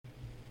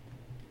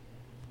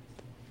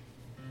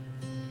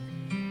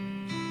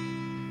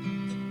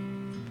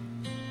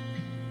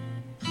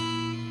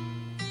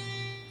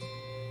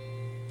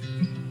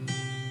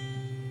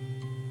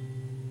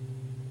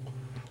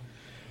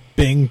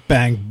Bing,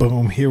 bang,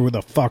 boom. Here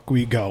the fuck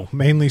we go.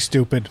 Mainly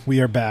stupid.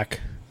 We are back.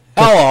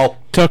 Hello.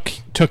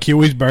 Took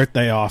Huey's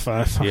birthday off.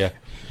 Yeah.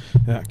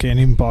 Can't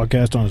even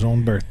podcast on his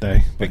own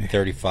birthday. Big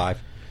 35.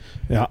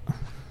 Yeah.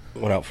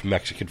 Went out for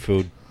Mexican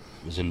food.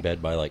 Was in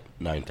bed by like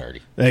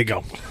 9:30. There you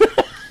go.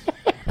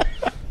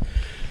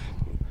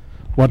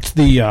 What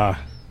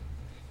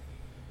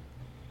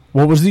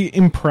was the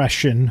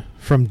impression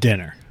from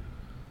dinner?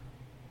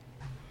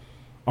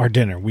 Our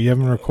dinner. We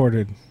haven't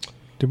recorded.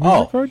 Did we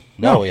record?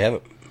 No, we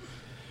haven't.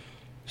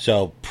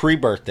 So,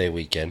 pre-birthday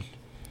weekend,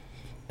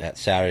 that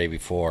Saturday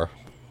before,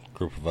 a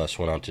group of us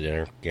went out to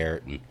dinner.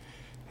 Garrett and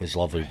his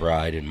lovely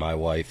bride and my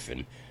wife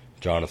and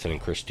Jonathan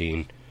and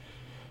Christine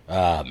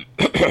all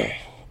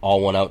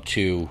went out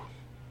to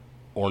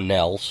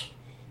Ornell's,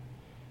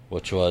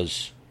 which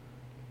was,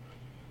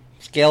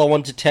 scale of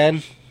 1 to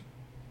 10,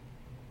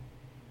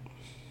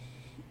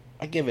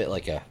 I give it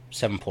like a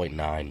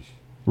 7.9.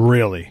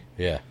 Really?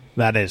 Yeah.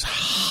 That is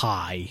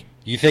high.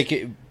 You think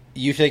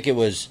it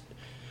was,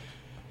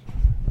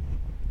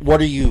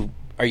 are you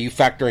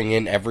factoring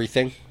in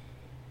everything?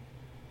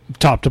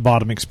 Top to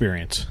bottom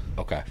experience.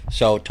 Okay.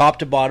 So top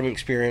to bottom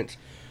experience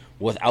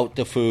without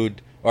the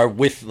food or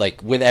with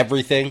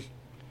everything,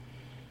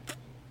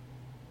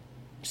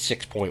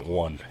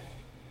 6.1.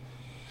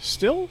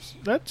 Still,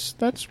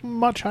 that's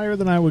much higher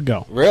than I would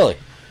go. Really?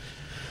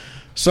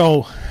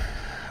 So,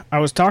 I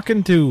was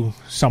talking to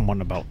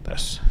someone about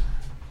this.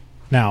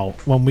 Now,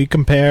 when we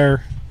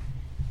compare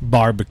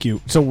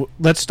barbecue, so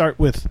let's start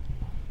with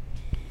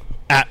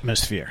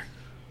atmosphere.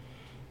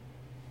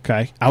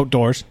 Okay,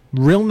 outdoors,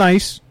 real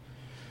nice.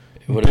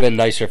 It would have been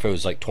nicer if it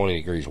was like 20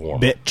 degrees warmer.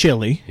 Bit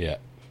chilly. Yeah.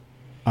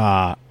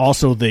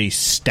 Also, the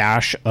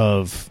stash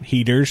of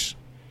heaters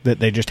that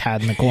they just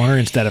had in the corner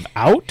instead of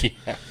out.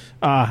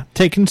 Yeah.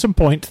 Taking some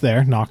points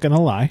there, not going to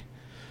lie.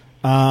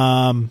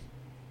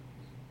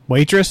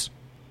 Waitress.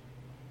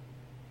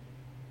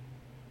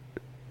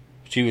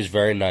 She was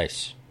very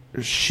nice.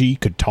 She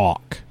could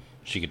talk.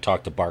 She could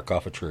talk the bark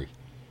off a tree.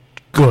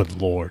 Good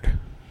Lord.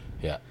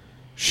 Yeah.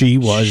 She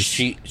was...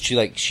 She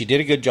did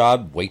a good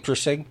job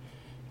waitressing,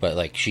 but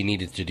like she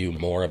needed to do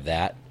more of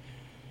that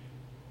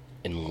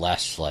and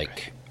less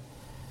like,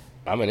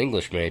 I'm an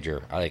English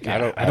major. I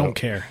don't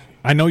care.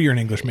 I know you're an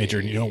English major,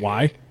 and you know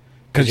why?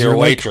 Because you're a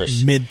like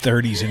waitress.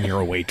 mid-30s and you're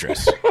a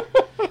waitress.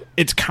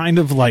 It's kind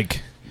of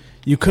like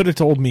you could have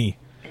told me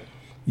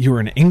you were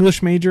an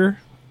English major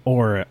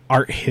or an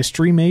art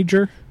history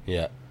major.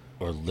 Yeah.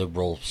 Or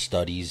liberal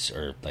studies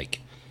or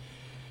like...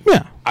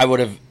 Yeah. I would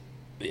have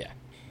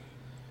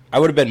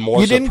been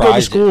more surprised. You didn't go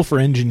to school for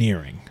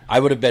engineering. I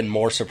would have been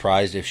more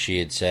surprised if she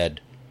had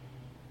said,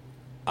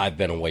 I've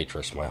been a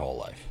waitress my whole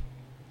life.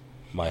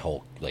 I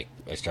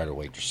started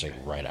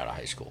waitressing right out of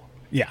high school.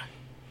 Yeah.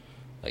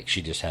 Like,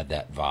 she just had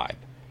that vibe.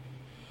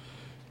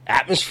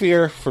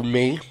 Atmosphere, for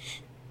me,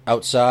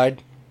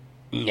 outside,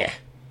 nah.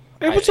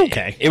 It was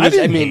okay. It was, I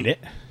didn't hate it.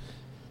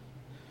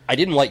 I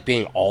didn't like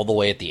being all the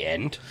way at the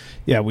end.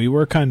 Yeah, we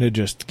were kind of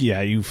just,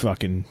 you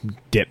fucking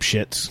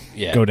dipshits.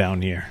 Yeah. Go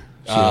down here.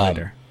 See you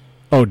later.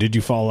 Oh, did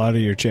you fall out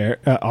of your chair,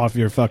 off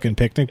your fucking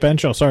picnic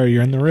bench? Oh, sorry,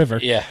 you're in the river.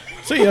 Yeah.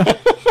 See ya.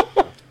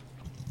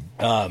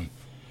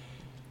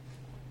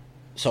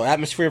 So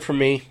atmosphere for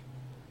me,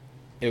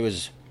 it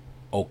was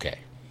okay.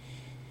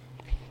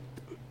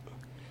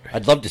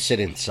 I'd love to sit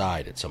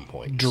inside at some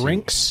point.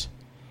 Drinks,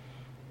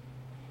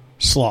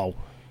 slow.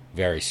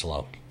 Very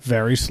slow.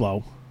 Very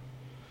slow.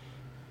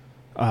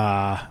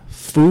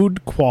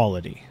 Food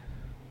quality.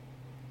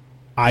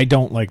 I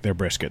don't like their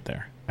brisket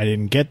there. I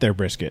didn't get their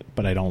brisket,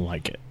 but I don't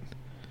like it.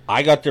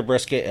 I got their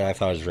brisket, and I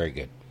thought it was very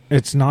good.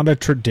 It's not a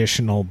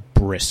traditional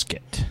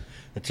brisket.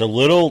 It's a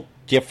little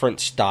different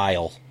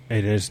style.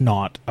 It is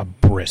not a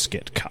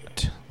brisket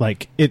cut.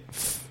 Like,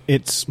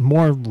 it's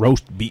more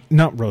roast beef.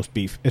 Not roast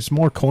beef. It's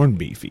more corned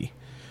beefy.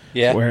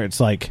 Yeah. Where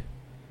it's like,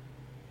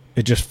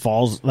 it just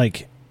falls,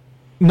 like,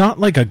 not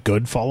like a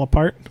good fall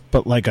apart,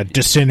 but like a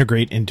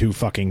disintegrate into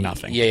fucking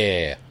nothing.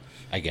 Yeah.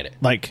 I get it.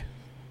 Like,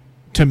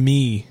 to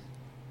me,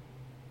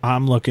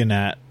 I'm looking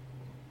at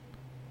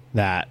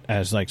that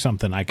as like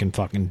something I can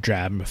fucking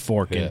jab a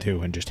fork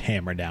into and just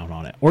hammer down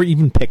on it. Or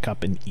even pick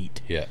up and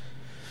eat. Yeah.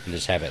 And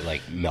just have it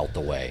like melt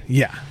away.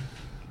 Yeah.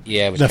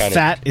 Yeah, it was the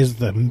fat is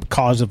the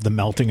cause of the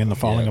melting and the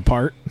falling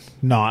apart,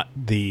 not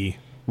the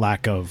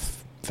lack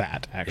of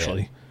fat,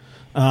 actually.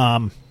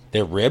 Yeah.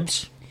 Their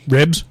ribs?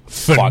 Ribs?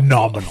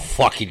 Phenomenal.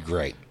 Fucking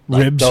great.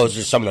 Like, Ribs? Those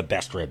are some of the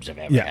best ribs I've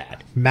ever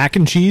had. Mac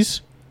and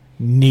cheese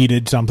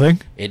needed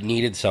something. It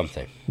needed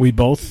something. We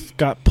both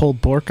got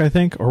pulled pork, I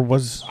think, or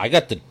was... I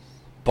got the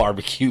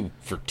barbecue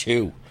for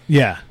 2.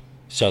 Yeah.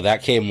 So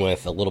that came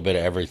with a little bit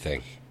of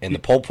everything. And the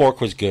pulled pork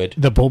was good.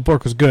 The pulled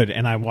pork was good,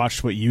 and I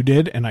watched what you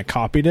did, and I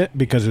copied it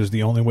because it was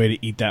the only way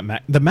to eat that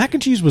mac. The mac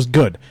and cheese was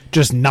good,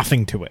 just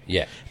nothing to it.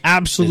 Yeah.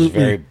 Absolutely. It's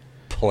very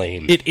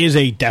plain. It is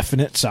a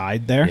definite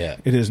side there. Yeah.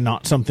 It is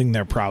not something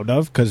they're proud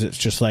of because it's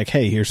just like,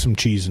 hey, here's some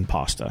cheese and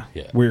pasta.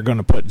 Yeah. We're going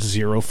to put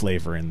zero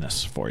flavor in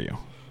this for you.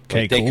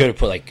 Okay, they cool. could have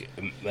put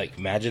like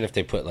imagine if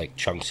they put like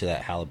chunks of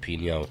that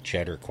jalapeno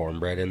cheddar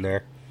cornbread in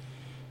there.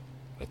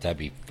 That'd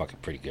be fucking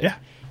pretty good. Yeah.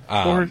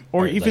 Or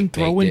like even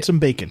throw in some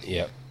bacon.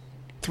 Yep.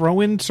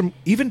 Throw in some...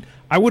 Even...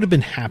 I would have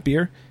been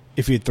happier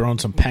if you'd thrown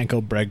some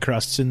panko bread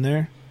crusts in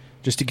there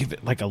just to give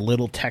it like a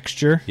little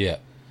texture. Yeah.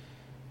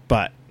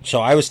 But...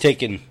 So I was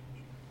taking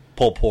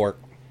pulled pork...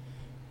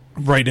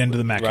 Right into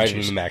the mac and cheese. Right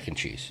into the mac and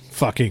cheese.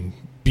 Fucking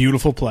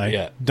beautiful play.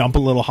 Yeah. Dump a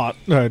little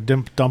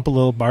dump a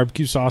little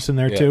barbecue sauce in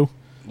there too.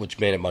 Which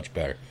made it much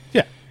better.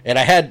 Yeah. And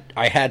I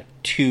had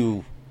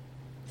 2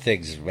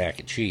 things of mac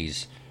and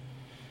cheese,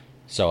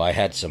 so I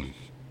had some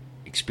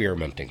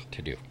experimenting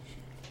to do.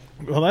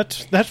 Well,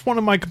 that's one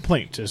of my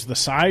complaints is the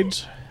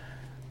sides.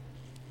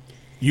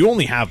 You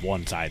only have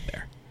one side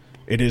there.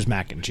 It is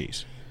mac and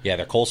cheese. Yeah,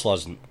 their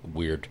coleslaw's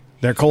weird.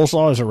 Their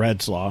coleslaw is a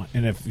red slaw,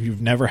 and if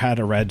you've never had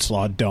a red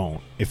slaw,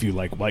 don't. If you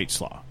like white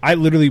slaw. I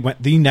literally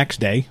went the next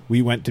day,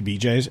 we went to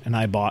BJ's, and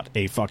I bought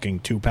a fucking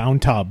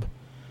 2-pound tub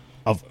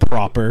of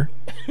proper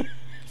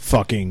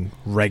fucking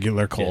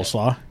regular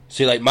coleslaw. Yeah.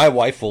 See, like, my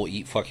wife will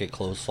eat fucking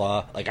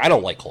coleslaw. Like, I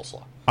don't like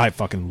coleslaw. I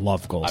fucking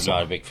love coleslaw. I'm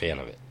not a big fan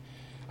of it.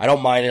 I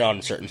don't mind it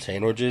on certain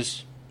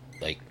sandwiches,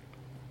 like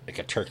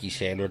a turkey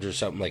sandwich or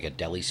something, like a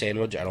deli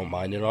sandwich. I don't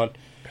mind it on.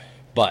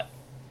 But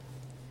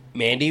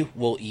Mandy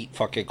will eat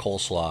fucking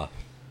coleslaw.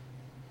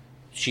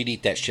 She'd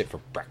eat that shit for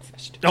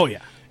breakfast. Oh,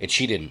 yeah. And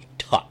she didn't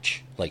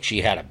touch. Like,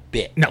 she had a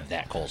bit of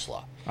that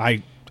coleslaw.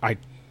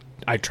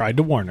 I tried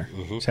to warn her.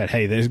 Mm-hmm. Said,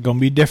 hey, this is going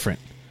to be different.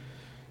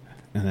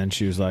 And then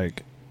she was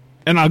like...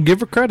 And I'll give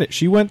her credit.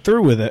 She went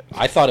through with it.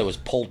 I thought it was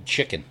pulled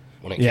chicken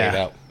when it came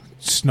out.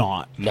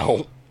 Snot.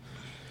 No.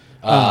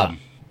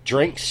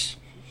 Drinks.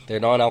 Their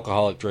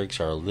non-alcoholic drinks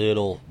are a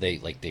little... They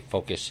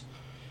focus...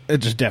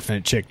 It's a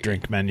definite chick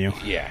drink menu.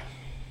 Yeah.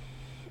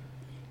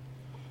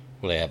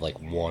 Well, they have, like,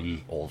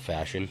 one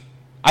old-fashioned.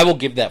 I will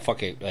give that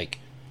fucking, like...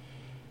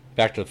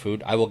 Back to the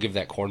food. I will give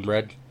that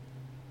cornbread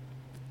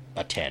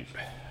a 10.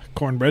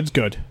 Cornbread's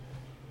good.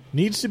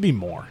 Needs to be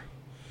more.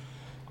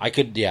 I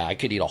could eat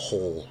a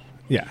whole...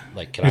 Yeah.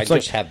 Like, can I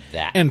just have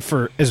that? And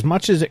for as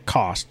much as it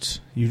costs,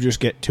 you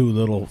just get 2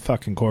 little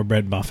fucking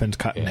cornbread muffins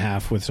cut in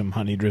half with some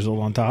honey drizzled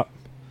on top.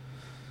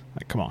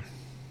 Like, come on.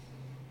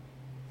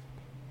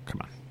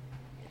 Come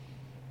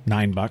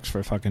on. $9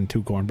 for fucking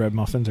 2 cornbread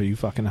muffins? Are you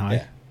fucking high?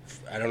 Yeah.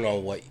 I don't know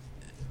what...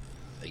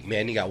 Like,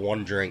 Mandy got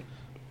 1 drink.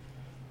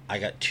 I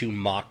got 2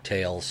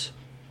 mocktails.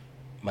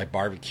 My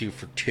barbecue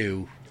for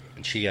 2.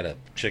 And she got a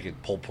chicken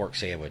pulled pork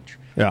sandwich.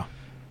 Yeah.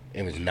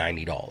 It was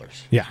 $90.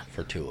 Yeah.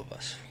 For 2 of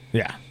us.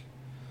 Yeah.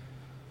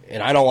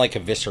 And I don't like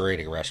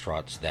eviscerating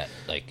restaurants that,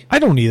 like... I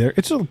don't either.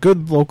 It's a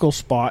good local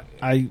spot.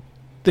 I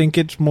think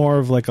it's more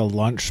of like a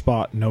lunch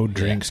spot, no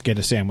drinks, get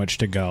a sandwich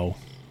to go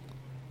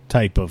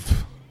type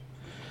of...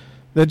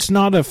 That's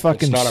not a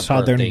fucking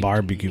southern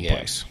barbecue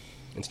place.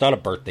 It's not a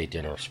birthday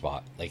dinner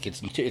spot. Like,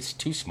 it's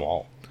too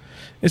small.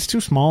 It's too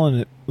small,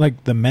 and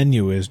like the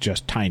menu is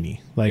just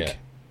tiny. Like,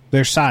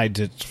 their sides,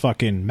 it's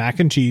fucking mac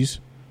and cheese,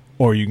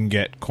 or you can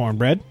get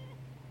cornbread.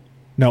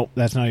 Nope,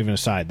 that's not even a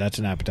side. That's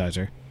an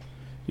appetizer.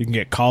 You can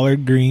get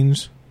collard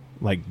greens,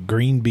 like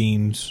green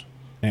beans,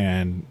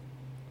 and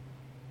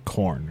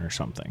corn or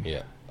something.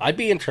 Yeah. I'd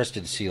be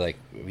interested to see, like,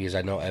 because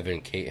I know Evan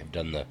and Kate have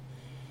done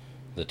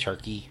the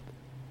turkey,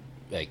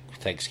 like,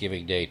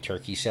 Thanksgiving Day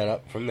turkey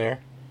setup from there.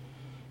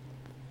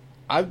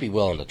 I'd be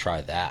willing to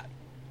try that.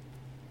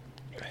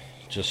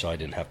 Just so I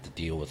didn't have to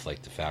deal with,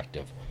 like, the fact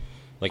of...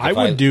 like, I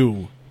would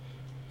do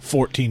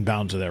 14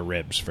 pounds of their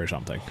ribs for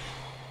something.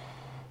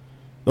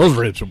 Those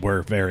ribs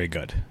were very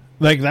good.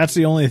 Like, that's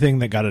the only thing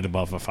that got it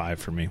above a 5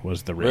 for me,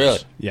 was the ribs. Really?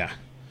 Yeah.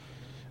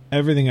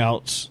 Everything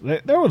else,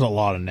 there was a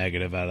lot of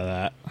negative out of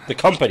that. The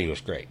company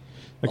was great.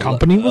 The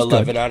company was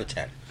 11 good. out of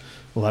 10.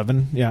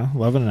 11, yeah,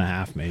 11 and a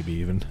half maybe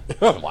even.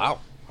 Wow.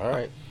 All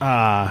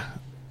right.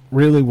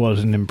 Really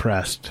wasn't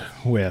impressed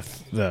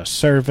with the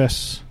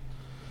service.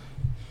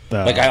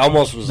 Like, I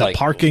almost was like... The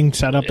parking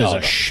setup is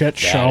a shit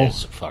show. That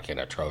is fucking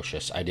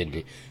atrocious. I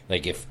didn't...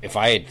 Like, if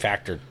I had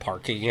factored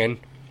parking in,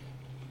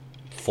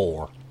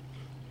 4.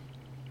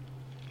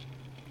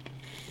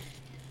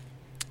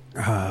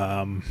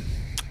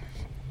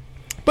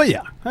 But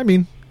yeah, I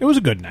mean, it was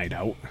a good night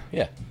out.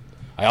 Yeah.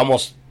 I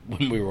almost,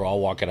 when we were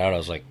all walking out, I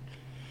was like,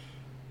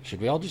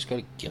 should we all just go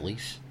to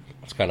Gillies?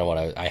 That's kind of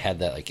what I had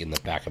that, like, in the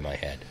back of my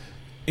head.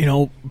 You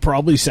know,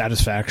 probably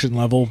satisfaction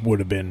level would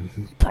have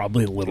been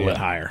probably a little bit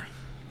higher.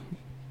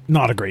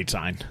 Not a great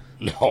sign.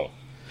 No.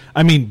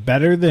 I mean,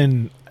 better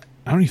than...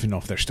 I don't even know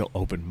if they're still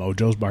open.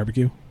 Mojo's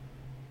Barbecue?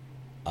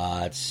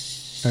 Are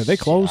they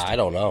closed? I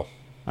don't know.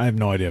 I have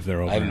no idea if they're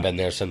open. I haven't been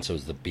there since it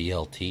was the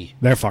BLT.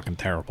 They're fucking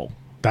terrible.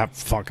 That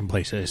fucking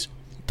place is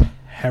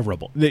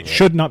terrible. It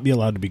should not be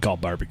allowed to be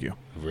called barbecue.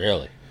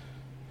 Really?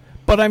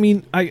 But, I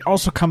mean, I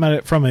also come at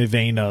it from a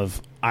vein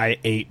of I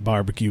ate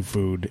barbecue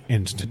food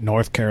in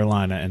North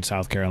Carolina and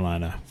South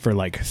Carolina for,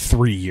 like,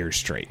 3 years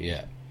straight.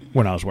 Yeah.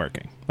 When I was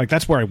working. Like,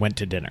 that's where I went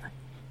to dinner.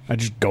 I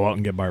just go out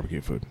and get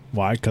barbecue food.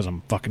 Why? Because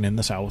I'm fucking in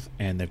the South,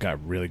 and they've got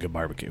really good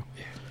barbecue.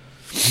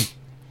 Yeah.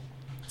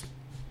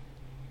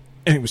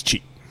 And it was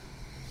cheap.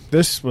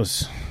 This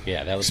was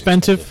that was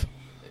expensive.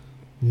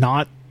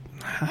 Not...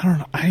 I don't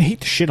know. I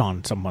hate to shit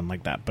on someone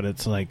like that, but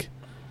it's like...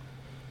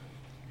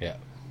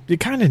 You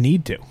kind of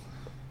need to.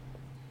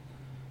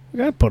 You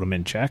gotta put them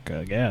in check,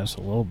 I guess, a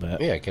little bit.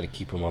 Yeah, I gotta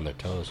keep them on their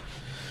toes.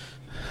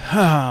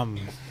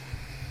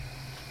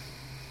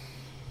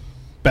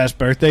 Best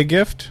birthday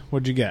gift?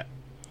 What'd you get?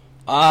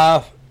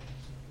 I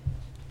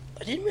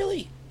didn't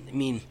really. I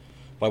mean,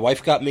 my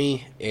wife got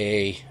me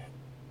a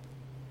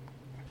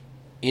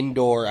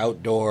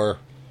indoor-outdoor.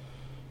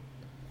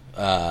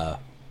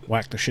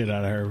 Whack the shit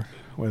out of her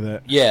with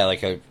it. Yeah,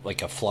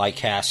 like a fly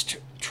cast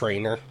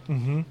trainer.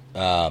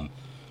 Mm-hmm.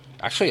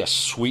 Actually, a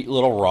sweet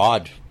little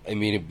rod. I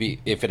mean, it'd be,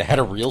 if it had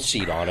a reel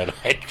seat on it,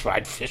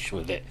 I'd fish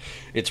with it.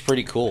 It's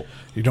pretty cool.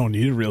 You don't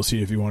need a reel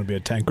seat if you want to be a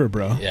tanker,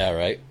 bro. Yeah,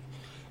 right.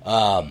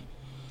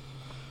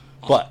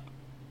 But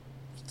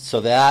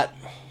so that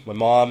my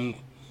mom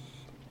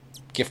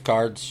gift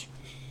cards.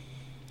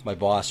 My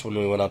boss, when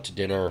we went out to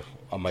dinner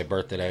on my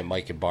birthday night,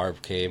 Mike and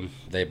Barb came.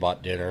 They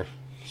bought dinner,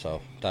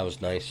 so that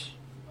was nice.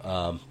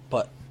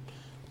 But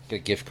get a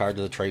gift card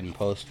to the Trading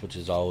Post, which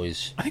is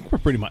always. I think we're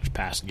pretty much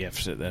past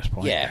gifts at this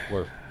point. Yeah,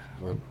 we're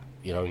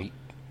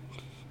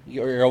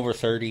you're over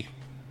 30.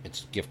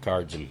 It's gift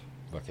cards and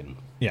fucking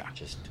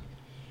just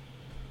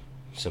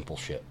simple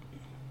shit.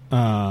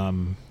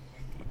 What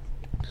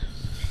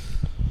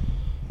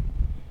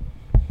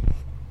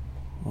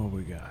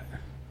we got?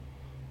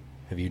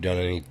 Have you done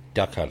any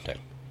duck hunting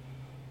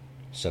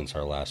since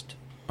our last?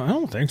 I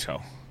don't think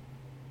so.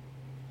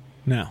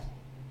 No.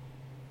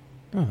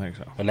 I don't think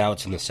so. But now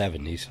it's in the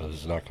 70s, so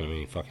there's not going to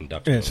be any fucking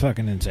ducks. It's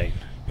fucking insane.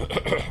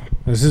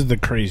 This is the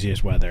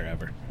craziest weather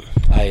ever.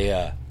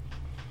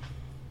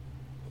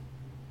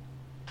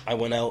 I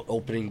went out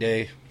opening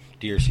day,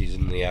 deer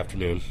season in the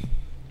afternoon.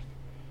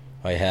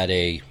 I had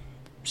a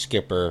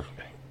skipper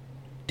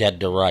dead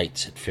to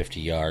rights at 50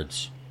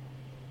 yards.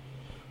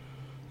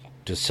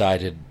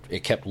 Decided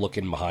it kept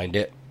looking behind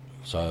it,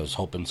 so I was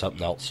hoping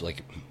something else,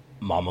 like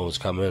mama was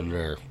coming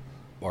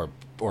or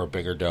a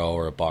bigger doe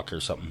or a buck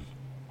or something.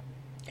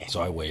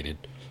 So I waited,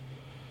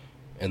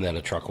 and then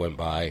a truck went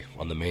by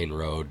on the main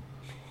road,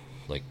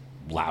 like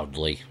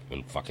loudly,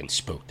 and fucking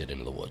spooked it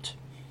into the woods.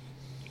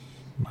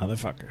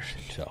 Motherfuckers.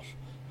 So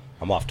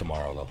I'm off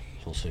tomorrow though.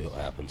 So we'll see what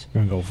happens.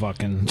 Gonna go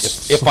fucking.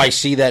 If I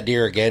see that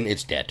deer again,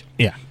 it's dead.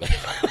 Yeah.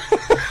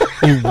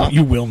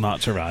 you will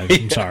not survive.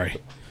 I'm sorry.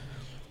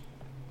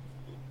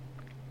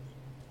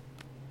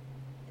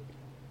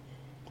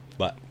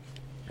 But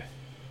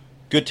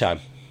good time.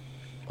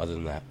 Other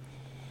than that,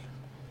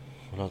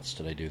 what else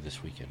did I do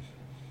this weekend?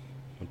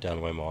 Went down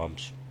to my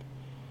mom's.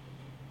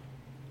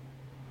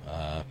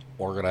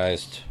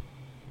 Organized,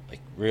 like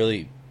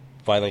really,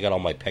 finally got all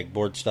my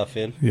pegboard stuff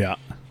in. Yeah.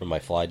 From my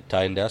fly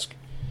tying desk.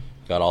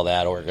 Got all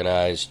that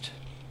organized.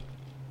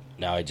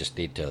 Now I just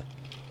need to,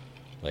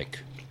 like,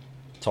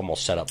 it's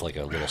almost set up like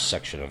a little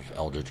section of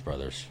Eldridge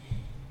Brothers.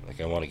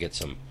 Like I want to get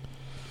some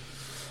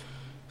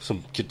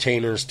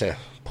containers to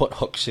put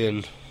hooks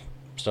in,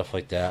 stuff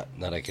like that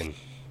I can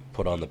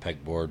put on the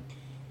pegboard,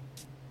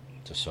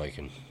 just so I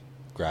can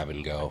grab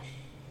and go,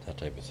 that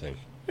type of thing.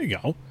 There you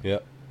go.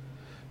 Yep.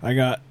 I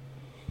got,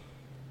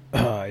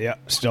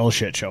 still a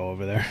shit show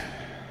over there.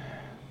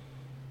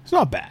 It's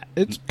not bad.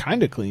 It's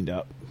kind of cleaned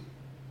up,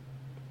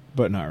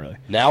 but not really.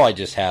 Now I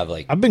just have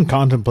like... I've been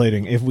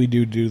contemplating if we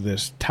do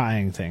this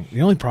tying thing.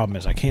 The only problem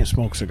is I can't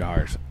smoke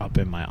cigars up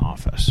in my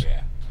office.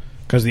 Yeah.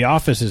 Because the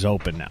office is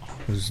open now.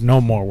 There's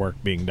no more work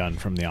being done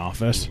from the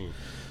office. Mm-hmm.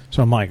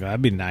 So I'm like,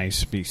 that'd be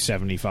nice. Be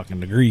 70 fucking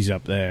degrees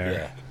up there.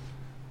 Yeah.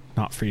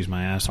 Not freeze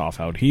my ass off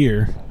out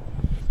here.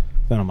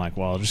 Then I'm like,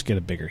 well, I'll just get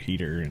a bigger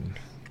heater and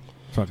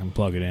fucking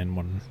plug it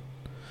in.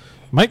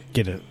 Might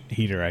get a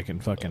heater I can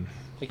fucking...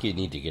 I think you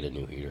need to get a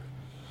new heater.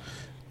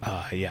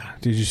 Yeah.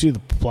 Did you see the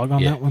plug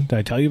on that one? Did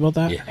I tell you about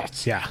that?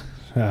 Yes. Yeah.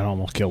 That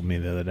almost killed me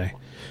the other day.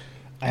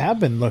 I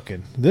have been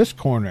looking. This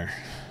corner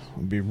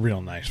would be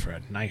real nice for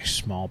a nice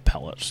small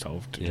pellet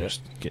stove to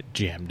just get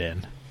jammed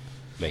in.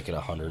 Make it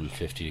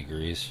 150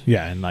 degrees.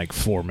 Yeah, in like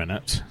 4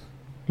 minutes.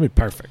 It'd be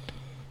perfect.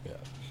 Yeah.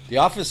 The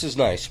office is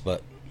nice,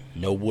 but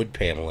no wood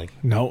paneling.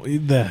 No,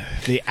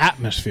 the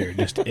atmosphere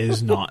just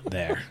is not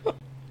there.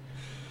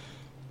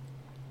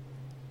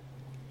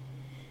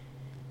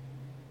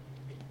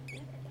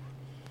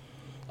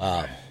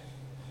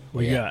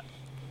 We got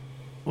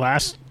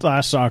last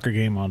soccer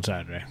game on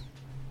Saturday.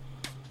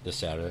 This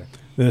Saturday?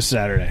 This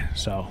Saturday.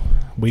 So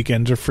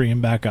weekends are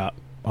freeing back up.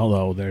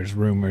 Although there's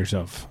rumors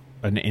of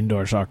an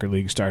indoor soccer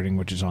league starting,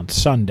 which is on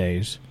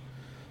Sundays.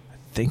 I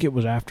think it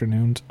was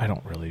afternoons. I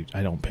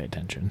don't pay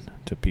attention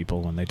to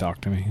people when they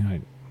talk to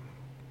me.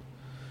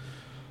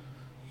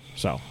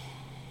 So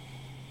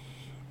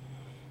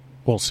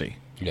we'll see.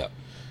 Yeah.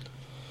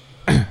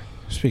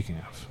 Speaking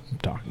of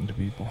talking to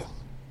people,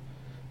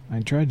 I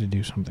tried to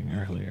do something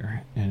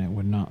earlier, and it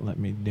would not let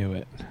me do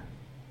it.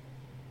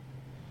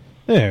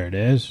 There it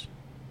is.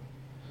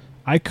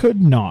 I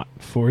could not,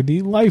 for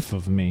the life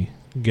of me,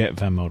 get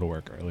Venmo to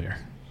work earlier.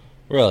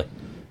 Really?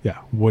 Yeah,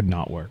 would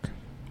not work.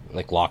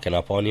 Like locking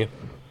up on you?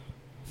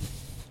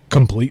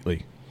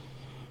 Completely.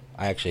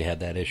 I actually had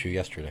that issue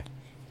yesterday.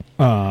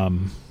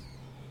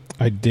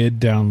 I did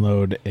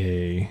download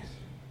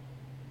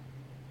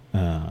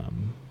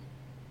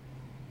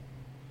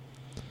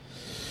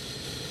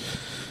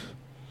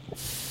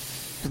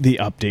the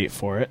update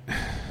for it.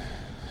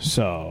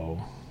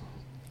 So,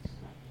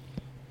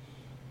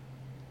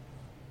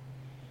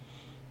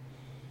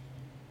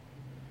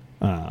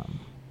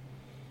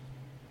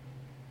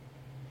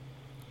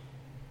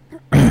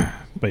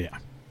 but yeah.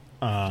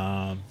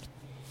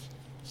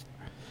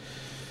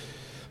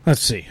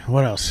 Let's see.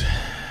 What else?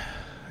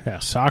 Yeah,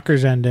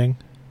 soccer's ending.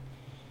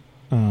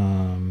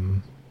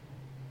 Not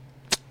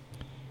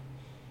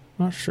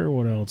sure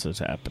what else is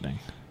happening.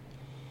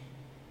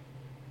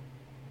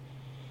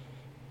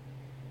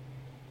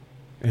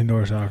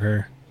 Indoor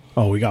soccer.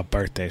 Oh, we got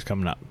birthdays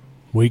coming up.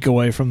 Week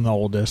away from the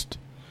oldest.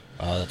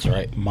 Oh, that's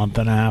right. Month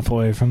and a half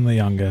away from the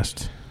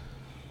youngest.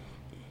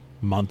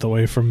 Month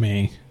away from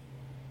me.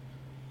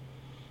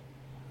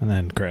 And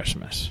then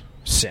Christmas.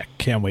 Sick.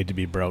 Can't wait to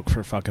be broke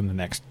for fucking the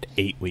next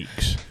 8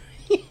 weeks.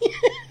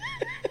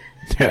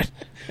 Dude,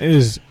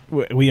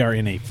 we are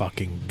in a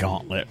fucking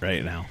gauntlet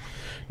right now.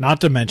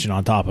 Not to mention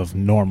on top of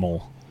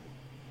normal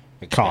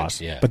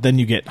costs. Yeah. But then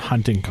you get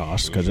hunting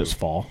costs because it's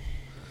fall.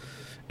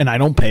 And I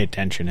don't pay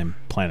attention and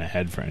plan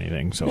ahead for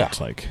anything. So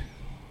it's like,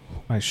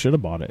 I should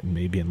have bought it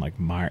maybe in like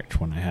March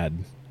when I had.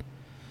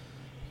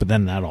 But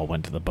then that all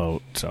went to the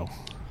boat, so.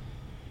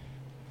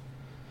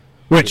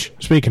 Which,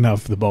 speaking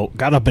of the boat,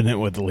 got up in it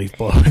with the leaf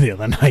blower the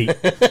other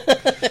night.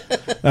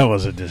 That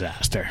was a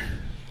disaster.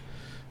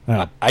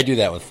 I do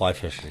that with fly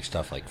fishing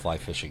stuff. Like fly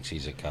fishing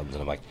season comes,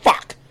 and I'm like,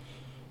 "Fuck!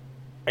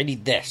 I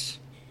need this,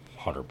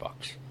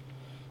 $100.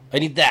 I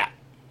need that,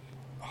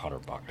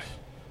 $100.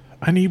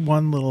 I need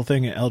one little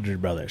thing at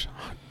Eldred Brothers,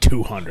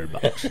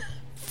 $200.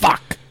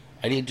 Fuck!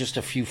 I need just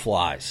a few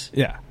flies.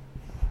 Yeah,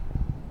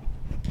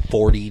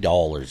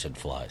 $40 in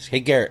flies. Hey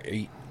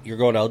Garrett, you're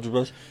going to Eldred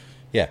Brothers?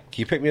 Yeah.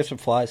 Can you pick me up some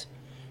flies?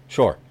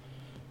 Sure.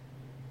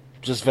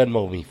 Just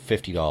Venmo me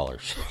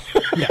 $50.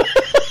 yeah.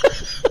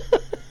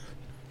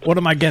 What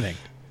am I getting?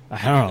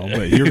 I don't know,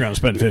 but you're going to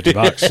spend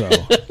 $50, so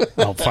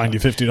I'll find you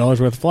 $50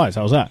 worth of flies.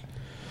 How's that?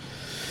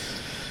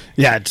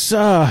 Yeah, it's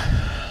a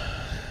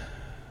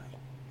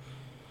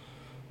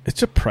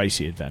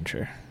pricey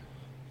adventure.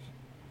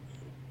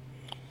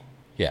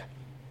 Yeah.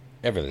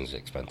 Everything's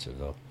expensive,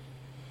 though.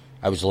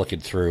 I was looking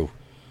through.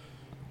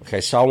 Okay, I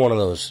saw one of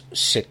those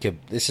Sitka.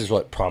 This is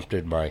what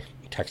prompted my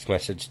text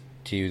message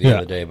to you the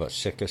other day about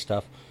Sitka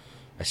stuff.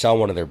 I saw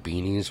one of their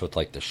beanies with,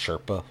 like, the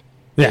Sherpa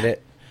in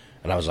it.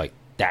 And I was like,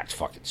 that's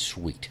fucking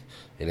sweet.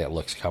 And it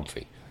looks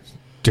comfy.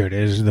 Dude, it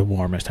is the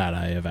warmest hat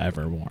I have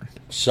ever worn.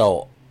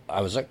 So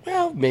I was like,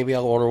 well, maybe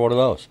I'll order one of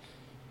those.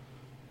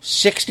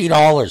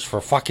 $60 for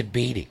a fucking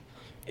beanie.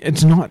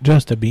 It's not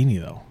just a beanie,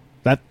 though.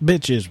 That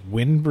bitch is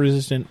wind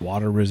resistant,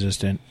 water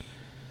resistant.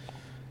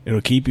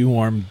 It'll keep you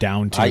warm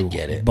down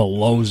to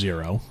below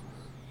zero.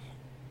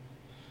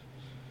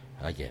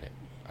 I get it.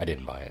 I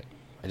didn't buy it.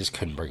 I just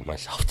couldn't bring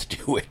myself to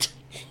do it.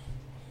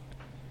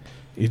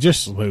 You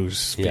just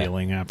lose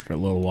feeling after a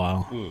little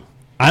while.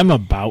 I'm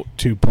about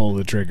to pull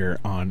the trigger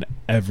on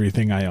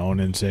everything I own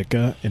in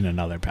Sitka in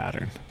another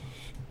pattern.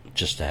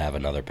 Just to have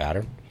another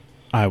pattern?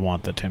 I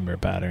want the timber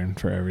pattern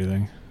for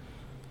everything.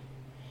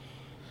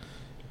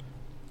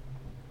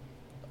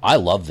 I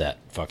love that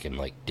fucking,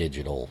 like,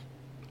 digital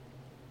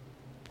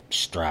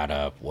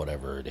strata,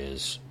 whatever it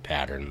is,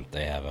 pattern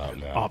they have out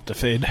now.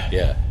 Optifade.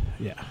 Yeah.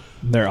 Yeah.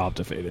 Their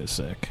Optifade is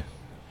sick.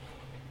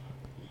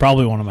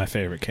 Probably one of my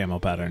favorite camo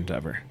patterns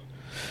ever.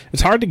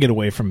 It's hard to get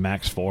away from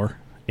Max 4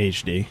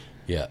 HD.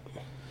 Yeah.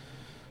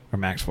 Or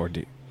Max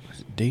 4D. Was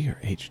it D or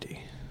HD?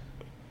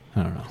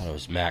 I don't know. It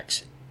was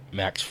Max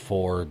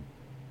 4.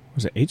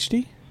 Was it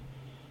HD?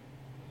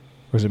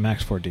 Or was it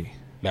Max 4D?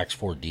 Max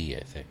 4D,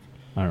 I think.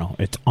 I don't know.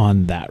 It's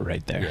on that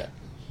right there. Yeah.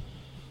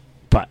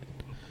 But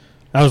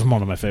that was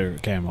one of my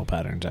favorite camo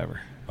patterns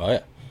ever. Oh,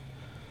 yeah.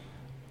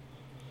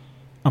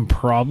 I'm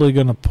probably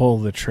going to pull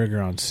the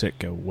trigger on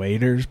Sitka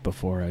waders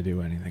before I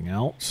do anything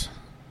else.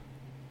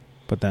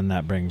 But then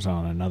that brings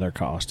on another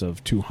cost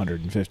of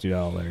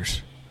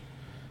 $250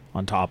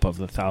 on top of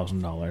the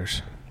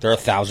 $1,000. They're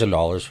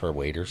 $1,000 for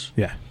waders?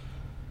 Yeah.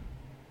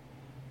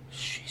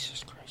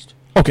 Jesus Christ.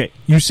 Okay,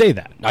 you say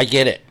that. I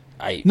get it.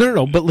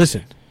 No, but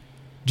listen.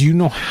 Do you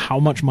know how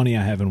much money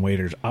I have in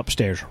waders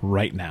upstairs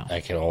right now?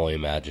 I can only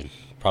imagine.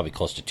 Probably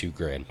close to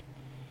 $2,000.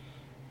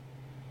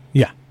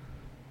 Yeah.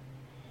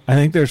 I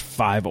think there's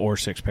 5 or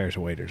 6 pairs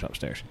of waders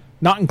upstairs.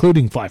 Not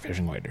including fly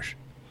fishing waders.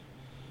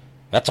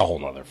 That's a whole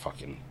nother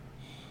fucking...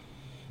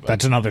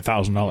 That's another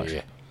 $1,000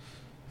 yeah.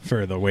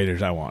 for the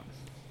waders I want.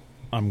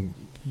 I'm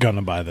going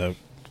to buy the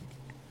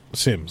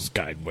Sims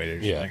Guide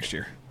waders next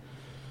year.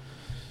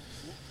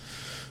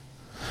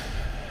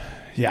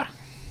 Yeah.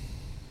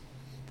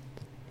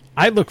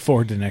 I look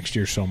forward to next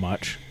year so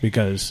much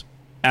because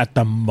at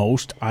the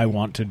most I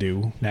want to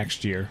do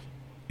next year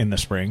in the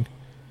spring,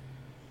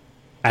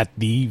 at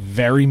the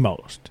very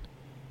most,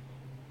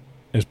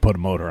 is put a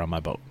motor on my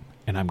boat.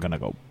 And I'm going to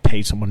go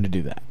pay someone to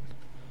do that.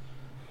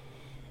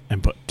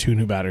 And put 2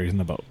 new batteries in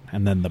the boat.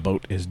 And then the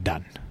boat is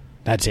done.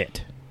 That's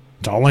it.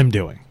 That's all I'm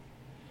doing.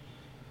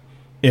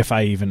 If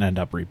I even end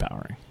up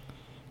repowering.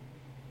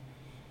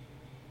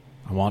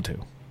 I want to.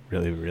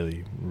 Really,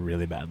 really,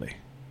 really badly.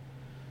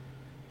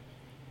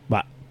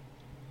 But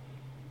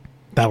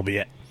That'll be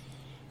it.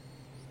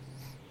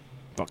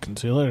 Fucking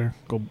see you later.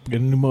 Go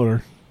get a new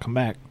motor. Come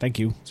back. Thank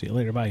you. See you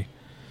later. Bye.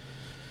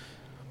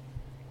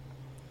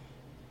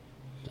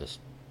 Just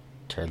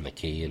turn the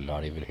key and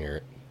not even hear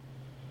it.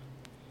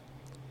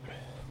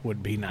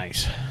 Would be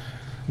nice.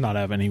 Not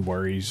have any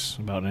worries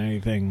about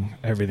anything.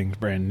 Everything's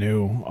brand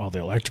new. All the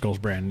electrical's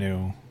brand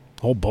new.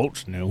 The whole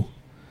boat's new.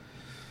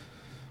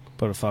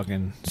 Put a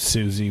fucking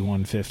Suzy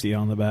 150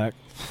 on the back.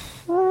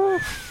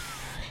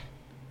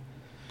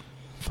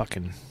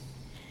 Fucking...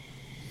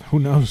 Who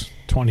knows?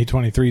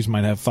 2023s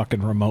might have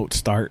fucking remote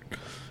start.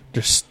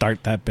 Just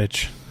start that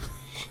bitch.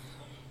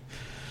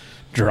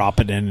 Drop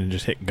it in and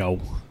just hit go.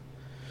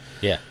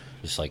 Yeah.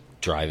 Just like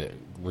drive it,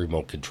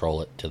 remote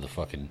control it to the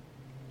fucking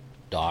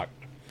dock.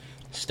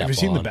 Step Have you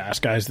seen on. the Bass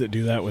guys that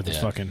do that with the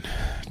fucking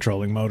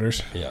trolling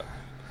motors? Yeah.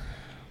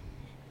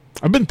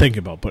 I've been thinking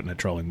about putting a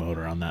trolling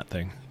motor on that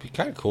thing. Be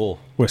kind of cool.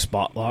 With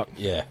spot lock.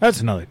 Yeah. That's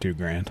another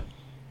 $2,000. It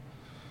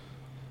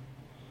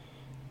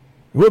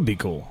would be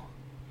cool.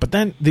 But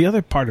then the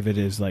other part of it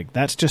is, like,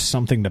 that's just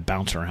something to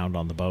bounce around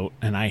on the boat,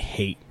 and I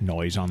hate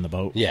noise on the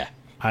boat. Yeah.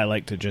 I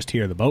like to just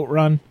hear the boat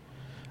run.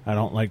 I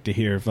don't like to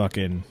hear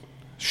fucking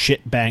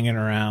shit banging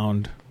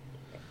around.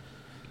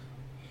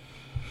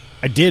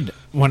 I did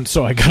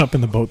so I got up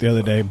in the boat the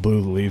other day,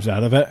 blew the leaves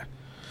out of it.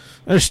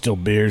 There's still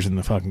beers in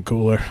the fucking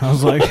cooler. I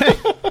was like, hey,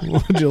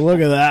 would you look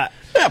at that?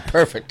 Yeah,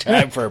 perfect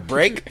time for a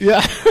break. Yeah.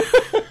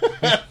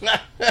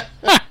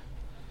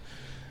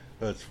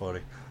 That's funny.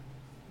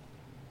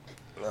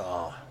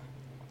 Oh.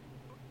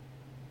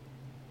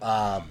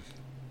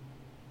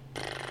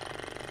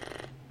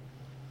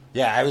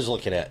 Yeah, I was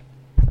looking at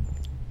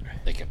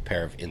like a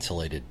pair of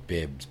insulated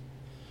bibs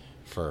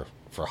for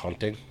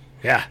hunting.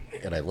 Yeah.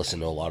 And I listen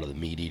to a lot of the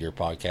Meat Eater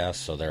podcasts,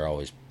 so they're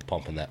always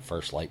pumping that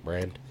First Light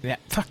brand. Yeah,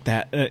 fuck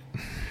that.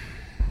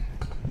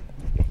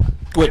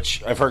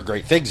 Which I've heard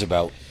great things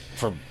about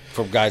from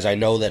guys I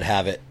know that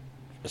have it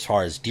as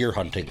far as deer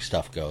hunting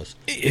stuff goes.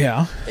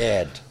 Yeah.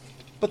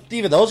 But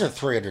even those are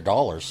 $300.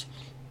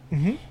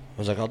 Mm-hmm. I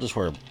was like, I'll just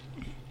wear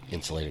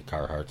insulated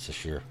Carhartts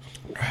this year.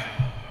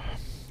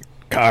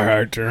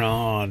 Carhartts are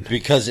on.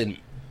 Because in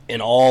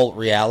all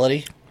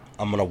reality,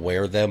 I'm going to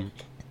wear them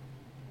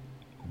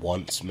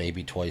once,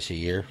 maybe twice a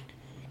year,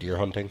 deer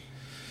hunting.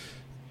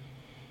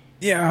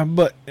 Yeah,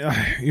 but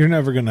you're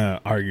never going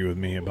to argue with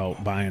me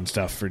about buying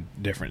stuff for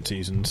different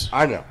seasons.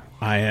 I know.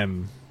 I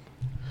am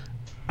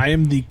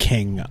the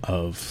king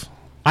of...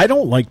 I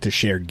don't like to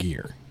share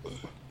gear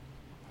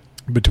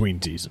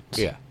between seasons.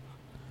 Yeah.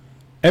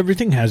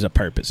 Everything has a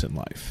purpose in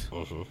life.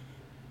 Mm-hmm.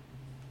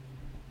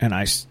 And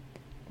I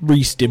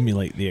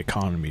re-stimulate the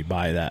economy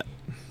by that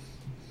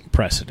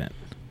precedent.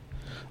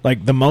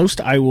 Like, the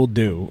most I will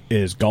do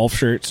is golf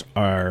shirts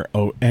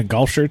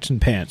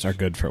and pants are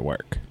good for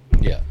work.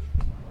 Yeah.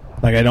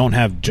 Like, I don't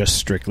have just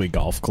strictly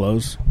golf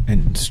clothes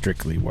and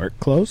strictly work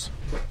clothes.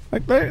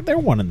 Like, they're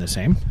one and the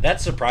same.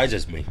 That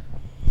surprises me.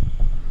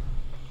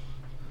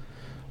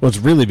 Well, it's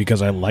really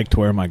because I like to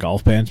wear my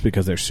golf pants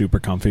because they're super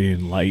comfy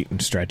and light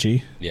and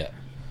stretchy. Yeah.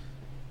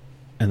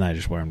 And I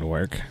just wear them to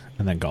work.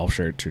 And then golf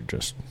shirts are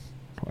just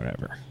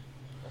whatever.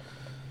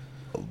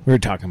 We were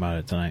talking about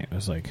it tonight. It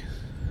was like,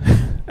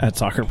 at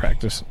soccer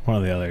practice, one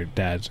of the other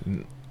dads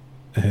and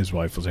his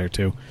wife was there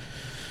too.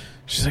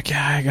 She's like,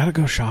 yeah, I gotta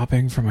go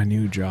shopping for my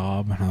new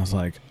job. And I was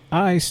like,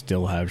 I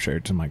still have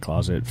shirts in my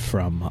closet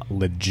from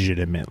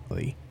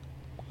legitimately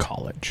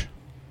college.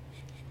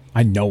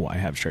 I know I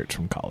have shirts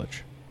from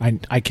college.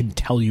 I can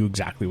tell you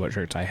exactly what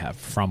shirts I have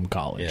from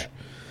college. Yeah.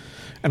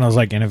 And I was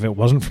like, and if it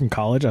wasn't from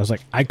college, I was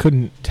like, I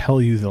couldn't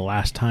tell you the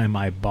last time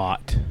I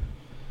bought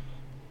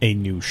a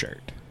new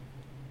shirt.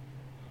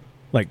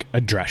 Like a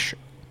dress shirt.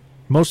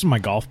 Most of my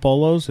golf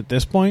polos at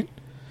this point,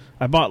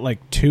 I bought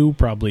like 2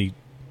 probably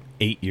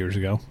 8 years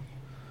ago.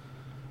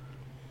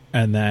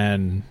 And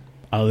then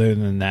other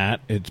than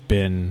that, it's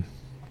been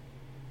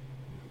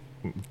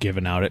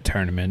given out at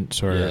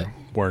tournaments or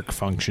work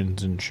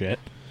functions and shit.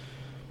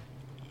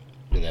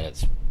 And then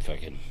it's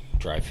fucking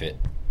dry fit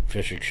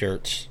fishing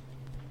shirts.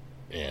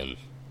 And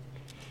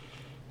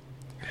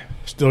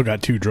still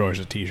got 2 drawers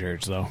of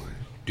t-shirts though.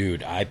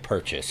 Dude, I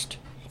purchased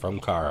from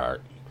Carhartt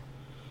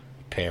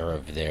a pair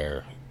of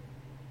their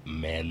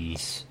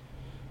men's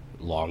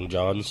long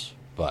johns,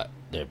 but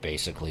they're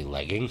basically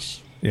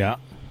leggings. Yeah.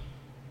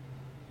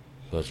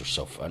 Those are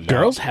so fun.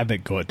 Girls have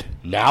it good.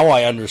 Now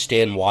I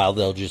understand why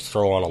they'll just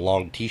throw on a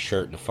long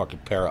t-shirt and a fucking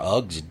pair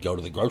of Uggs and go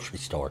to the grocery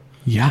store.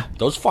 Yeah.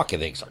 Those fucking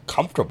things are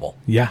comfortable.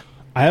 Yeah.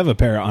 I have a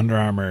pair of Under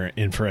Armour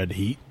infrared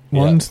heat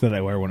ones that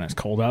I wear when it's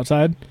cold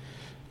outside.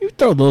 You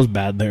throw those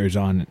bad layers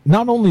on.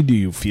 Not only do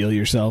you feel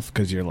yourself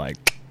because you're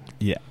like,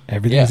 yeah,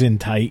 everything's in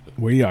tight.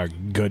 We are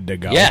good to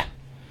go. Yeah.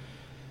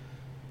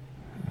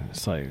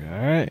 It's like, all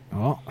right,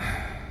 well,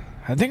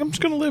 I think I'm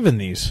just going to live in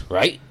these.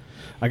 Right?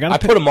 I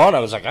put them on. I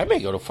was like, I may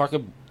go to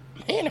fucking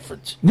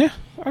Hannaford's. Yeah.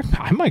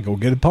 I might go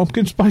get a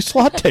pumpkin spice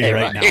latte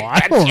right now.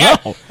 I don't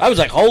know. I was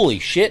like, holy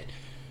shit.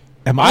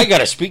 I got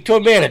to speak to a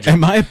manager.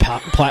 Am I a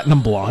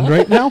platinum blonde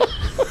right now?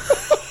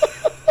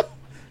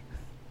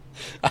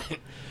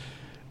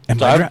 Am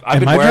So I've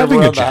been I wearing driving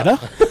them a around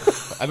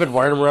Jetta? I've been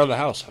wearing them around the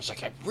house. I was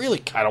like, I really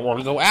kind of want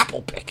to go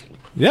apple picking.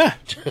 Yeah.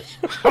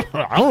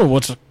 I don't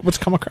know what's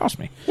come across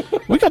me.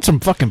 We got some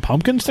fucking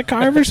pumpkins to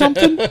carve or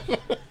something?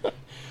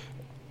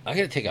 I got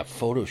to take a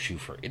photo shoot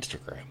for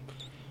Instagram.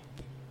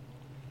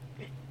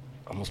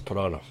 Almost put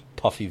on a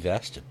puffy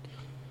vest.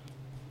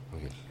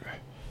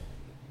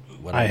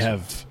 I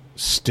have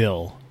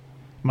still...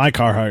 My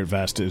Carhartt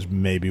vest is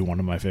maybe one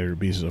of my favorite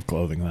pieces of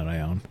clothing that I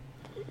own.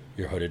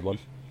 Your hooded one?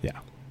 Yeah.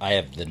 I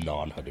have the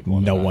non-hooded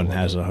one. No one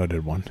has a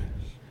hooded one.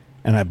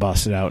 And I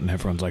bust it out, and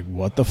everyone's like,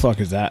 what the fuck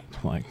is that?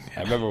 I'm like,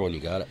 I remember when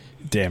you got it.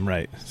 damn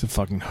right. It's a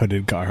fucking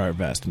hooded Carhartt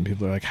vest. And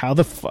people are like, how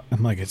the fuck?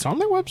 I'm like, it's on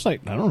their website.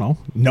 I don't know.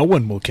 No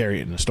one will carry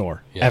it in the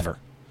store. Yeah. Ever.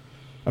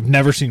 I've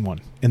never seen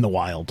one in the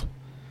wild.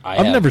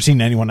 I've never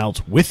seen anyone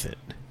else with it.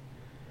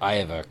 I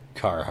have a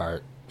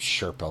Carhartt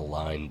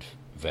Sherpa-lined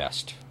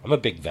vest. I'm a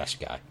big vest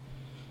guy.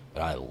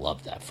 But I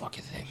love that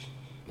fucking thing.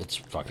 It's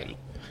fucking...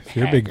 If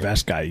you're a big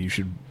vest guy, you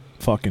should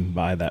fucking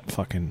buy that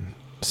fucking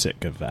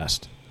Sitka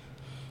vest.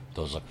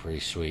 Those look pretty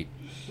sweet.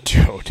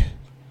 Dude.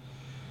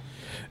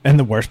 And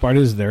the worst part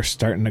is they're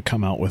starting to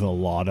come out with a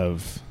lot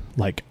of,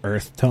 like,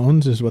 earth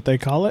tones is what they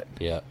call it.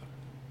 Yeah.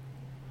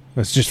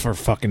 It's just for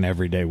fucking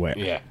everyday wear.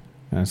 Yeah.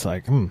 And it's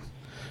like, all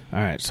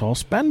right, so I'll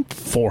spend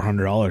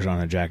 $400 on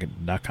a jacket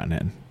to duck hunt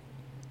in.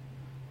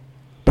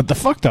 But the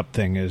fucked up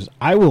thing is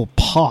I will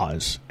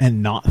pause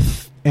and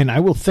and I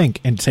will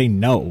think and say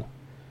no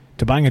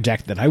to buying a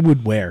jacket that I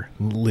would wear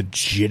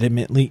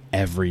legitimately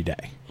every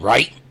day.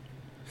 Right.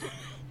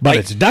 But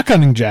it's a duck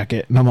hunting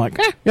jacket, and I'm like,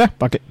 yeah,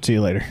 fuck it. See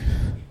you later.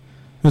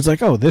 It's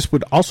like, oh, this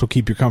would also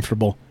keep you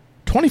comfortable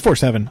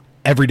 24/7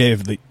 every day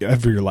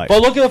of your life.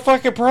 But look at the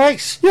fucking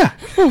price. Yeah.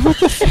 What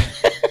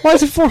the why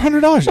is it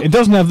 $400? It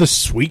doesn't have the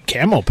sweet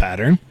camo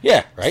pattern.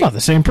 Yeah, right. It's not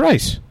the same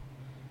price.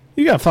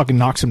 You gotta fucking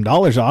knock some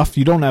dollars off.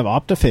 You don't have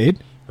OptiFade.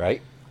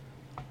 Right.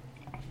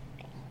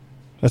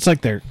 That's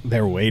like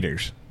their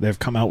waders. They've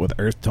come out with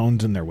earth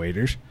tones in their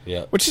waders.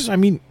 Yeah. Which is, I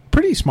mean,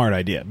 pretty smart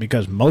idea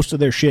because most of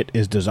their shit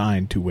is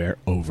designed to wear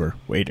over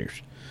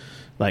waders.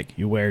 Like,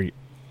 you wear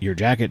your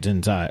jackets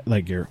inside,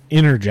 like your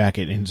inner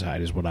jacket inside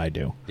is what I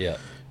do. Yeah.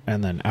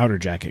 And then outer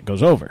jacket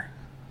goes over.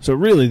 So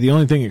really, the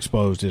only thing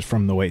exposed is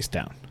from the waist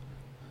down.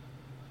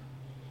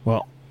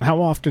 Well,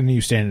 how often are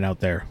you standing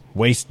out there,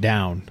 waist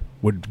down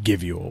would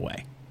give you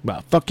away?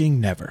 Well, fucking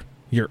never.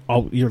 Your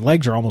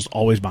legs are almost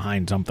always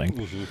behind something.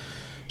 Mm-hmm.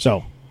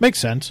 So, makes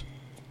sense.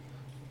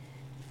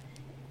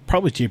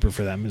 Probably cheaper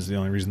for them is the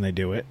only reason they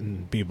do it.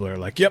 And people are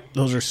like, yep,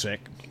 those are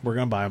sick. We're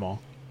going to buy them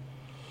all.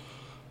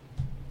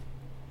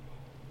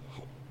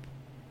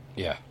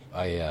 Yeah,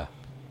 I've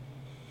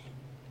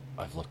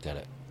looked at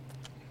it.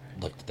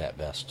 Looked at that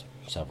vest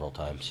several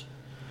times.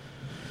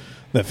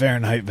 The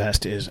Fahrenheit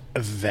vest is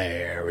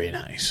very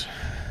nice.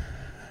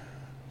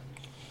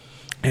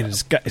 And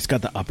it's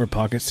got the upper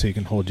pockets so you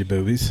can hold your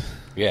boobies.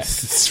 Yeah.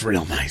 It's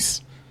real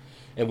nice.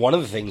 And one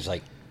of the things,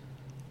 I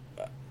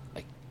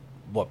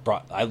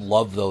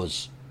love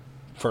those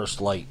First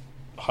Light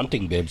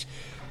hunting bibs.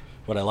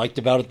 What I liked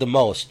about it the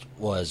most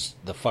was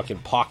the fucking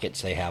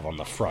pockets they have on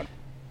the front.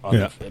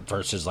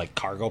 Versus, like,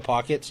 cargo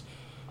pockets.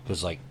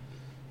 There's, like,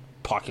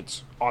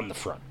 pockets on the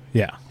front.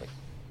 Yeah. Like,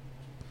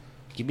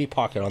 give me a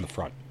pocket on the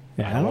front.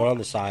 Yeah, I don't want it on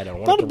the side. I don't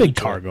want not it a to big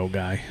cargo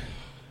guy.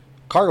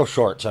 Cargo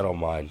shorts, I don't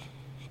mind.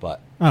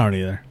 But I don't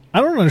either.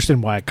 I don't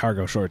understand why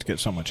cargo shorts get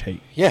so much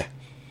hate. Yeah.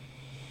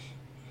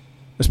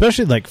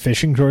 Especially, like,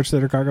 fishing shorts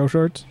that are cargo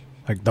shorts.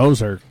 Like,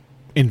 those are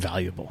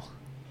invaluable.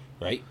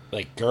 Right?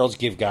 Like, girls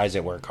give guys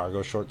that wear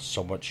cargo shorts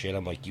so much shit.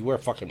 I'm like, you wear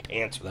fucking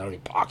pants without any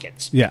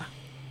pockets. Yeah.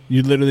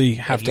 You literally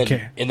have to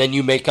carry... And then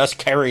you make us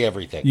carry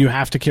everything. You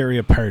have to carry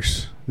a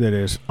purse that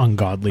is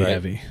ungodly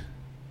heavy.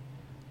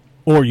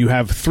 Or you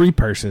have 3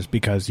 purses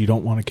because you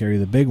don't want to carry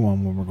the big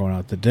one when we're going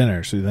out to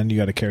dinner. So then you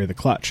got to carry the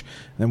clutch.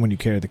 And then when you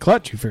carry the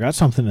clutch, you forgot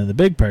something in the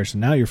big purse,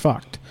 and now you're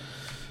fucked.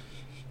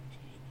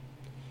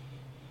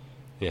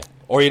 Yeah.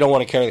 Or you don't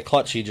want to carry the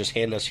clutch, so you just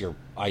hand us your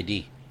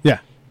ID. Yeah.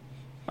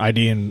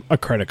 ID and a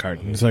credit card.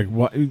 And it's like,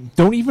 what?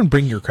 Don't even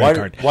bring your credit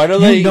card. Why do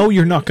they... You know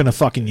you're not going to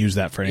fucking use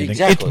that for anything.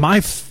 Exactly. It's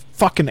my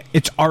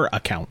it's our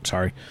account,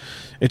 sorry.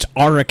 It's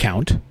our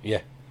account.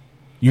 Yeah.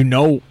 You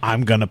know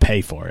I'm going to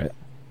pay for it.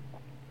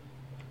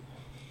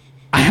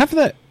 I have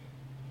that.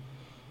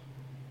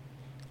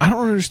 I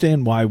don't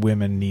understand why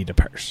women need a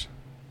purse.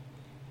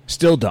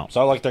 Still don't. It's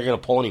not like they're going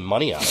to pull any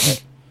money out of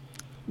it.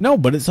 No,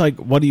 but it's like,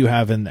 what do you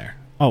have in there?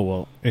 Oh,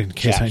 well, in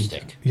case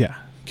chapstick. in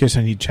case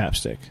I need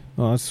chapstick.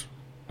 Well, that's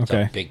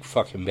okay. It's a big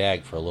fucking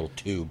bag for a little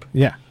tube.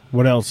 Yeah.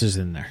 What else is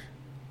in there?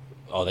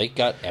 Oh, they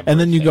got everything. And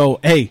then you go,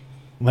 hey,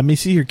 let me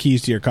see your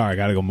keys to your car. I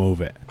got to go move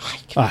it.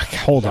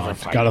 Hold on.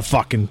 Got to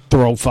fucking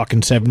throw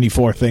fucking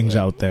 74 things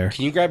out there.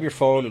 Can you grab your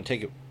phone and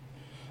take it?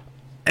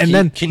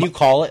 And can you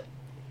call it?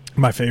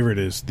 My favorite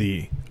is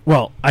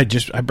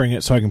I bring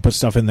it so I can put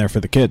stuff in there for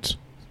the kids.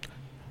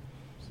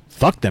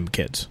 Fuck them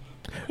kids.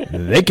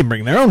 They can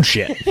bring their own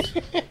shit.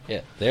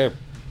 Yeah,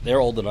 they're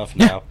old enough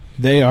now. Yeah,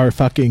 they are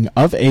fucking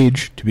of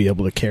age to be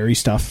able to carry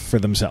stuff for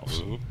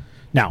themselves. Mm-hmm.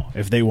 Now,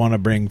 if they want to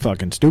bring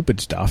fucking stupid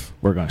stuff,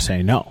 we're going to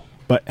say no.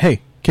 But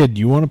hey, kid,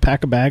 you want to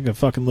pack a bag of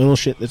fucking little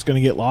shit that's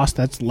going to get lost?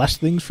 That's less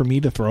things for me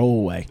to throw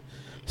away.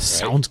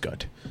 Sounds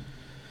good.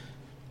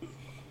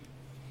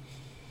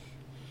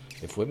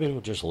 If women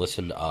would just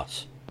listen to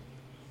us,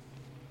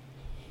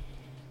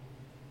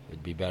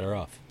 it'd be better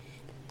off.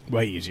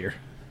 Way easier.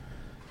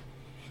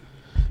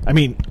 I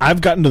mean, I've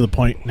gotten to the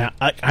point now,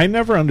 I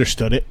never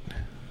understood it.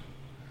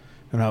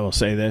 And I will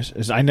say this,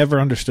 is I never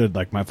understood,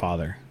 like, my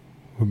father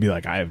would be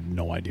like, I have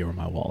no idea where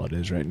my wallet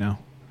is right now.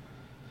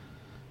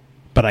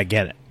 But I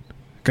get it.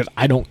 Because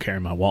I don't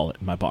carry my wallet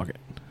in my pocket.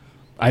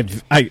 I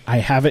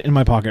have it in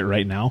my pocket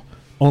right now,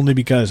 only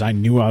because I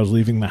knew I was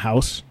leaving the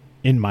house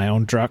in my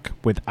own truck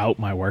without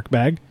my work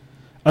bag.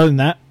 Other than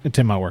that, it's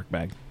in my work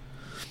bag.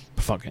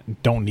 Fuck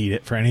it. Don't need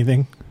it for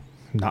anything.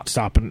 Not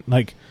stopping.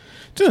 Like,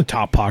 it's in the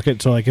top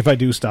pocket, so, like, if I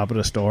do stop at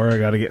a store, I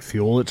got to get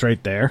fuel, it's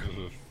right there.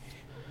 Mm-hmm.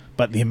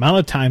 But the amount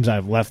of times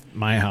I've left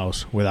my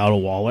house without a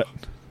wallet,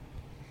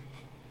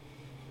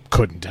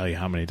 couldn't tell you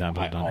how many times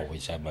I've done it. I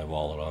always have my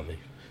wallet on me.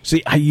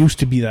 See, I used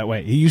to be that way.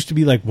 It used to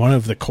be like one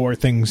of the core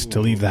things to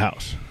leave the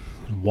house.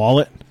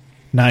 Wallet,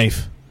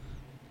 knife,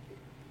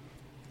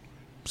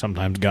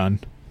 sometimes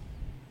gun,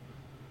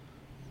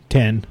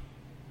 tin,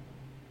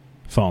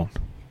 phone.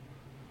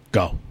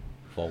 Go.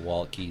 Full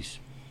wallet, keys.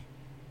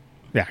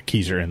 Yeah,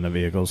 keys are in the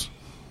vehicles.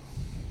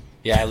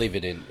 Yeah, I leave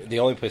it in. The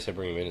only place I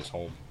bring them in is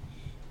home.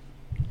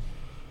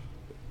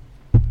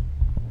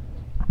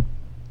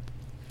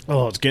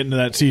 Oh, it's getting to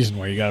that season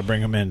where you got to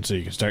bring them in so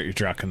you can start your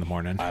truck in the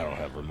morning. I don't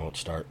have remote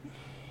start.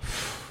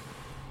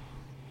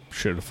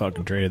 Should have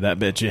fucking traded that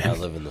bitch in. I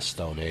live in the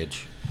Stone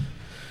Age.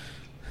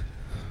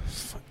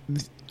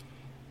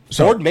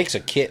 Ford makes a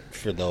kit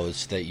for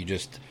those that you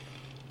just...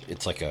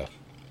 It's like a...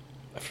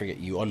 I forget,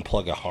 you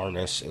unplug a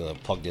harness,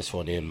 plug this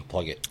one in,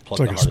 plug it's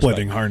like a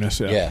splitting harness,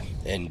 yeah. Yeah,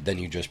 and then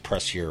you just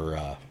press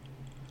your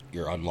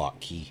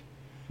unlock key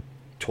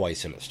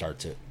twice and it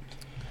starts it.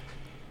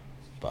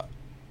 But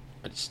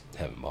I just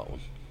haven't bought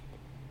one.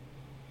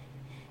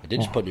 I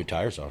did just put new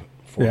tires on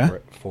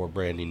it. Four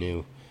brandy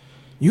new.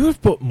 You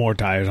have put more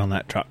tires on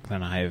that truck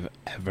than I've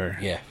ever.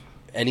 Yeah.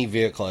 Any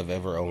vehicle I've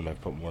ever owned, I've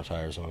put more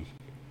tires on.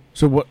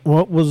 So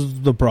what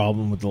was the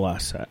problem with the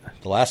last set?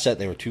 The last set,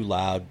 they were too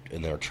loud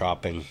and they were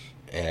chopping,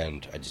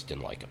 and I just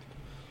didn't like them.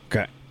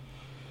 Okay.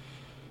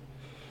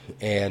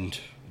 And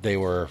they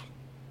were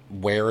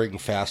wearing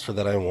faster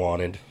than I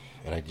wanted,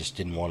 and I just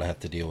didn't want to have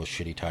to deal with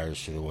shitty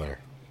tires through the winter.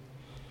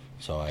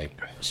 So I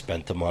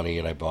spent the money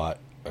and I bought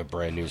a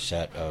brand new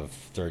set of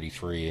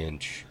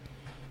 33-inch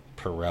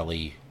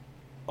Pirelli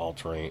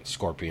all-terrain,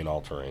 Scorpion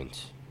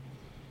all-terrains,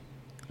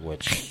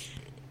 which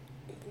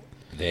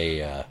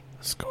they...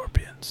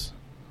 Scorpions.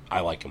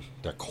 I like them.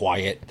 They're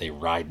quiet. They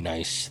ride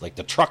nice. Like,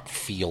 the truck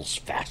feels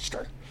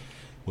faster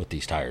with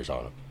these tires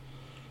on them.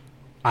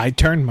 I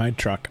turned my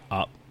truck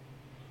up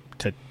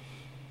to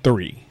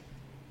 3.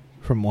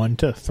 From 1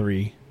 to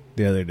 3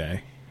 the other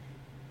day.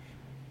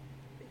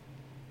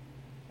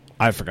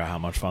 I forgot how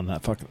much fun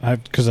that fucking...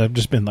 Because I've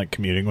just been, like,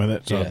 commuting with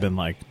it. So yeah. I've been,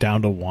 like,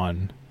 down to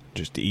 1.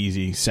 Just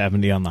easy.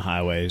 70 on the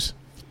highways.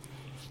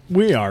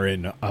 We are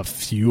in a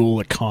fuel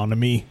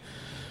economy...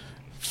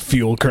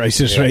 fuel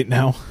crisis right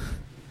now.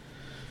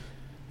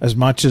 As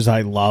much as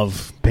I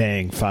love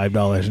paying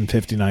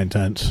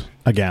 $5.59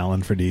 a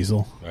gallon for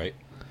diesel, right?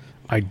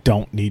 I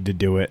don't need to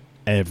do it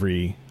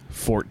every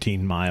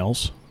 14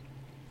 miles.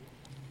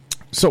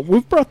 So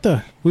we've got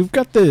the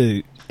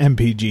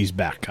MPGs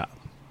back up.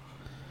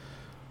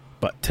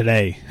 But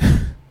today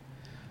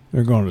we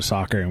were going to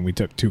soccer and we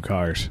took 2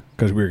 cars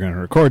because we were going to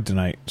record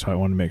tonight, so I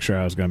wanted to make sure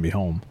I was going to be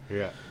home.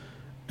 Yeah.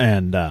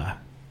 And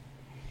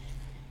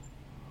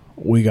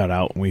we got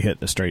out and we hit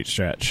the straight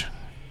stretch.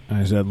 And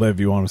I said, Liv,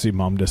 you want to see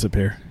Mom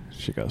disappear?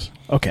 She goes,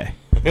 okay.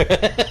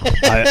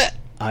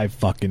 I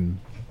fucking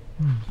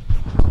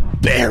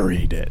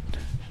buried it.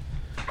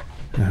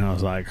 And I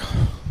was like,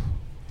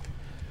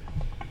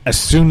 as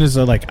soon as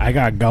I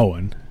got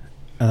going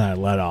and I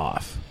let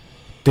off,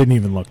 didn't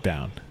even look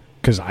down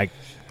because I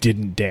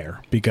didn't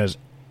dare, because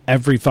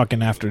every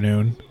fucking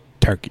afternoon,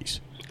 turkeys.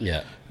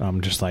 Yeah.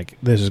 I'm just like,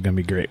 this is going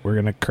to be great. We're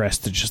going to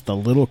crest to just the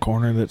little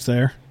corner that's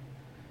there.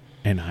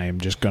 And I am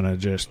just going to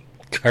just...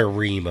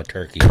 Kareem a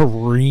turkey.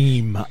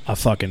 Kareem a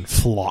fucking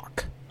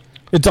flock.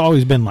 It's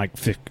always been like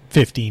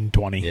 15,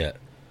 20. Yeah.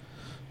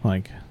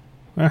 Like,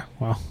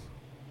 well,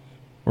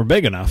 we're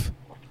big enough.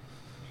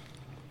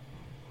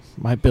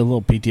 Might be a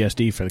little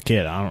PTSD for the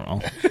kid. I don't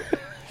know.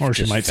 Or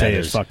she might say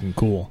it's fucking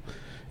cool.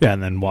 Yeah,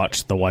 and then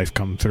watch the wife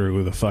come through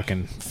with a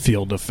fucking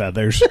field of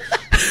feathers.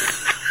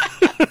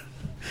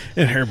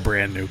 In her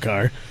brand new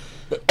car.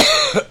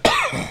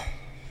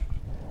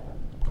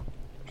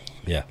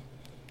 Yeah.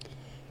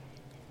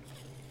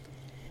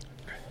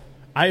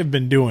 I have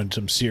been doing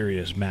some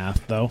serious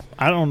math, though.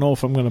 I don't know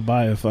if I'm going to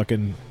buy a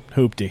fucking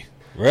hoopty.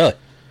 Really?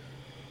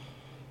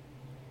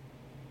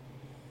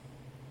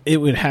 It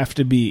would have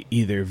to be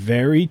either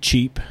very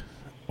cheap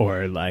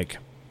or like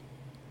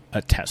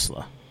a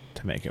Tesla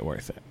to make it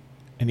worth it.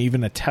 And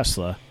even a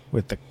Tesla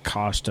with the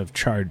cost of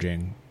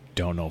charging,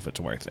 don't know if it's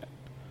worth it.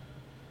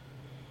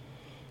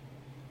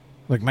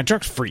 Like, my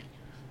truck's free.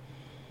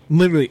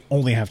 Literally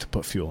only have to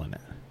put fuel in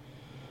it.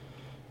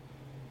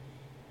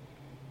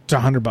 It's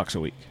 $100 a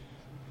week.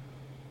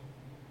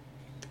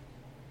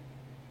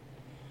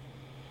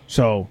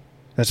 So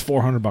that's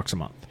 $400 a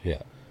month.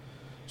 Yeah.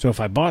 So if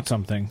I bought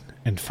something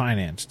and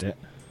financed it,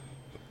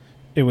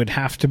 it would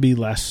have to be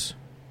less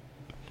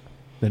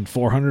than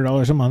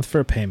 $400 a month for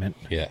a payment.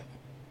 Yeah.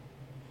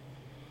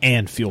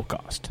 And fuel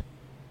cost.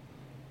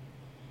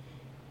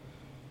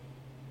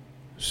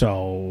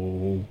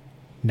 So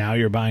now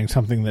you're buying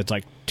something that's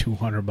like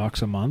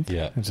 $200 a month.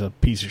 Yeah. It's a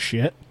piece of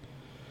shit.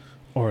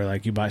 Or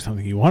like you buy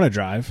something you want to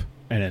drive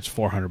and it's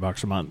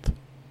 $400 a month.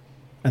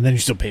 And then you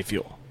still pay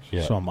fuel.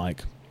 Yeah. So I'm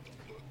like,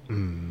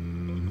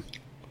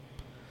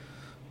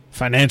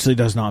 financially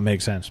does not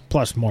make sense.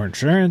 Plus more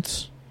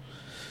insurance.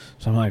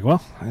 So I'm like,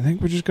 well, I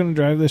think we're just going to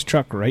drive this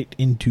truck right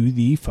into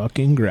the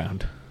fucking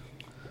ground.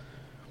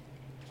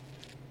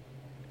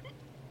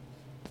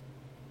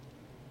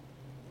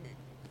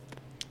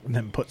 And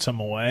then put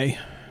some away.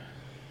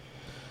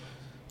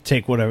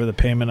 Take whatever the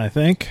payment I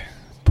think.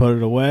 Put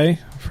it away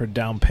for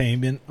down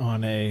payment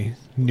on a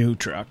new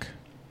truck.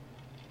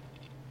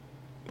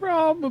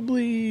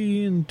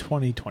 Probably in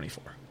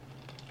 2024.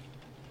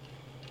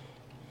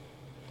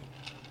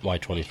 Why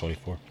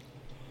 2024?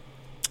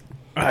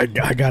 I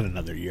got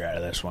another year out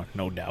of this one,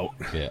 no doubt.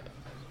 Yeah.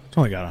 It's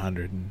only got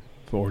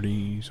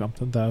 140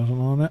 something thousand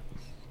on it.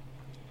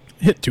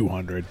 Hit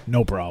 200,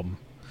 no problem.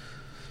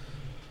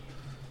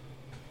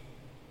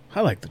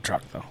 I like the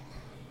truck though.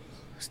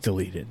 Still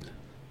eat it.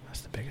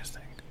 That's the biggest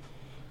thing.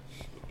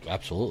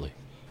 Absolutely.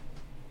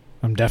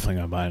 I'm definitely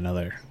gonna buy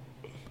another.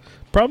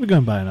 Probably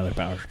gonna buy another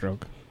Power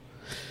Stroke.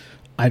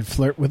 I'd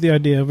flirt with the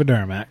idea of a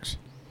Duramax.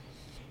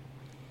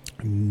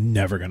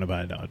 Never gonna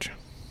buy a Dodge.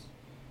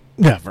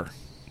 Never.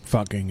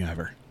 Fucking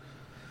ever.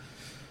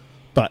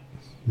 But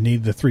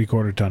need the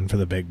 3/4 ton for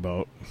the big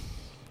boat.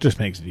 Just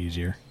makes it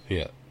easier.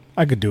 Yeah.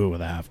 I could do it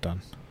with a half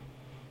ton.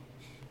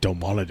 Don't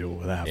want to do it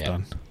with a half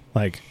ton.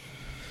 Like,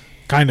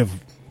 kind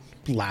of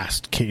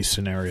last case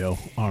scenario,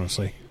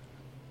 honestly.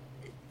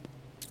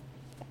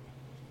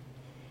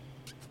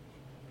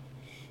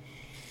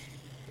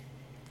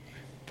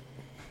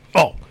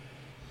 Oh,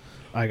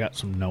 I got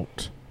some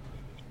notes.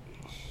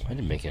 I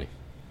didn't make any.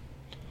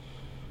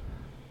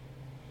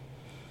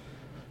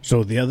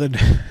 So the other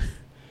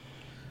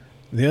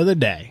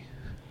day,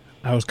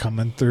 I was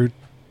coming through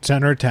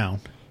center of town.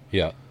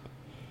 Yeah.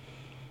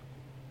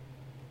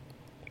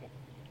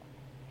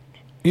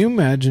 You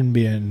imagine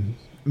being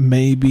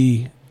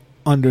maybe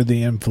under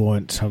the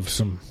influence of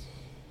some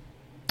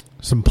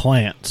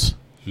plants,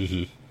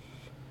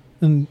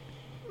 and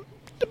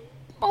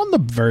on the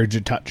verge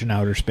of touching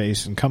outer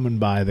space and coming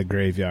by the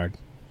graveyard.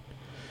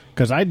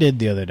 Because I did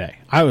the other day.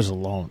 I was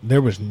alone.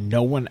 There was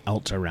no one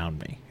else around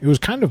me. It was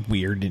kind of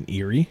weird and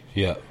eerie.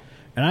 Yeah.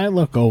 And I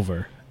look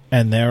over,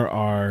 and there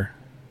are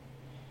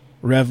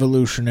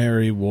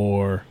Revolutionary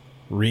War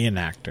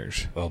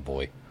reenactors. Oh,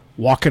 boy.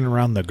 Walking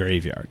around the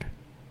graveyard.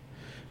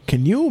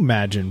 Can you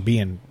imagine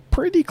being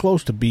pretty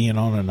close to being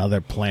on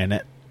another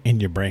planet in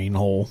your brain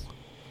hole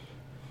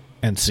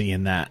and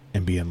seeing that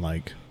and being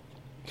like,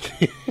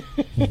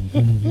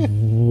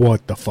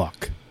 what the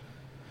fuck?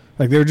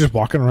 Like, they were just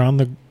walking around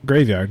the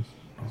graveyard.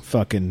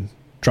 Fucking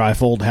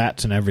trifold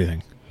hats and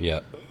everything.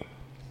 Yeah.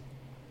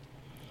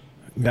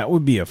 That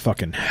would be a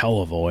fucking hell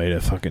of a way to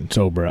fucking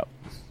sober up.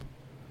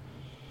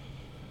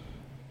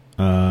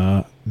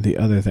 The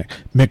other thing.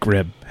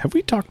 McRib. Have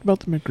we talked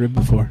about the McRib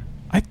before?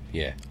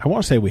 Yeah. I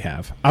want to say we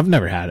have. I've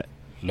never had it.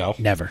 No?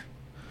 Never.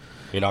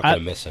 You're not going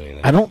to miss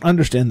anything. I don't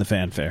understand the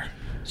fanfare.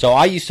 So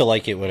I used to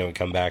like it when it would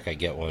come back. I'd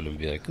get one and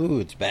be like, ooh,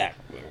 it's back.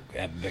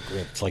 Have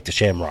McRib. It's like the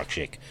Shamrock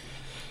Shake.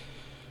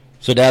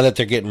 So now that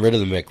they're getting rid of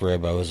the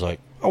McRib, I was like,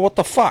 oh, what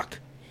the fuck?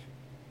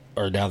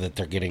 Or now that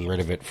they're getting rid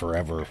of it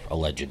forever,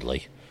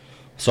 allegedly.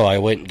 So I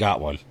went and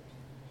got one.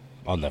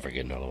 I'll never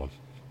get another one.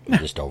 I'm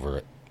just over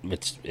it.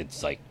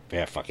 It's like,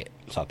 yeah, fuck it.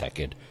 It's not that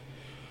good.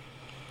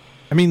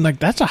 I mean, like,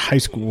 that's a high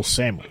school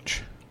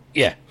sandwich.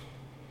 Yeah.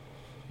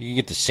 You can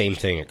get the same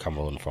thing at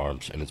Cumberland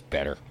Farms, and it's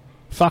better.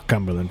 Fuck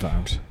Cumberland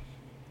Farms.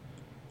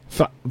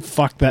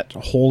 Fuck that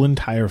whole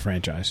entire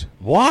franchise.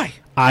 Why?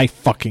 I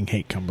fucking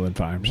hate Cumberland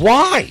Farms.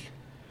 Why?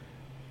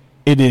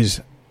 It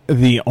is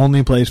the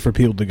only place for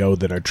people to go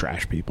that are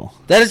trash people.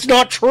 That is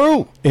not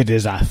true. It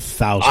is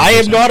 1,000%. I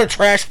am not a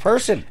trash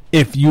person.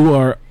 If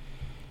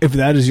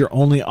that is your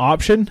only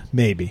option,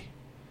 maybe.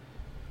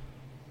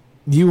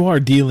 You are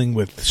dealing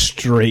with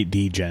straight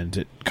degens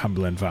at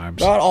Cumberland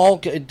Farms. Not all.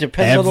 It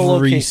depends on the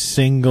location. Every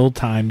single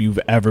time you've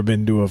ever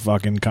been to a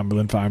fucking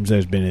Cumberland Farms,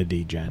 there's been a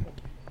degen.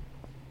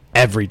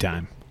 Every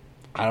time.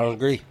 I don't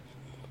agree.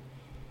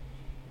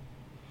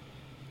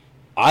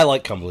 I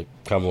like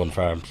Cumberland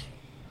Farms.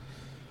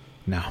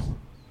 No.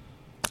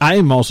 I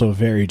am also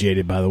very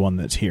jaded by the one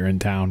that's here in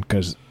town,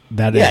 because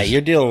that is... Yeah,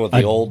 you're dealing with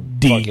the old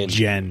degen.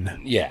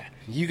 Fucking, yeah.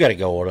 You got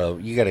to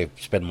you got to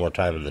spend more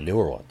time in the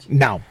newer ones.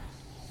 No.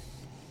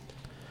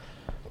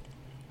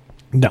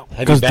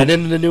 Have you been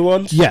in the new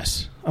ones?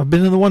 Yes. I've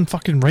been in the one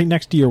fucking right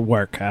next to your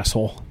work,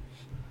 asshole.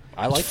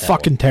 I like It's that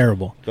fucking one.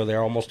 terrible. Go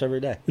there almost every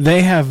day.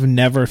 They have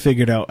never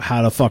figured out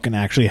how to fucking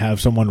actually have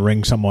someone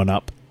ring someone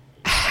up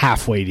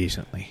halfway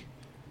decently.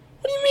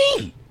 What do you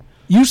mean?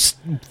 You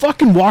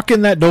fucking walk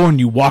in that door and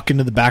you walk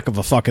into the back of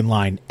a fucking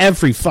line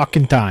every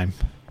fucking time.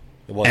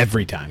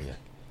 Every time. Yeah.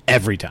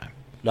 Every time.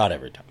 Not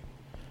every time.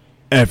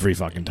 Every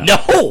fucking time.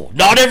 No,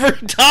 not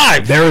every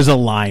time. There is a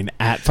line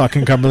at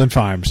fucking Cumberland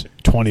Farms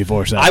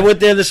 24/7. I went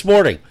there this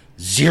morning.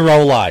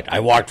 0 line. I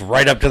walked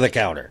right up to the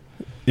counter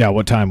Yeah,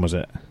 what time was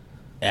it?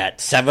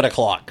 at 7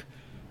 o'clock.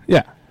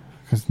 Yeah,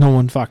 because no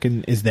one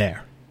fucking is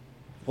there.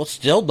 Well,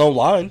 still no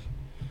line.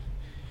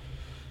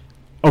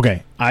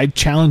 Okay, I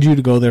challenge you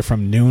to go there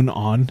from noon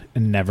on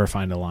and never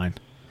find a line.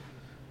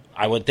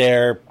 I went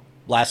there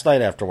last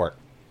night after work,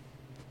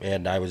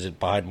 and I was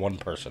behind one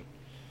person.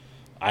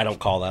 I don't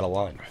call that a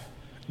line.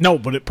 No,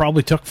 but it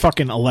probably took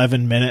fucking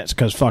 11 minutes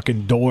because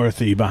fucking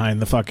Dorothy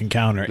behind the fucking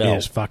counter No.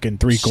 is fucking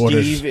 3/4.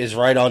 Steve is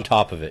right on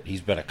top of it.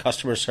 He's been a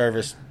customer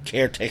service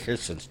caretaker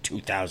since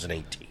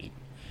 2018.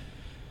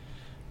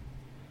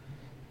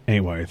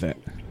 Ain't worth it.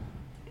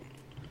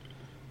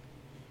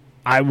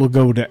 I will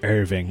go to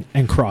Irving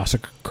and cross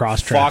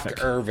traffic.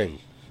 Fuck Irving.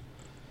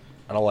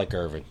 I don't like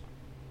Irving.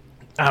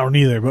 I don't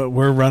either, but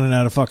we're running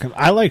out of fucking...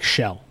 I like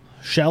Shell.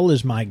 Shell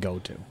is my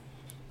go-to.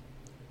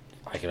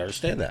 I can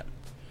understand that.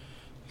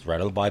 It's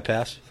right on the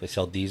bypass. They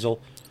sell diesel.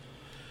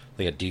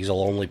 They got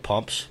diesel-only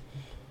pumps.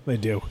 They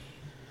do.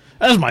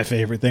 That's my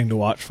favorite thing to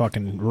watch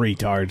fucking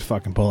retards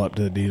fucking pull up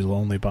to the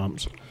diesel-only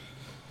pumps.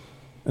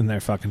 And their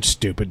fucking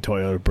stupid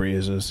Toyota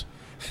Priuses.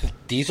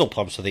 Diesel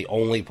pumps are the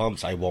only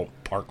pumps I won't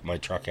park my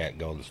truck at and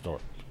go in the store.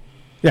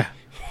 Yeah.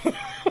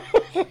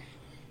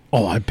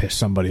 Oh, I pissed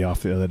somebody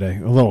off the other day.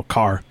 A little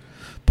car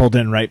pulled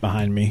in right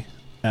behind me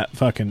at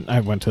fucking...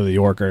 I went to the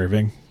York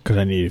Irving because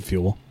I needed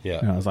fuel. Yeah.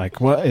 And I was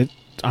like, well,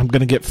 I'm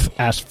going to get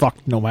ass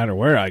fucked no matter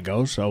where I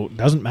go, so it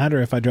doesn't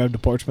matter if I drive to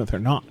Portsmouth or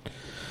not.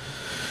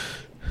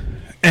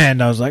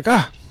 And I was like,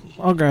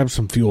 I'll grab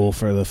some fuel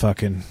for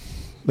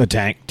the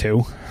tank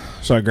too.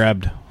 So I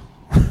grabbed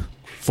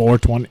 4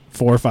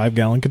 or 5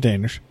 gallon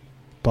containers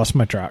plus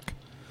my truck.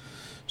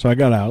 So I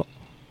got out,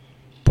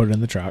 put it in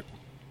the truck,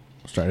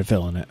 started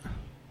filling it.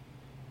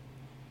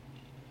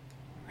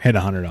 Hit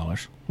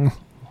 $100.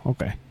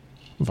 Okay.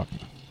 Fucking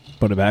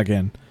put it back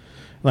in.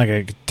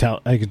 Like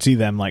I could see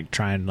them like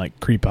try and like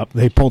creep up.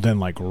 They pulled in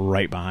like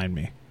right behind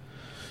me.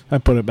 I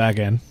put it back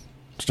in,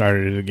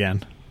 started it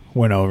again,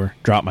 went over,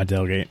 dropped my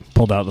tailgate,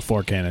 pulled out the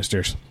 4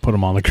 canisters, put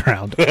them on the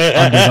ground,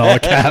 undid all the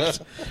caps.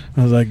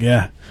 I was like,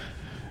 yeah,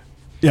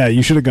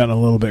 you should have gotten a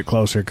little bit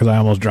closer because I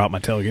almost dropped my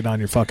tailgate on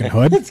your fucking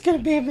hood. It's gonna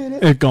be a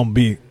minute. It's gonna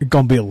be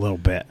a little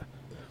bit.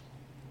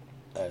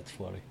 That's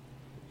funny.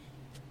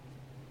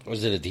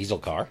 Was it a diesel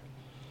car?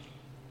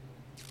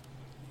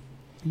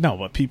 No,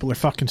 but people are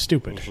fucking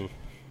stupid. Mm-hmm.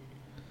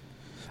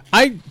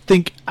 I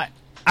think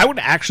I would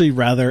actually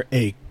rather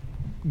a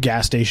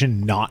gas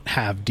station not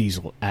have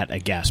diesel at a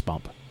gas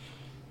pump.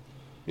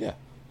 Yeah.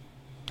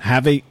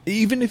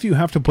 Even if you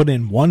have to put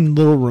in one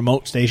little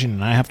remote station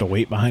and I have to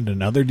wait behind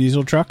another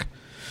diesel truck,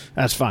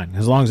 that's fine.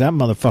 As long as that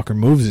motherfucker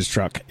moves his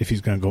truck if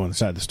he's going to go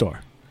inside the store.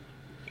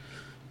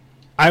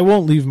 I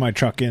won't leave my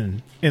truck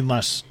in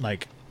unless,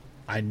 like,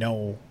 I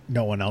know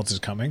no one else is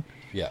coming.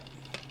 Yeah.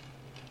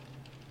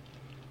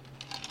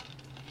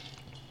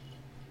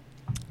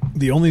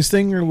 The only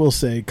thing I will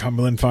say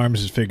Cumberland Farms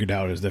has figured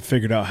out is they've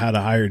figured out how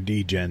to hire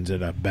D-gens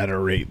at a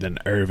better rate than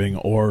Irving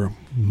or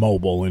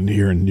Mobile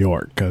here in New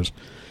York. Because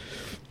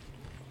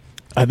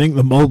I think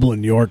the Mobile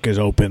in New York is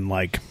open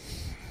like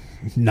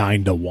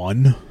 9 to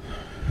 1.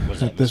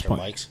 Was that at this Mr.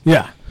 point. Mike's?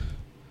 Yeah.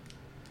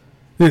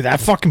 Dude, that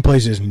fucking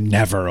place is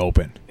never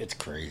open. It's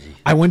crazy.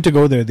 I went to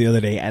go there the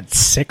other day at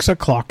 6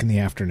 o'clock in the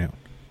afternoon.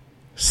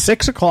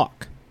 6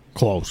 o'clock.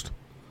 Closed.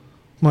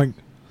 I'm like,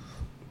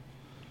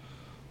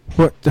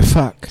 what the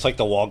fuck? It's like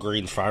the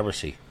Walgreens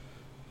pharmacy.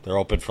 They're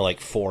open for like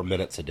 4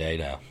 minutes a day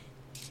now.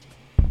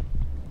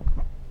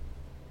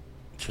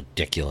 It's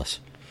ridiculous.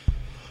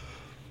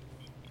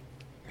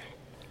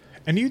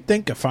 And you'd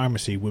think a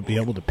pharmacy would be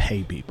able to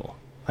pay people.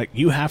 Like,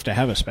 you have to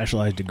have a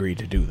specialized degree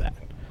to do that.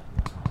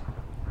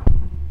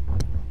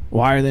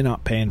 Why are they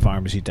not paying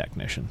pharmacy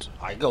technicians?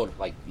 I go,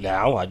 like,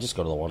 now, I just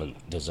go to the one,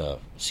 there's a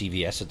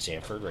CVS in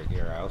Sanford right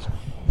near our house.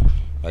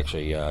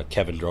 Actually,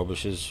 Kevin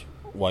Drobish's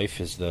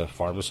wife is the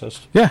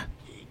pharmacist. Yeah.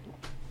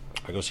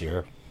 I go see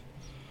her.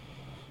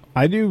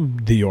 I do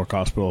the York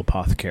Hospital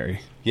Apothecary.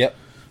 Yep.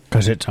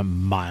 Because it's a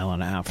mile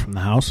and a half from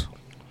the house.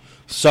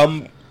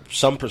 Some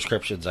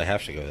prescriptions I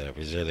have to go there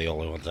because they're the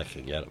only ones I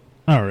can get them.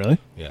 Oh, really?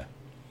 Yeah.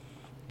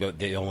 They're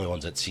the only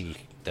ones that seem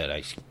that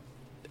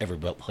every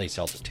place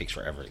else it takes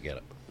forever to get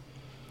it.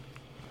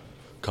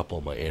 A couple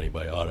of my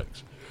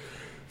antibiotics.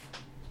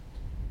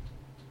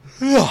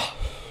 Oh,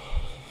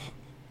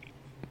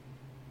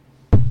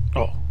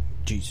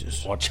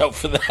 Jesus. Watch out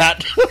for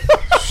that.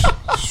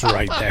 It's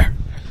right there.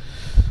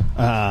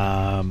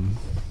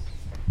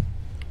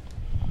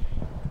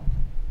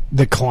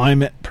 The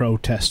climate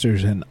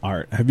protesters in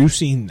art. Have you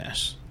seen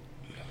this?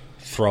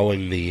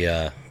 Throwing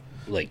the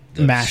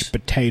Mashed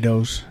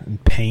potatoes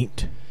and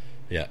paint.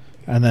 Yeah.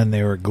 And then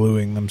they were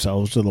gluing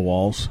themselves to the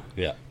walls.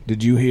 Yeah.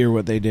 Did you hear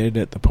what they did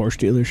at the Porsche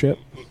dealership?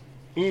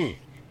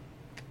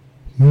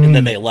 And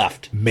then they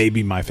left.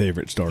 Maybe my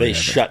favorite story They ever.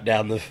 shut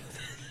down the...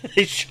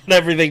 They shut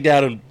everything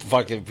down and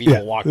fucking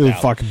people walked the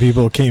out. fucking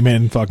people came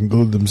in, fucking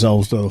glued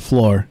themselves to the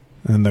floor.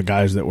 And the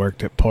guys that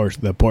worked at the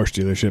Porsche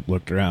dealership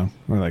looked around.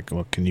 We're like,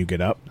 well, can you get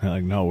up? They're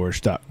like, no, we're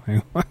stuck.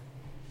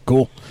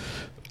 Cool.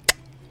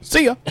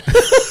 See ya.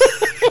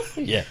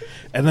 Yeah.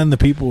 And then the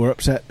people were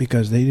upset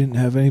because they didn't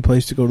have any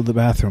place to go to the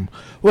bathroom.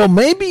 Well,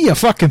 maybe you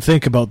fucking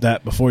think about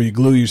that before you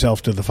glue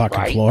yourself to the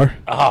fucking floor.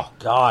 Oh,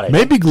 God.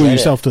 Maybe glue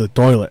yourself to the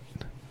toilet.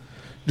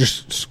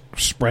 Just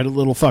spread a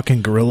little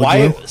fucking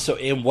gorilla glue. So,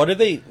 and what are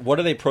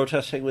they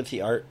protesting with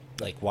the art?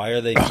 Like, why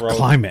are they throwing...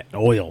 Climate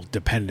oil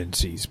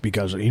dependencies.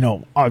 Because,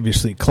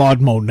 obviously Claude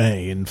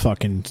Monet in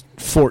fucking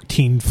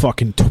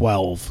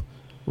 12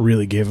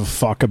 really gave a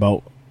fuck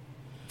about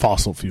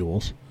fossil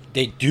fuels.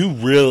 They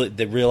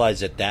realize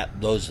that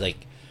those the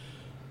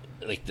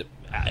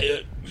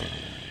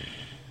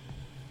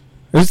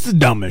It's the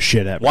dumbest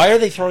shit ever. why are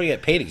they throwing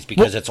at paintings?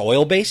 Because it's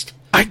oil based?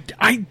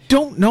 I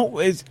don't know.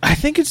 I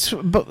think it's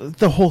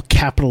the whole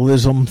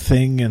capitalism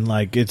thing and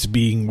it's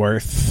being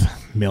worth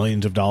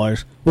millions of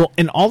dollars. Well,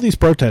 and all these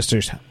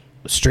protesters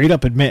straight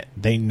up admit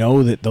they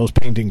know that those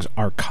paintings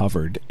are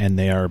covered and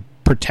they are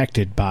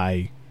protected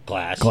by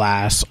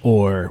glass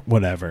or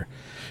whatever.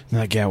 And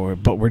like, yeah,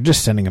 we're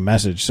just sending a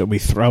message, so we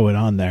throw it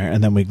on there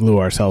and then we glue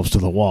ourselves to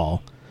the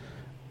wall.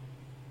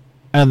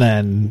 And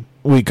then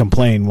we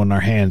complain when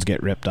our hands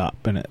get ripped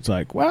up, and it's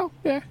like, well,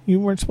 yeah, you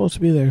weren't supposed to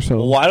be there,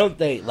 so... Why don't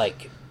they,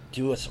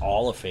 do us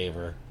all a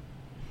favor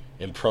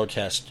and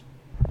protest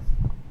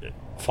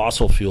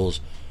fossil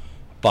fuels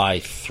by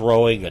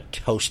throwing a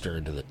toaster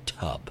into the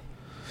tub?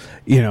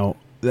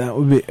 That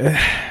would be...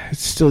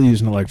 it's still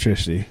using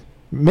electricity.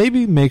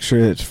 Maybe make sure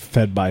it's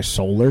fed by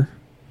solar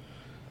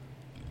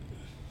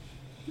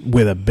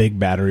with a big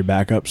battery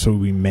backup so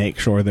we make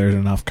sure there's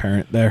enough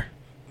current there.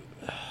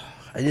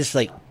 I just,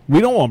 We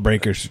don't want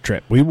breakers to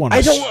trip. We want.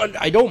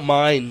 I don't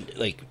mind.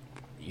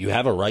 You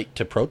have a right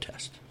to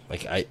protest.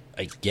 I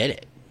get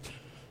it,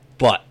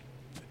 but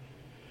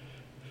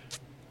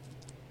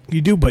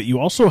you do. But you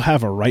also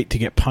have a right to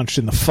get punched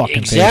in the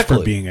fucking face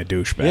for being a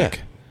douchebag.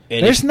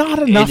 Yeah. There's not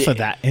enough of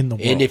that in the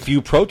world. And if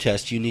you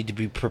protest, you need to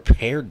be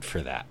prepared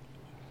for that.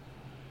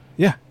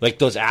 Yeah, like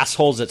those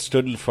assholes that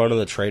stood in front of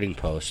the trading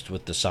post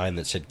with the sign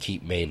that said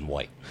 "Keep Maine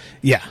White."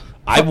 Yeah,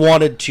 I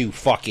wanted to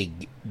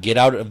fucking get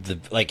out of the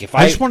if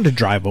I just wanted to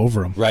drive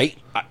over them. Right?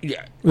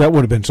 That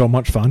would have been so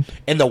much fun.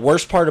 And the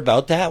worst part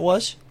about that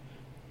was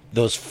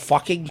those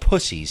fucking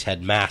pussies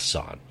had masks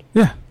on.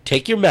 Yeah,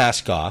 take your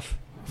mask off.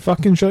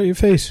 Fucking show your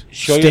face.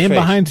 Stand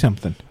behind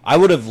something. I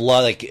would have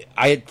loved.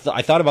 I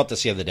thought about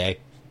this the other day.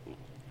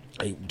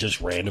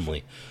 Just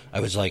randomly, I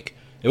was like,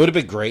 it would have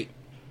been great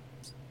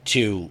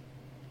to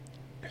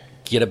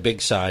get a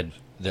big sign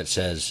that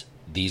says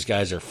these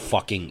guys are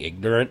fucking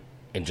ignorant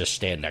and just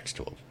stand next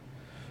to them.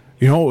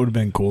 You know what would have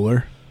been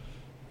cooler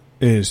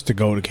is to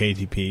go to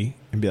KTP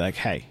and be like,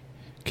 hey,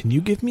 can you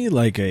give me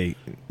a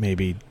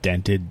maybe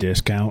dented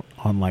discount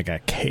on a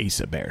case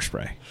of bear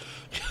spray?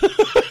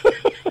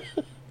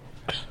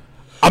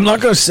 I'm not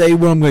going to say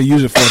what I'm going to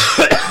use it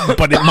for,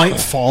 but it might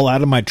fall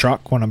out of my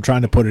truck when I'm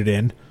trying to put it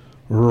in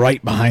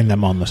right behind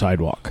them on the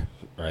sidewalk.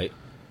 Right.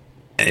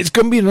 And it's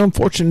going to be an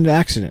unfortunate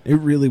accident. It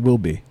really will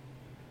be.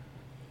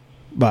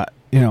 But,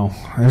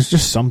 there's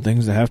just some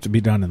things that have to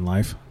be done in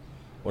life.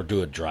 Or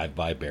do a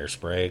drive-by bear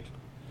spray.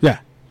 Yeah.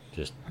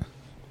 Just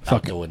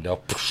out the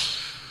window.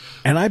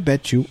 And I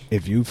bet you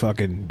if you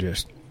fucking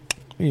just,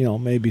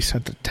 maybe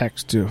sent a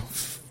text to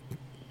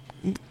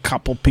a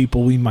couple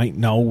people we might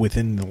know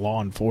within the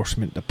law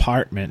enforcement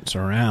departments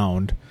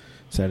around,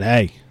 said,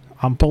 hey,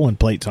 I'm pulling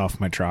plates off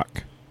my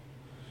truck.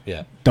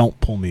 Yeah. Don't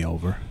pull me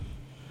over.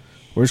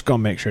 We're just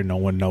going to make sure no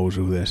one knows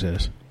who this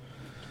is.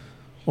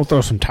 We'll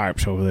throw some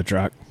tarps over the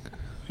truck.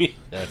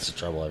 That's the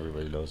trouble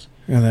everybody knows.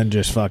 And then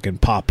just fucking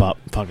pop up,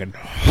 fucking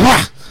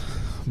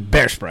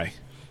bear spray.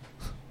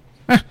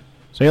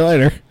 See you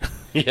later.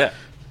 Yeah.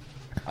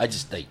 I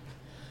just think,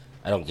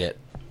 I don't get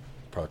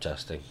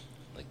protesting.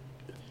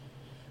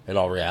 In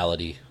all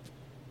reality,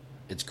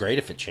 it's great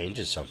if it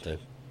changes something.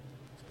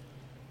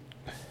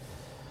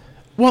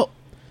 Well,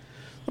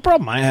 the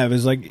problem I have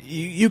is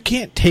you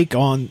can't take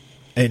on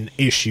an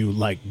issue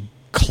like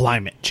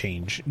climate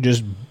change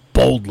just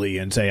boldly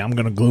and say, I'm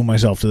going to glue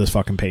myself to this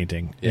fucking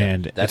painting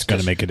and that's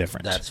going to make a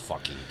difference. That's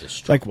fucking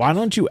destructive. Why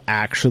don't you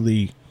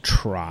actually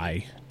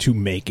try to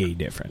make a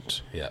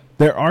difference? Yeah.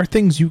 There are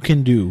things you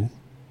can do,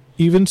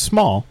 even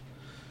small,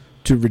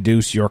 to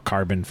reduce your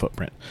carbon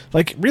footprint.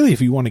 Really,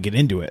 if you want to get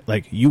into it,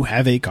 you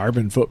have a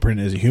carbon footprint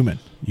as a human.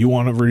 You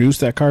want to reduce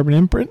that carbon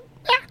imprint?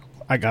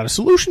 I got a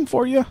solution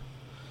for you.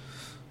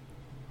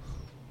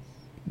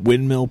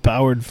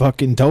 Windmill-powered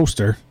fucking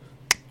toaster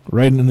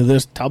right into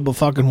this tub of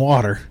fucking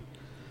water.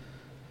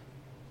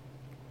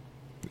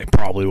 It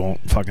probably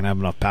won't fucking have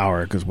enough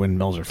power because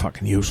windmills are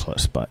fucking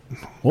useless, but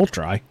we'll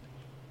try.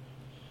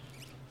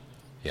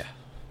 Yeah.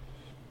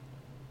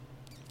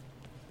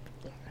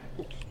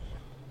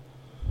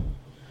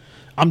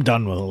 I'm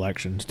done with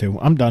elections, too.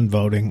 I'm done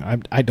voting.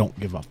 I don't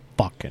give a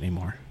fuck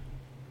anymore.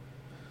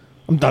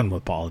 I'm done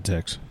with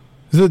politics.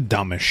 This is the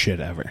dumbest shit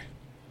ever.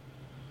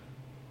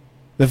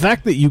 The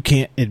fact that you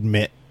can't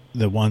admit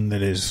the one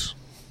that is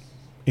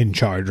in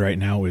charge right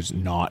now is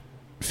not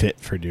fit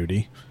for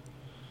duty.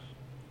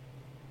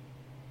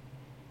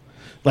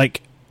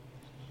 Like,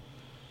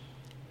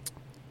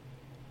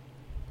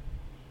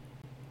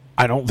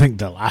 I don't think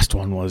the last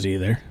one was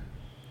either.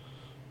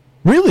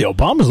 Really,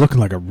 Obama's looking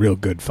like a real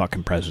good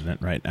fucking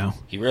president right now.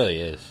 He really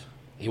is.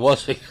 He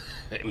was,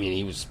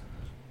 he was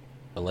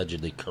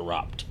allegedly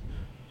corrupt.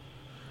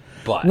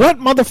 But what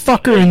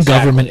motherfucker in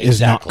government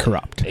is not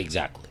corrupt?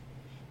 Exactly.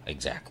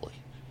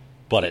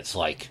 But it's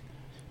like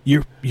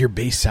your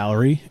base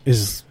salary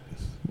is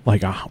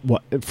like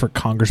what for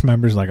Congress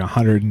members like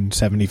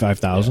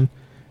 $175,000,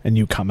 and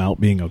you come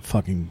out being a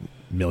fucking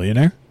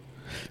millionaire.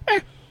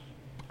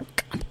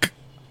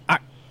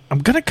 I'm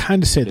gonna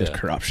kind of say there's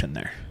corruption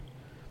there,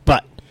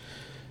 but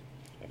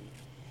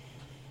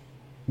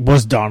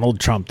was Donald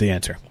Trump the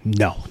answer?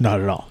 No,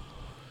 not at all.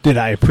 Did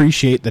I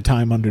appreciate the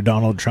time under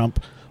Donald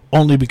Trump?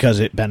 Only because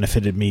it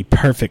benefited me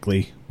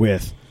perfectly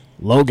with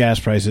low gas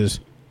prices,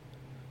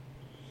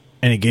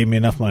 and it gave me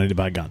enough money to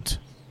buy guns.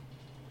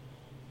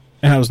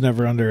 And I was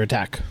never under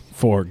attack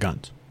for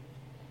guns.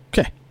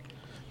 Okay.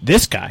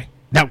 This guy,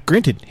 now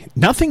granted,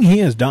 nothing he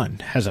has done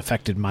has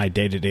affected my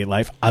day-to-day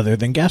life other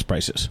than gas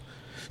prices.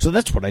 So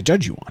that's what I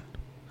judge you on.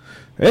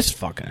 It's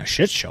fucking a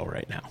shit show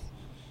right now.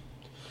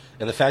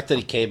 And the fact that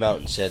he came out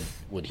and said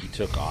when he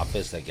took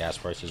office that gas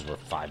prices were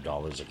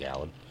 $5 a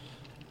gallon.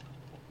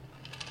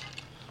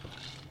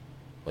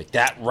 Like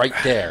that right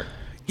there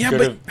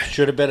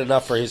should have been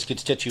enough for his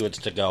constituents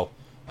to go,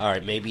 all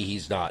right, maybe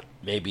he's not.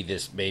 Maybe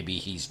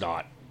he's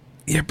not.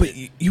 Yeah, but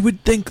you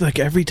would think like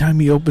every time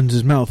he opens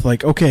his mouth,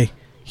 like, okay,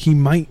 he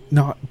might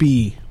not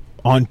be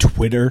on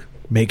Twitter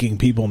making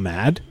people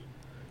mad,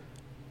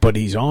 but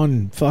he's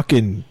on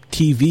fucking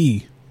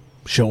TV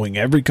showing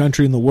every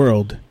country in the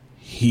world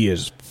he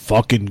is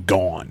fucking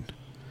gone.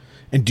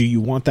 And do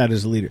you want that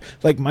as a leader?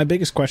 Like, my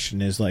biggest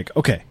question is like,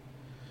 okay,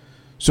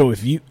 so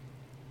if you,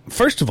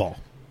 first of all,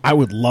 I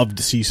would love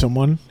to see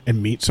someone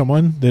and meet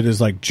someone that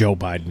is like Joe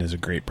Biden is a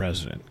great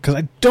president. Because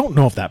I don't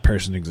know if that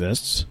person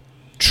exists.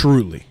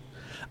 Truly.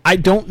 I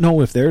don't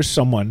know if there's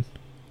someone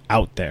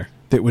out there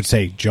that would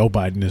say Joe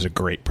Biden is a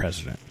great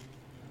president.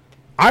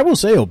 I will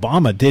say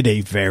Obama did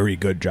a very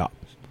good job.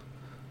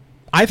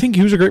 I think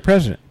he was a great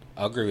president.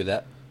 I'll agree with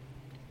that.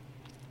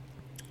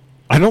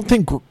 I don't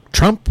think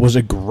Trump was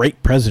a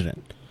great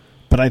president.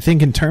 But I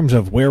think in terms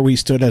of where we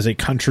stood as a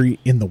country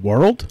in the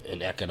world.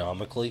 And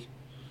economically.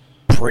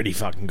 Pretty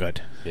fucking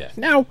good. Yeah.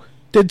 Now,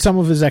 did some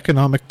of his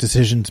economic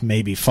decisions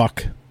maybe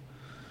fuck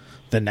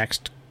the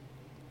next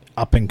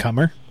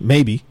up-and-comer?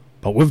 Maybe.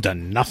 But we've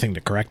done nothing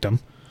to correct them.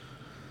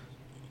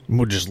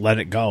 We'll just let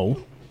it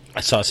go.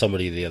 I saw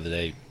somebody the other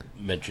day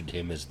mentioned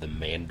him as the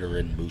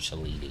Mandarin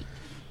Mussolini.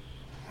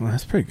 Well,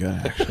 that's pretty good,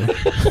 actually.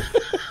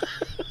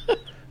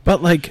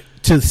 But, like,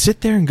 to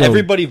sit there and go...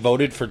 Everybody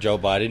voted for Joe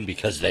Biden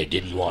because they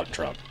didn't want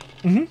Trump.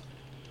 Mm-hmm.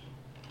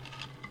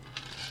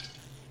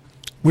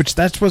 Which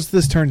that's what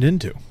this turned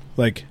into.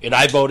 Like, and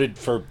I voted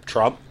for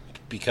Trump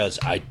because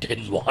I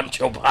didn't want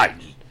Joe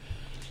Biden.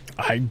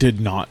 I did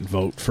not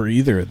vote for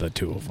either of the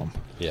two of them.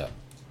 Yeah.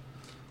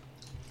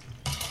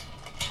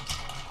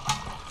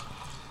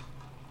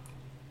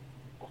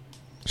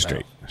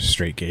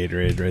 Straight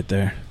Gatorade right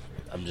there.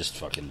 I'm just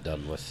fucking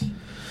done with...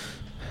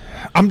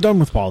 I'm done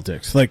with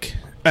politics. Like,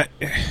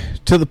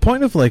 to the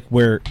point of, like,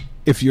 where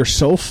if you're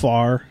so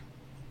far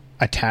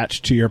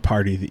attached to your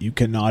party that you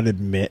cannot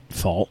admit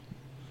fault...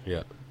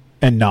 Yeah.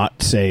 And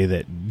not say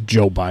that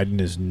Joe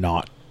Biden is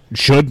not,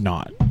 should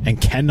not,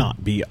 and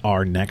cannot be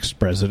our next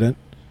president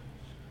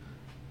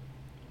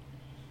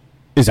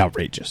is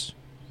outrageous.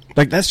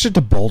 Like, that's just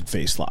a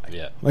bold-faced lie.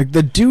 Yeah. Like,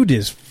 the dude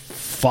is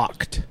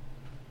fucked.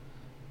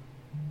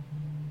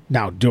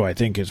 Now, do I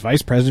think his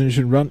vice president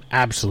should run?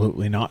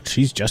 Absolutely not.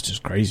 She's just as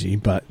crazy,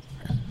 but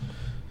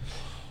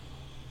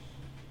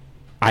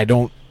I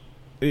don't...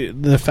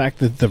 The fact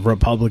that the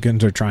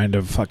Republicans are trying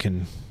to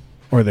fucking...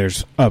 Or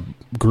there's a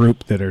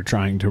group that are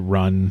trying to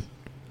run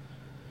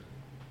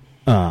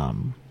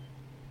Trump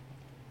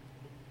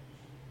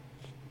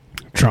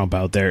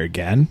out there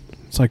again.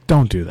 It's like,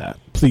 don't do that.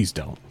 Please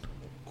don't.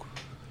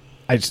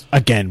 I just,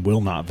 again,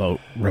 will not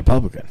vote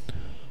Republican.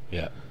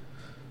 Yeah.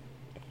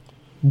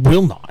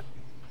 Will not.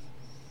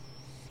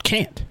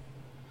 Can't.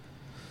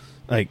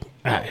 Like,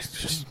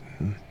 it's just...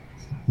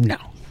 No.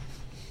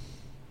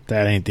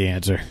 That ain't the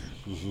answer.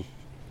 Mm-hmm.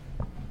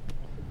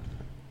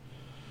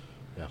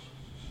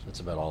 That's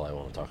about all I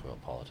want to talk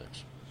about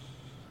politics.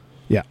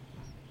 Yeah.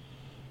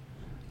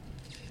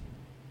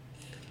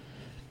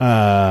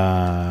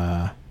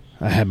 I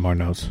had more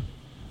notes.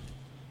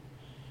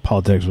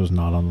 Politics was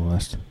not on the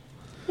list.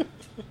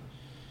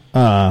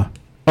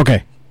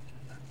 Okay.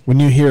 When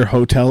you hear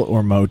hotel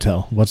or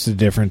motel, what's the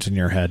difference in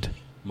your head?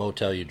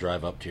 Motel, you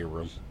drive up to your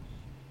room.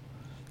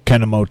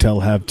 Can a motel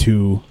have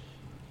 2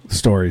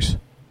 stories?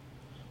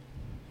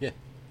 Yeah.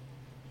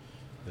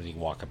 And you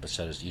walk up a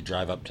set of... You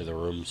drive up to the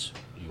rooms,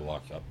 you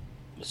walk up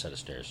a set of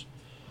stairs.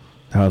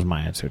 That was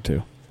my answer,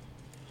 too.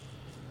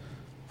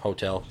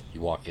 Hotel, you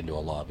walk into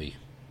a lobby,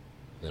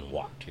 then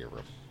walk to your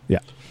room. Yeah.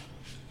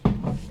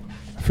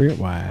 I forget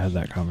why I had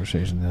that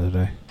conversation the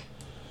other day.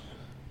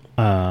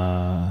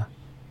 And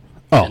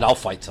I'll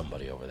fight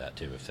somebody over that,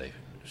 too, if they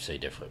say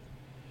different.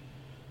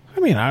 I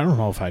mean, I don't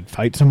know if I'd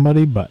fight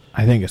somebody, but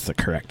I think it's the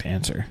correct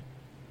answer.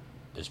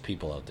 There's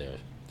people out there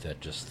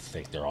that just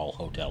think they're all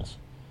hotels.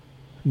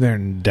 They're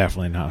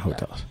definitely not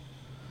hotels.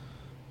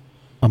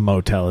 A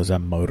motel is a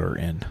motor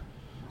inn,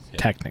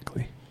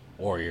 technically.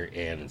 Or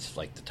it's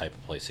like the type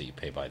of place that you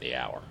pay by the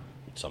hour.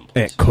 In some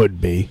places. It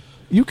could be.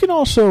 You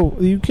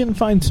can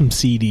find some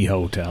seedy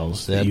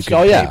hotels. That you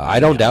can I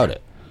don't doubt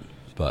it.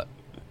 But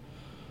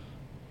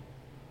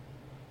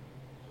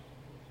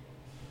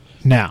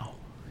now,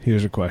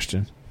 here's a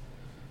question.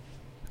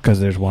 Because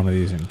there's one of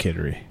these in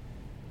Kittery.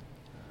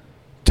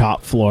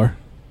 Top floor.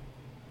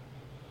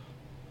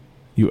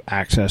 You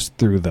access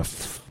through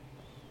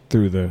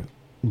the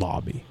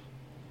lobby.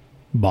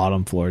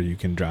 Bottom floor, you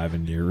can drive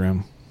into your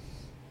room.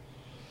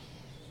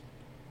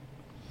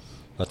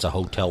 that's a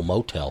hotel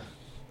motel.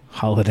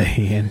 Holiday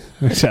Inn.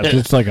 Except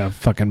it's like a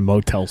fucking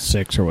Motel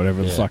 6 or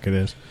whatever the fuck it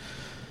is.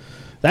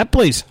 That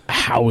place,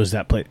 how is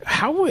that place?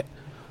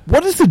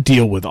 What is the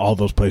deal with all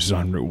those places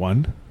on Route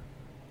 1?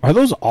 Are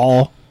those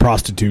all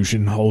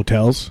prostitution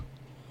hotels?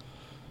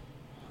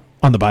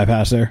 On the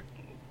bypass there?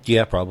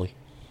 Yeah, probably.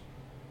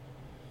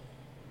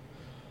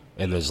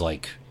 And there's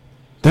like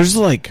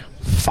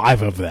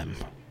 5 of them.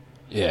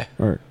 Yeah.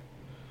 Or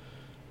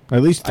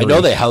at least 3. I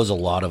know they house a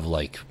lot of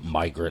like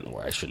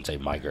I shouldn't say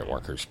migrant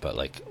workers, but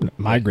like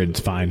migrant's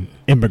fine.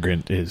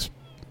 Immigrant is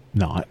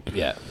not.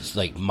 Yeah, it's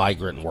like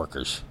migrant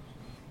workers.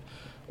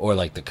 Or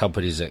like the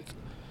companies that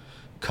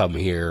come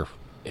here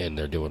and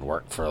they're doing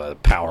work for the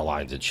power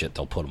lines and shit,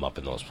 they'll put them up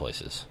in those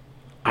places.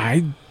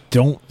 I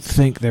don't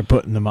think they're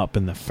putting them up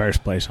in the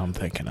first place I'm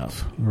thinking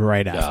of.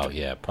 Right after. Oh,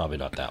 yeah, probably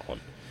not that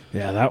one.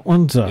 Yeah, that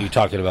one's... Are you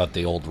talking about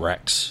the old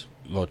Rex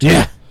Motel?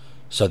 Yeah.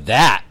 So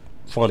that,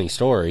 funny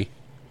story,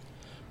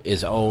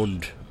 is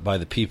owned by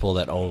the people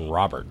that own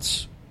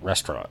Robert's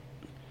Restaurant.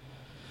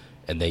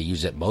 And they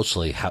use it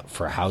mostly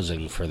for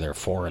housing for their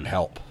foreign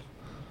help.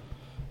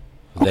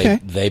 Okay.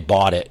 They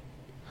bought it.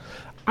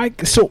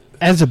 So,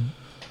 as a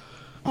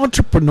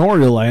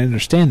entrepreneurial, I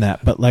understand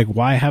that, but like,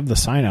 why have the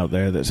sign out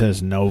there that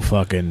says no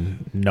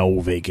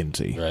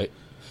vacancy? Right.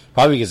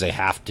 Probably because they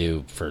have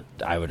to,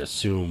 I would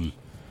assume...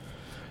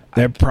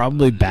 They're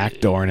probably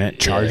backdooring it,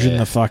 charging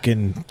the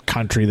fucking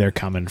country they're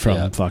coming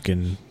from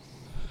fucking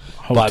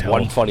hotel. But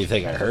one funny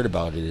thing I heard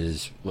about it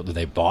is when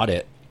they bought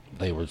it,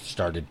 they were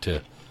started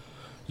to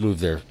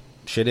move their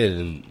shit in,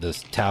 and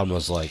this town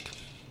was like,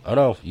 oh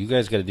no, you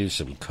guys got to do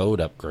some code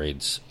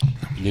upgrades.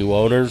 New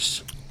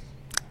owners,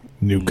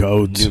 new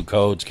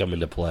codes come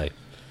into play.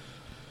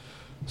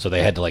 So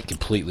they had to like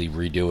completely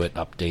redo it,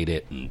 update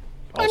it, and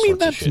all sorts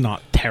that's of shit.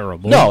 not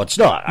terrible. No, it's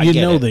not. I get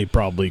it. They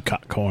probably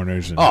cut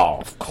corners.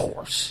 Of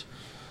course.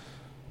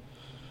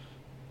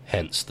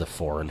 Hence the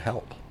foreign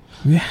help.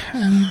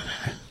 Yeah.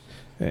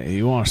 Hey,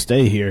 you want to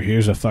stay here?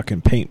 Here's a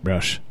fucking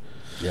paintbrush.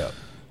 Yeah.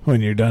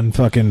 When you're done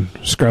fucking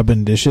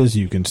scrubbing dishes,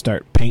 you can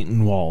start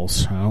painting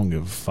walls. I don't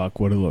give a fuck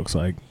what it looks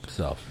like.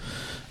 So.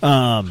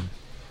 Yeah,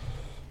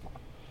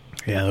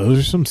 those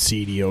are some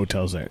seedy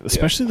hotels there.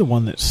 Especially the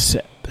one that's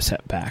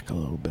set back a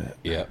little bit.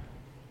 Yeah.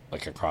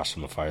 Like across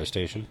from the fire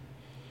station?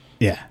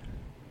 Yeah.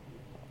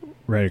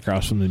 Right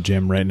across from the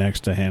gym, right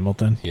next to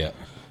Hamilton. Yeah.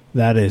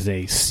 That is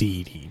a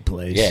seedy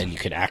place. Yeah, and you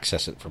can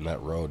access it from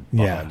that road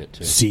behind it,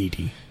 too.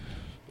 Seedy.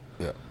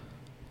 Yeah.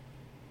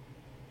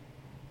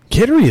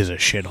 Kittery is a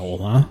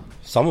shithole, huh?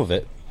 Some of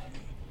it.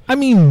 I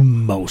mean,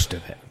 most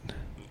of it.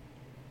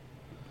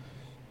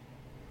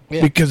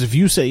 Yeah. Because if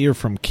you say you're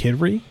from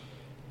Kittery,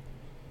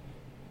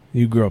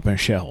 you grew up in a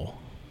shithole.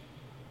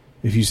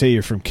 If you say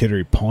you're from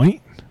Kittery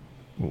Point,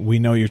 we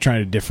know you're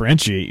trying to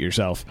differentiate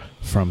yourself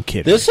from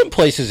Kittery. There's some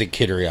places in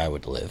Kittery I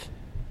would live.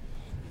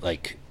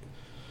 Like,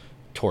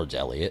 towards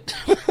Elliott.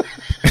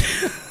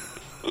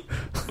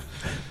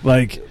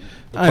 Like,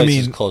 I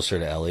mean, closer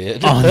to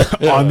Elliott.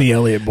 on the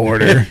Elliott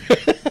border.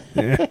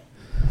 Yeah.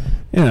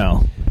 You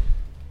know.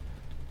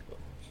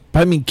 But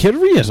I mean,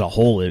 Kittery as a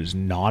whole is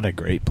not a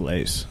great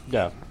place.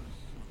 No.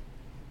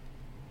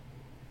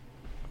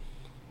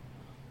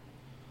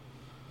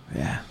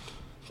 Yeah.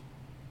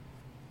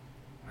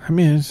 I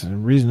mean, it's the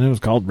reason it was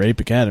called Rape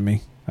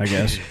Academy, I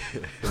guess.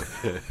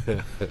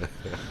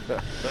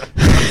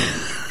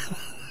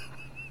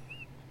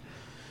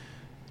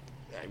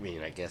 I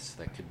mean, I guess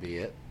that could be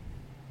it.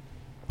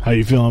 How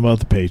you feeling about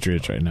the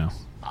Patriots right now?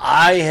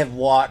 I have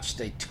watched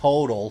a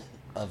total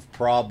of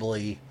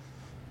probably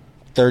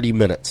 30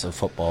 minutes of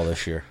football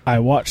this year. I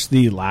watched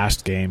the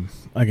last game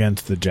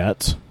against the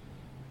Jets,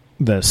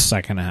 the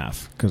second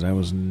half, because I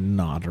was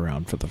not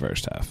around for the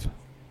first half.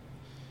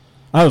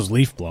 I was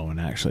leaf blowing,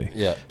 actually.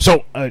 Yeah.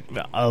 So,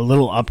 a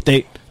little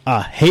update.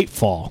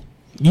 Hatefall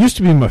used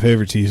to be my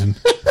favorite season.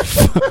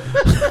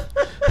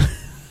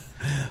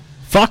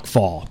 Fuck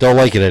fall. Don't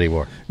like it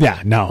anymore.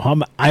 Yeah,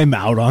 no, I'm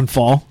out on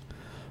fall.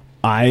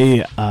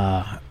 I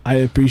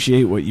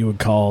appreciate what you would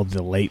call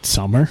the late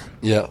summer.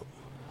 Yeah.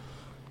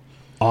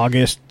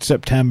 August,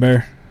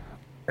 September,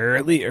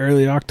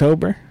 early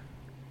October.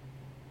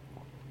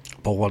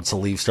 But once the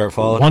leaves start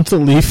falling, Once a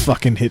leaf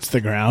fucking hits the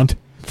ground,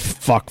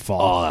 fuck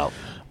fall. all out.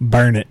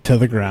 Burn it to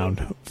the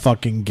ground.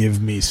 Fucking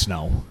give me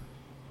snow.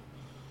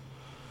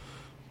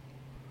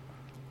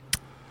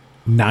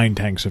 9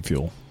 tanks of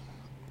fuel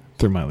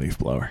through my leaf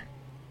blower.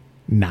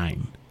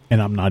 9.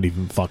 And I'm not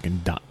even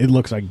fucking done. It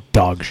looks like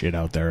dog shit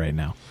out there right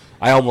now.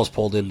 I almost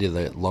pulled into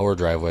the lower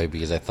driveway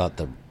because I thought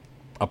the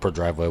upper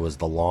driveway was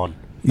the lawn.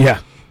 Yeah.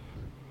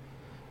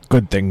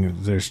 Good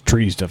thing there's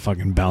trees to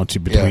fucking bounce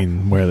you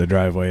between where the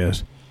driveway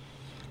is.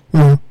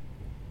 Yeah.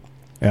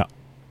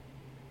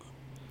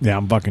 Yeah,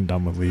 I'm fucking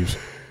done with leaves.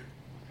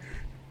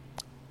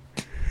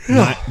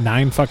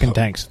 9 fucking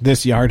tanks.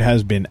 This yard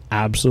has been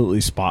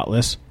absolutely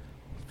spotless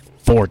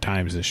 4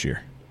 times this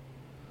year.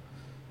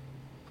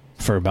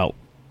 For about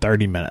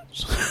 30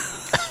 minutes.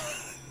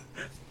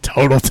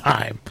 Total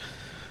time.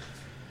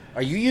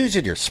 Are you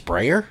using your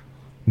sprayer?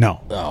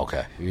 No. Oh,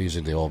 okay. You're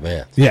using the old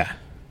man. Yeah.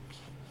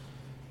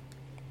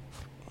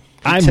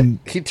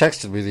 He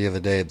texted me the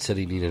other day and said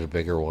he needed a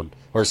bigger one,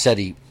 or said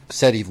he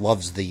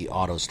loves the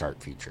auto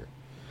start feature.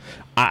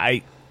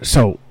 I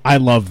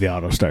love the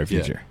auto start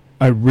feature.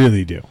 I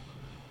really do.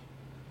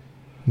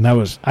 And that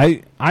was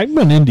I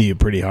went into you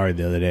pretty hard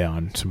the other day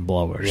on some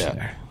blowers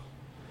there.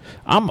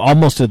 I'm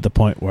almost at the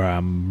point where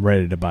I'm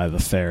ready to buy the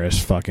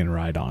Ferris fucking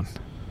ride-on.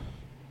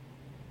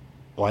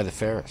 Why the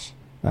Ferris?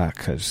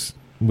 Because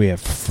we have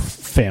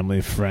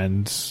family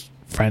friends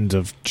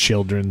of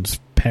children's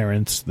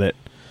parents that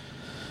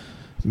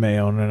may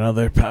own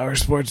another power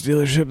sports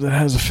dealership that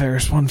has a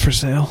Ferris one for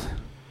sale.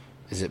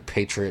 Is it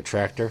Patriot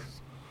Tractor?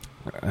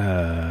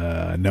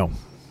 No.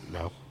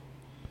 No.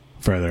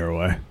 Further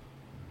away.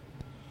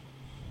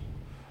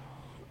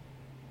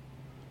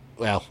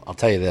 Well, I'll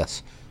tell you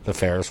this. The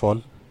Ferris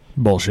one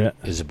Bullshit.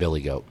 is a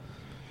Billy Goat.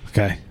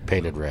 Okay.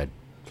 Painted red.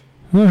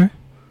 All right.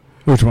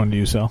 Which one do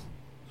you sell?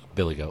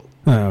 Billy Goat.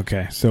 Oh,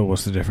 okay. So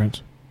what's the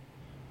difference?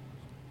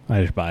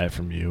 I just buy it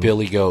from you.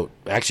 Billy Goat.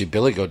 Actually,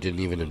 Billy Goat didn't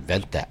even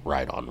invent that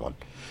ride-on one.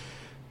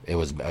 It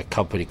was a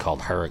company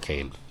called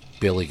Hurricane.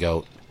 Billy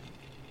Goat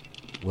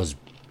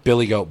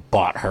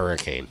bought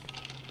Hurricane.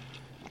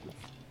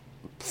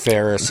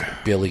 Ferris,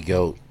 Billy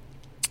Goat.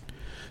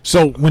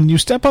 So when you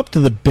step up to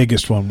the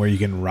biggest one where you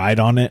can ride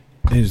on it,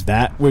 is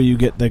that where you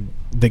get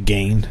the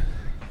gain?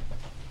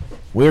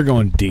 We're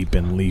going deep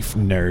in leaf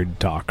nerd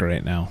talk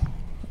right now.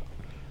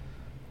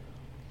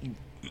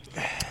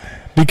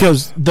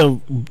 Because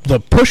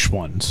the push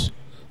ones,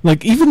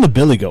 like even the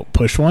Billy Goat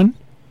push one,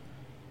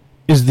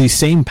 is the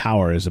same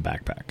power as a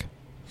backpack.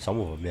 Some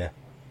of them, yeah.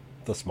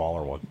 The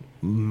smaller one.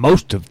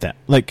 Most of them.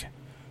 Like,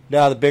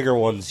 now the bigger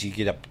ones, you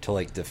get up to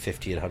like the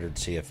 1500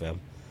 CFM.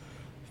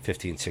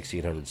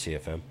 1600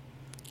 CFM.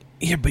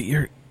 yeah, but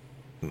you're...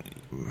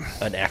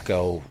 An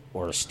Echo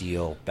or a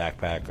Steel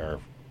backpack are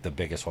the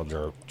biggest ones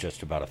are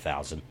just about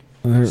 1,000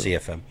 They're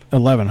CFM.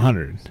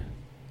 1,100.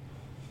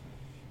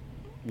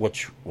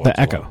 What's The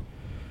Echo. one?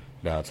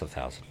 No, it's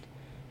 1,000.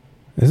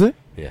 Is it?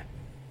 Yeah.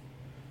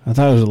 I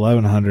thought it was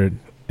 1,100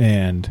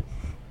 and...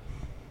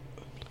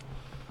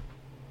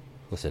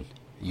 Listen,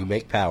 you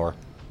make power.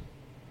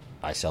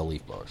 I sell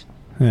leaf blowers.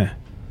 Yeah.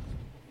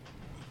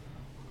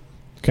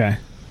 Okay.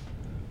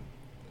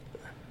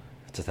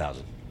 It's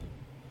 1,000.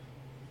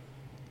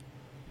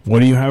 What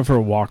do you have for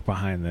a walk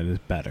behind that is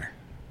better?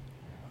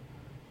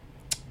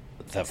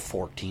 The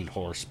 14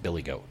 horse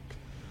Billy Goat.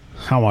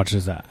 How much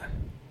is that?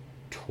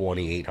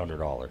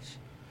 $2,800.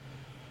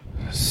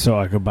 So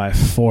I could buy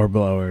 4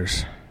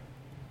 blowers.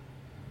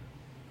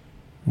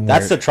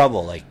 That's the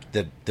trouble. Like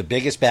the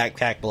biggest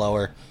backpack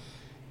blower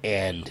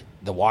and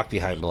the walk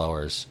behind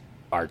blowers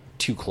are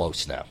too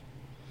close now.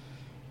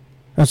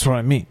 That's what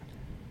I mean.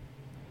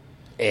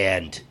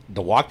 And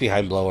the walk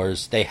behind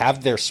blowers, they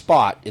have their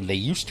spot, and they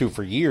used to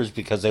for years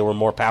because they were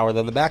more power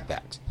than the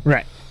backpacks.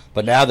 Right.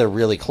 But now they're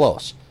really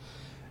close.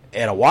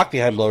 And a walk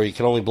behind blower, you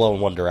can only blow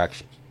in one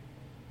direction.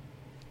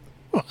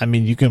 Well, I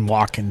mean, you can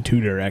walk in 2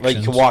 directions.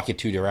 Like you can walk in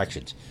 2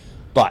 directions,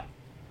 but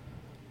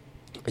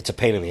it's a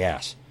pain in the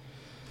ass.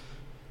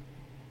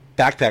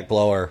 Backpack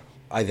blower,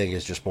 I think,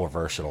 is just more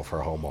versatile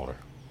for a homeowner.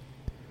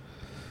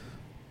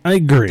 I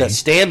agree. The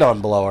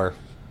stand-on blower,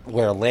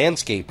 where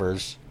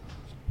landscapers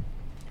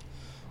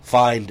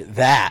find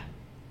that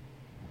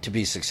to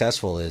be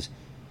successful, is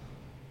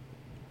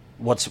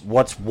what's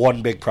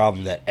one big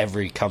problem that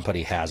every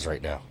company has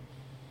right now?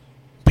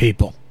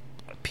 People.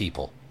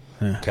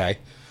 Yeah. Okay,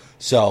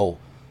 so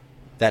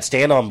that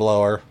stand-on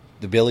blower,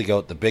 the Billy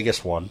Goat, the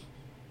biggest one,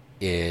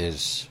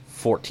 is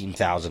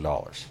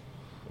 $14,000.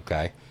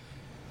 Okay,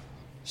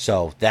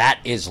 so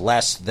that's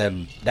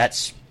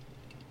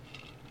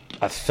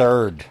a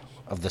third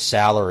of the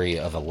salary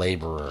of a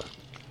laborer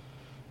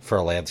for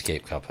a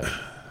landscape company.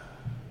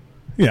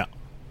 Yeah.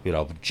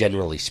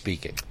 Generally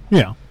speaking.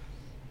 Yeah.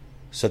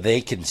 So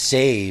they can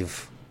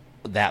save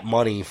that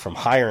money from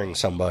hiring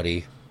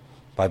somebody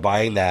by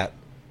buying that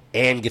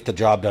and get the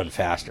job done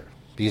faster.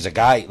 Because a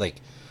guy, like,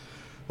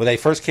 when they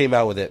first came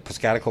out with it,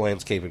 Piscataqua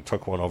Landscaping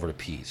took one over to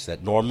Pease.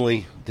 That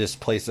normally, this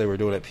place they were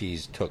doing at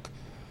Pease took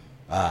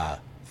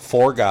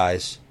 4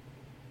 guys,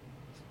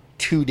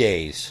 2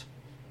 days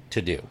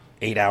to do.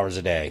 8 hours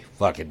a day,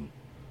 fucking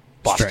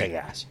busting Straight.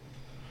 ass.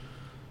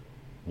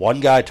 One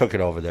guy took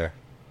it over there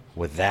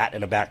with that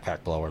and a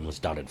backpack blower and was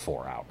done in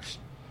 4 hours.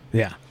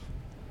 Yeah.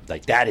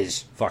 Like, that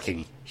is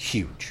fucking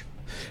huge.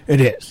 It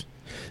is.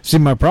 See,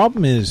 my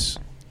problem is,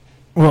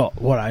 well,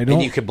 what I don't...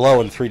 And you can blow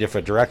in 3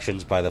 different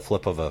directions by the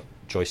flip of a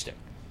joystick.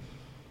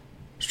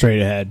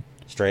 Straight ahead.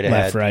 Straight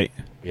ahead. Left, right.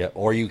 Yeah,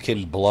 or you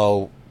can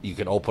blow, you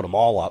can open them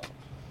all up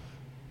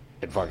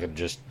and fucking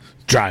just...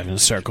 Drive in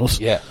circles.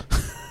 Yeah.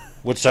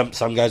 Which some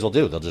guys will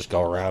do. They'll just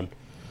go around,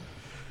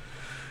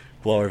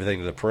 blow everything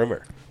to the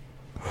perimeter.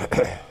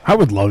 I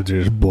would love to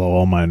just blow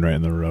all mine right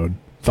in the road.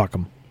 Fuck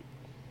them.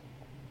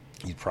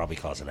 You'd probably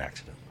cause an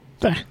accident.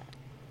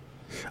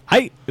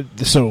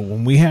 So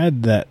when we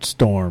had that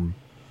storm,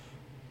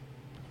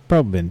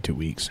 probably been 2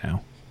 weeks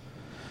now,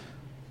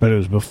 but it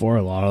was before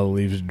a lot of the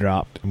leaves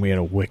dropped and we had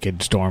a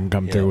wicked storm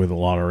come through with a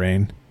lot of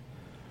rain.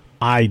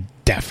 I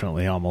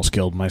definitely almost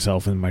killed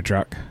myself in my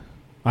truck.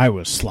 I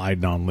was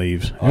sliding on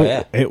leaves. Oh,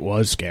 yeah. It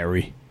was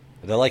scary.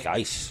 They're like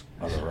ice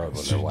on the road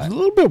when they're A wet.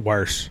 little bit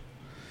worse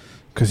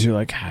because you're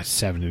like,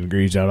 70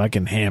 degrees out. I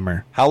can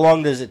hammer. How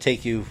long does it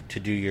take you to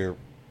do your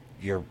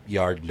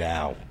yard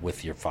now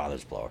with your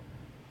father's blower?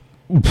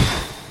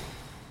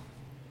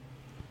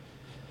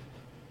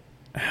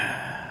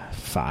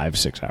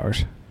 5-6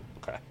 hours.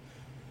 Okay.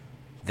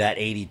 That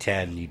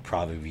 80-10, you'd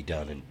probably be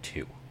done in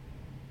 2.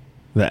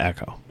 The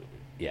Echo.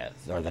 Yeah,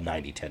 or the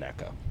 90-10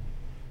 Echo.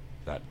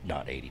 Not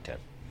 80-10.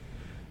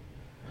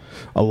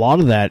 A lot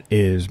of that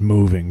is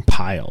moving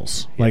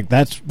piles. Yeah. Like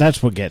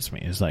that's what gets me.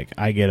 Is like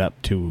I get up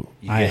to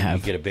You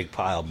get a big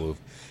pile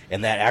moved,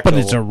 and that Echo. but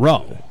it's a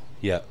row.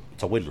 Yeah,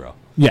 it's a windrow.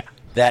 Yeah,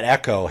 That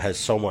Echo has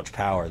so much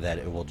power that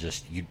it will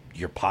just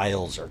your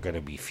piles are going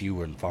to be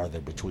fewer and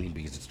farther between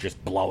because it's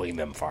just blowing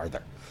them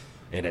farther,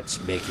 and it's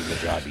making the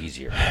job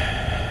easier.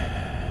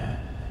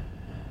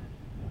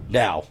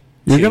 Now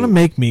you're gonna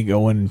make me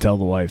go in and tell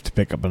the wife to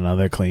pick up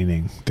another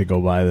cleaning to go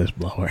buy this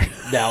blower.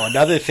 Now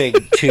another thing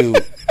to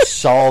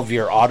solve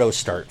your auto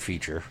start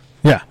feature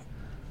Yeah,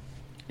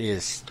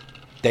 is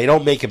they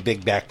don't make a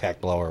big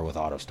backpack blower with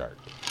auto start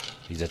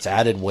because it's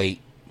added weight.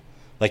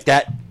 Like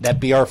that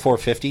BR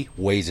 450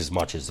 weighs as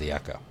much as the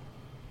Echo.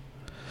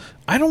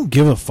 I don't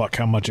give a fuck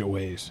how much it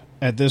weighs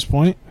at this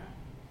point.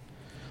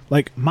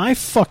 Like my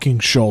fucking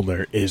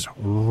shoulder is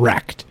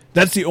wrecked.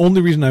 That's the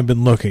only reason I've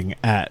been looking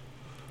at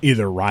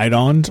either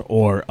ride-ons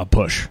or a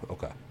push.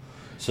 Okay.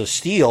 So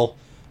Steel,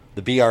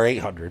 the BR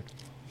 800,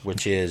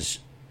 which is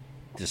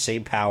the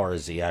same power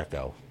as the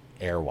Echo,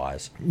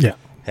 air-wise, Yeah,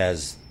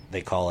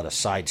 they call it a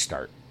side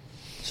start.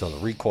 So the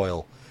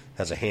recoil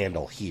has a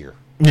handle here.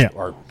 Yeah.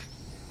 Or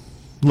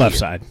left here,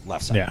 side.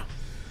 Left side. Yeah,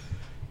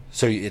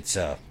 So it's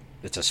a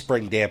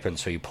spring dampened,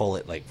 so you pull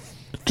it like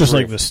just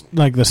three like or- this,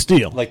 like the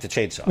steel, like the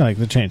chainsaw. like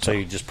the chainsaw. So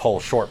you just pull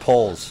short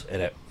pulls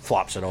and it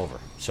flops it over.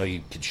 So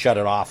you can shut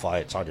it off while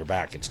it's on your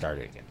back and start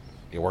it again.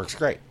 It works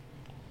great.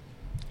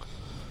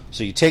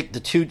 So you take the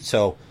two.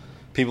 So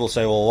people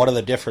say, well, what are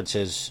the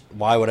differences?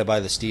 Why would I buy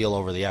the Steel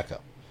over the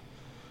Echo?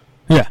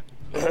 Yeah,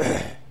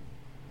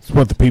 it's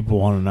what the people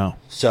want to know.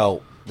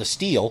 So the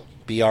Steel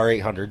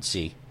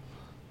BR800C,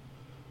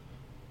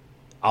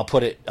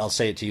 I'll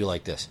say it to you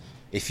like this.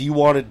 If you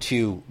wanted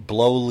to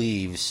blow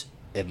leaves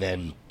and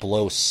then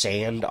blow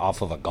sand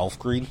off of a golf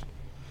green,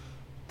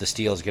 the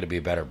Steel is going to be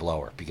a better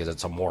blower because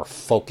it's a more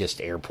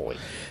focused air point.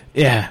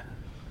 Yeah,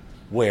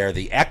 Where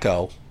the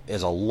Echo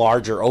is a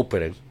larger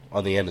opening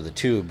on the end of the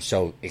tube,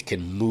 so it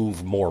can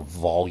move more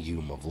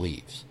volume of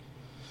leaves.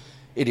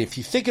 And if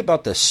you think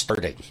about the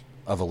starting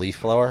of a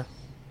leaf blower,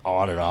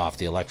 on and off,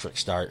 the electric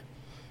start,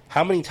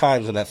 how many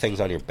times when that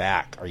thing's on your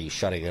back are you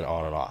shutting it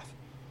on and off?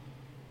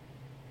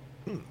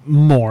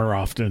 more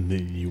often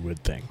than you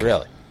would think.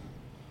 Really?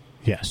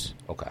 Yes,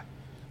 Okay.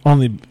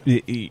 only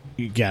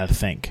you gotta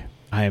think.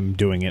 I am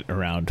doing it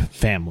around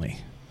family.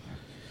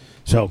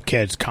 So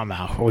kids come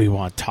out, we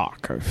want to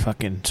talk, or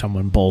fucking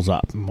someone bulls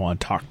up and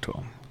want to talk to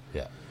them.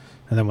 Yeah.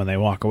 And then when they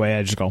walk away,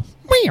 I just go,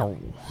 meow.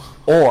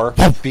 Or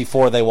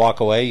before they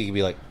walk away, you can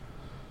be like,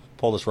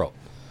 pull this rope.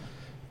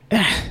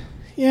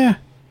 Yeah.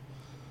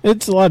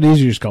 It's a lot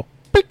easier to just go,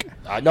 pick.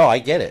 No, I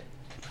get it.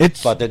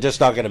 It's, But they're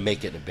just not going to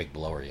make it in a big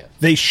blower yet.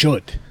 they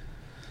should.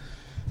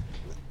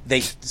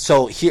 Here's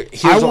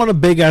I want a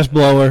big ass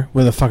blower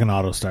with a fucking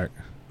auto start.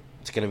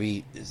 It's going to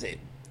be...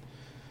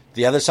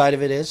 The other side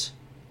of it is...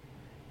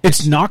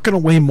 It's not going to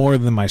weigh more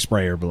than my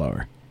sprayer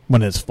blower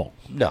when it's full.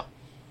 No.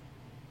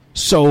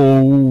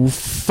 So,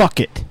 fuck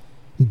it.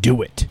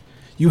 Do it.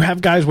 You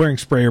have guys wearing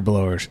sprayer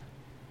blowers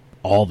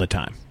all the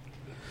time.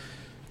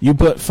 You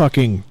put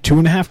fucking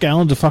 2.5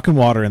 gallons of fucking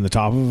water in the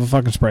top of a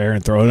fucking sprayer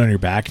and throw it on your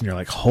back, and you're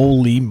like,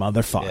 holy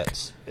motherfuck.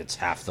 Yeah, it's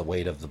half the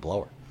weight of the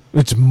blower.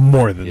 It's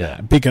more than Yeah.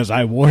 that, because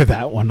I wore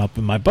that one up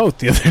in my boat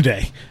the other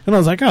day, and I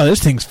was like, oh,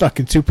 this thing's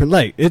fucking super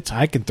light.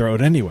 I can throw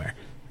it anywhere.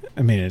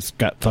 I mean, it's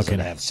got Doesn't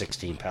fucking... have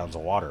 16 pounds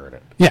of water in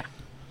it. Yeah.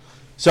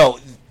 So,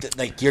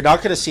 like, you're not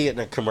going to see it in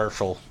a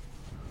commercial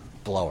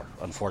blower,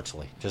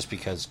 unfortunately, just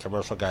because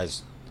commercial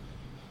guys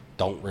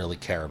don't really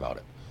care about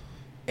it.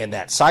 And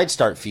that side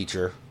start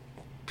feature,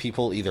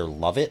 people either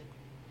love it,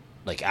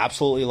 like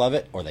absolutely love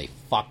it, or they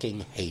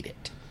fucking hate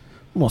it.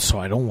 Well, so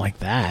I don't like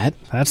that.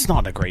 That's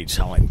not a great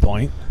selling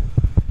point.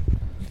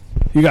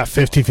 You got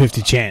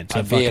 50-50 chance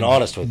I'm of being fucking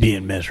honest with you.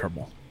 being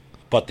miserable.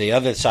 But the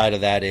other side of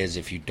that is,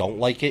 if you don't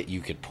like it, you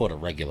could put a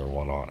regular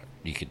one on it.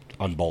 You could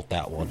unbolt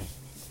that one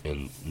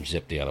and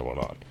zip the other one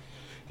on.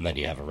 And then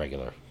you have a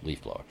regular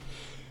leaf blower.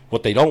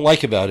 What they don't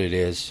like about it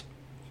is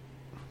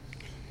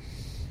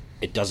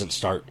it doesn't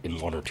start in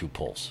 1 or 2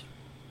 pulls.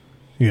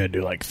 You gotta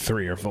do like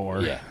 3 or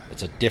 4. Yeah,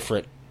 it's a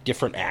different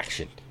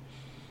action.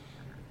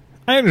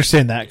 I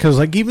understand that, because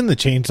like even the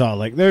chainsaw,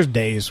 like there's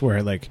days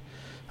where like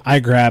I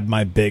grab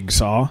my big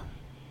saw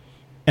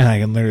and I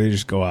can literally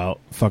just go out,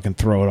 fucking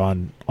throw it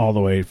on all the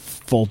way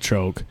full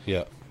choke,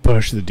 Yeah.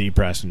 push the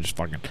depress and just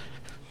fucking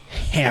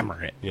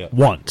hammer it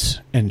once,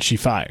 and she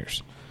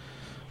fires.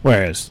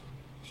 Whereas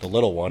The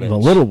little one. the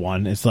little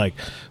one is like,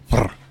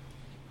 brr,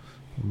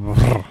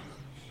 brr,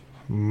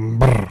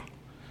 brr,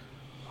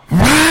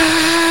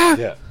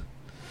 Yeah.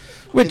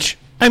 which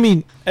I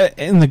mean,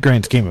 in the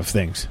grand scheme of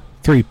things,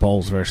 3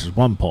 pulls versus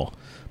 1 pull.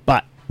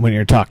 But when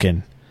you're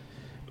talking,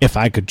 if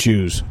I could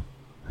choose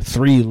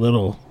 3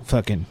 little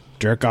fucking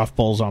jerk off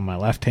pulls on my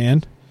left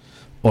hand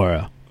or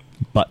a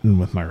button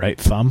with my right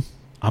thumb,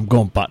 I'm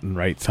going button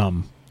right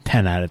thumb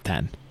 10 out of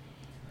 10.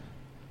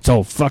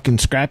 So fucking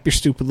scrap your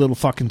stupid little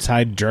fucking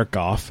side jerk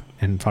off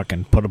and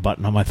fucking put a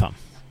button on my thumb.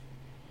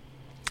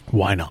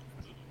 Why not?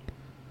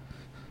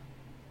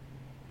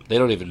 They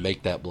don't even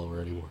make that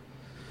blower anymore.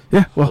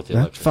 Yeah, well, With the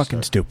that's electric fucking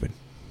start. stupid.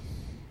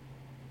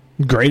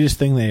 Greatest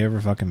thing they ever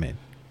fucking made.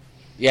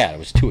 Yeah, it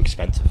was too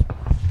expensive.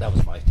 That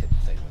was my thing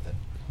with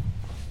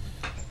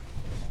it.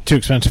 Too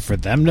expensive for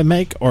them to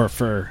make or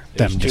for It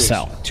them was to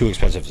sell? Too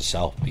expensive to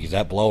sell, because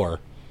that blower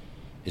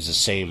is the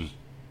same.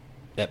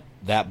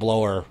 That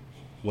blower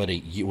when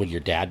your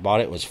dad bought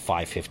it was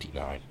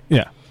 $559.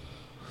 Yeah.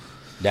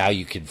 Now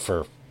you could,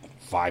 for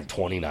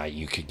 $529,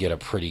 you could get a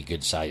pretty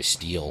good sized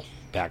steel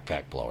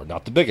backpack blower,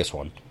 not the biggest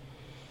one.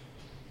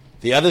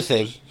 The other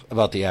thing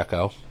about the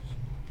Echo,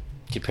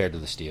 compared to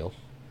the steel,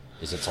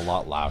 is it's a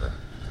lot louder.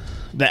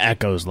 The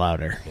echo's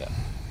louder. Yeah.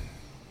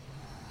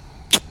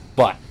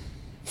 But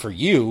for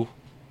you,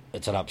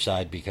 it's an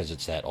upside because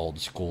it's that old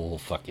school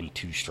fucking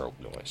 2-stroke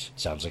noise. It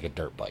sounds like a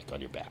dirt bike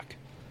on your back.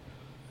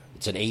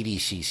 It's an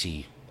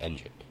 80cc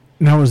engine.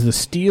 Now, is the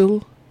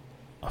steel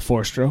a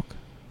 4-stroke?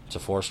 It's a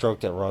 4-stroke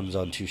that runs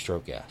on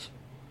 2-stroke gas.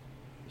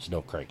 There's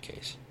no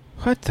crankcase.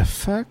 What the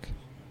fuck?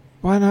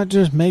 Why not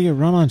just make it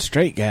run on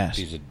straight gas?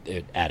 Because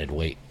it added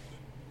weight.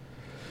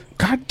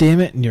 God damn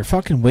it, and your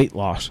fucking weight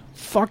loss.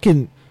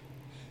 Fucking...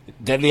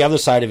 Then the other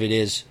side of it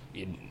is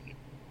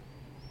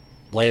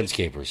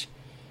landscapers.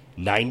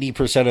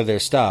 90% of their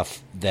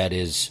stuff that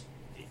is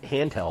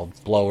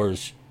handheld,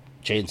 blowers,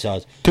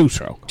 chainsaws,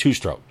 2-stroke.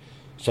 2-stroke.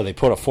 So they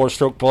put a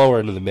 4-stroke blower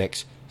into the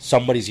mix.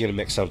 Somebody's going to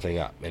mix something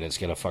up, and it's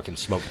going to fucking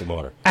smoke the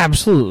motor.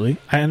 Absolutely.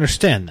 I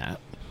understand that.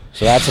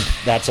 So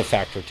that's a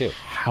factor too.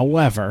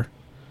 However,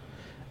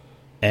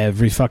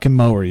 every fucking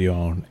mower you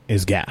own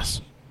is gas.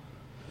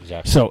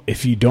 Exactly. So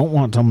if you don't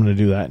want someone to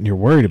do that and you're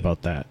worried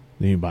about that,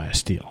 then you buy a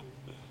steel.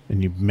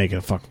 And you make it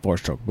a fucking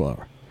 4-stroke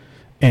blower.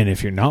 And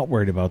if you're not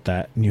worried about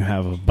that and you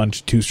have a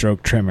bunch of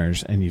 2-stroke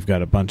trimmers and you've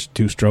got a bunch of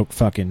 2-stroke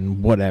fucking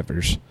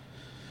whatevers,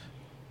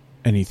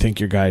 and you think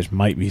your guys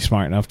might be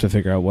smart enough to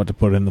figure out what to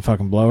put in the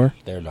fucking blower,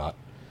 They're not.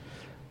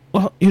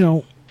 well, you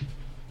know,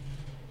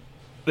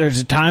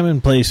 there's a time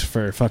and place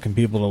for fucking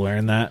people to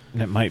learn that,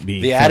 and it might be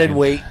The added fucking-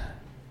 weight,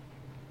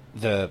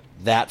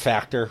 that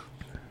factor,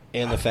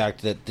 and the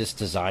fact that this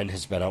design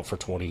has been out for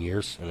 20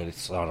 years and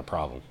it's not a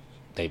problem.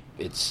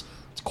 It's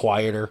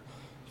quieter.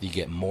 You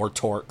get more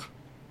torque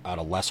out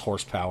of less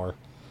horsepower.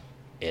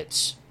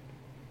 It's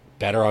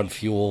better on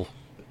fuel.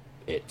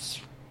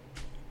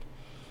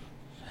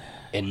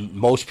 And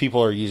most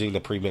people are using the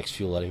pre-mixed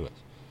fuel anyways.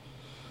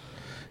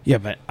 Yeah,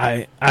 but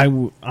I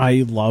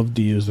love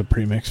to use the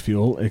premix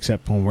fuel,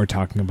 except when we're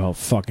talking about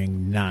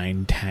fucking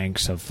 9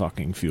 tanks of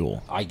fucking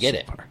fuel. I get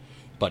it.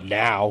 But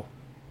now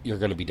you're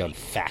going to be done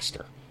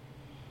faster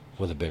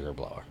with a bigger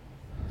blower.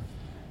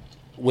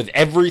 With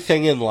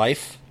everything in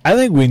life, I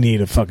think we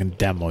need a fucking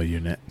demo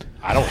unit.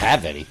 I don't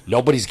have any.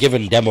 Nobody's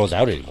giving demos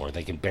out anymore.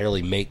 They can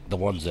barely make the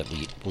ones that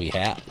we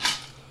have.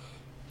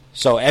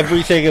 So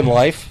everything in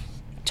life,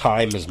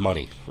 time is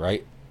money,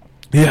 right?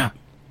 Yeah.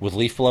 With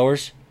leaf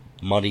blowers,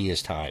 money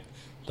is time.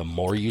 The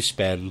more you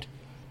spend,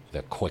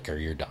 the quicker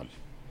you're done.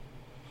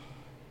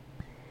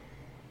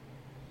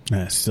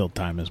 Still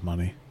time is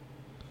money.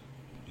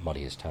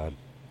 Money is time.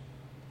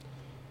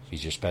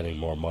 Because you're spending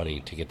more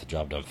money to get the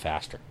job done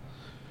faster.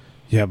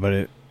 Yeah,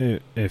 but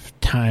if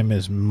time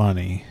is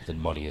money, Then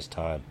money is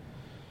time.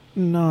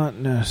 not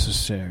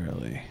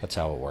necessarily. That's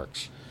how it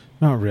works.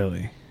 Not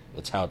really.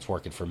 That's how it's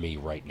working for me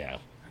right now.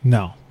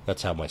 No.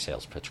 That's how my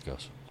sales pitch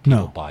goes. No.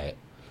 People buy it.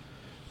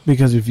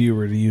 Because if you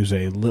were to use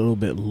a little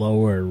bit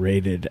lower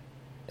rated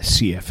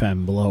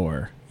CFM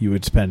blower, you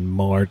would spend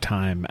more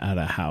time at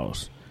a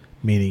house,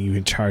 meaning you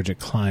can charge a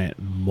client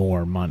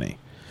more money.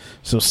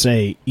 So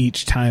say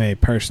each time a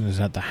person is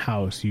at the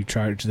house, you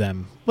charge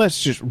them,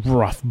 let's just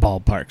rough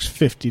ballparks,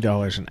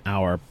 $50 an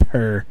hour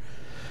per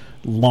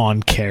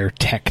lawn care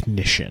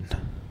technician.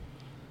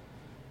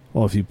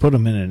 Well, if you put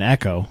them in an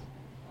Echo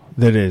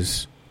that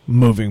is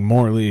moving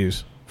more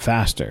leaves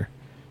faster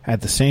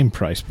at the same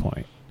price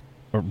point,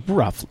 or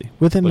roughly,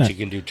 within But you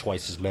can do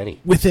twice as many.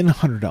 within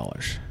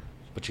 $100.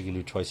 But you can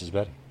do twice as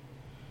many.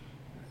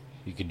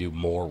 You can do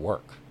more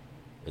work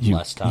in You,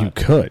 less time. you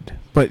could,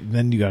 but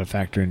then you got to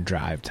factor in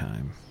drive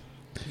time.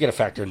 You got to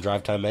factor in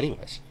drive time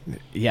anyways.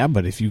 Yeah,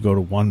 but if you go to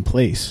one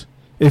place,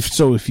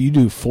 if you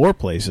do 4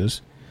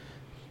 places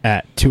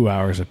at 2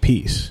 hours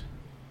apiece,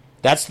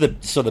 That's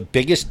the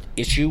biggest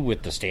issue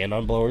with the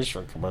stand-on blowers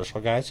for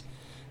commercial guys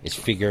is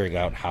figuring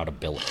out how to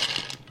bill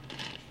it.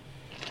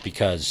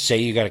 Because say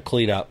you got to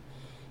clean up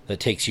that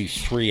takes you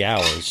 3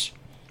 hours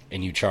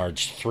and you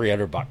charge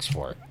 $300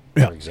 for it,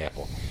 Yeah. for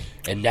example.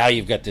 And now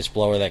you've got this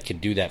blower that can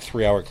do that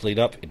 3-hour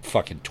cleanup in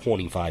fucking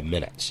 25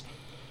 minutes.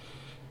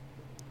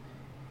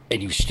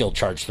 And you still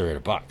charge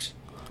 $300.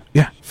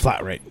 yeah,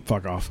 flat rate,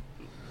 fuck off.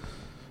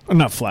 Or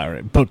not flat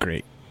rate, book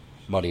rate.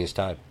 Money is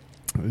time.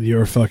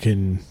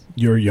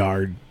 Your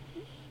yard,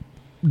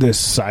 this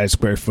size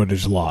square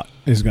footage lot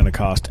is going to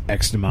cost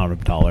X amount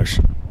of dollars.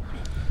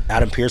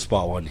 Adam Pierce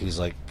bought one. He's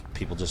like,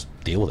 people just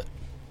deal with it.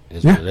 It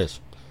is Yeah. what it is.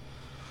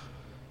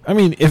 I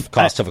mean,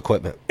 Cost of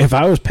equipment. if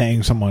I was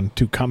paying someone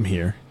to come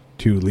here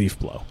to leaf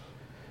blow,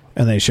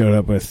 and they showed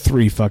up with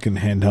 3 fucking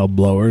handheld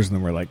blowers, and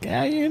then we're like,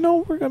 yeah,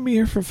 we're going to be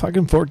here for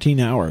fucking 14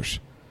 hours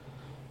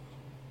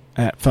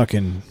at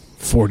fucking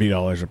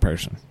 $40 a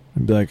person.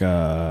 I'd be like,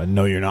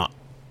 no, you're not.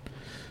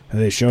 And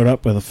they showed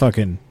up with a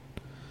fucking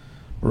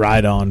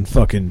ride-on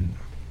fucking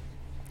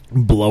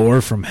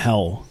blower from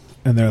hell,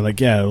 and they're like,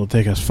 yeah, it'll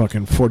take us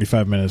fucking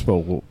 45 minutes,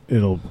 but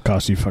it'll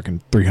cost you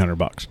fucking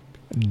 $300.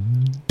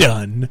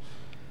 Done.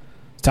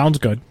 Sounds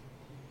good.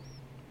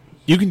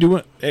 You can do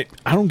it.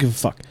 I don't give a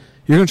fuck.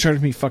 You're going to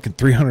charge me fucking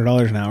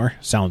 $300 an hour?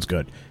 Sounds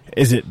good.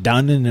 Is it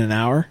done in an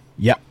hour?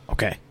 Yep.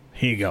 Okay.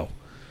 Here you go.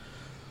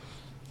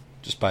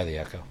 Just buy the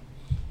Echo.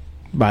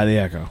 Buy the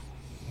Echo.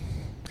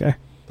 Okay.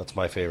 That's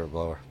my favorite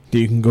blower.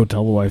 You can go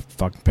tell the wife,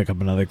 fucking pick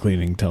up another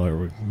cleaning. Tell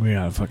her we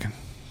gotta fucking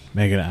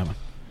make it happen.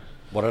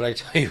 What did I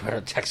tell you about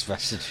a text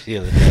message the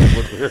other day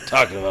when we were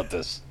talking about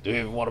this? Do you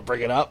even want to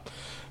bring it up?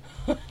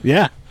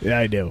 Yeah. Yeah,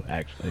 I do,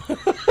 actually.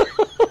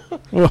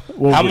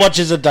 How much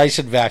is a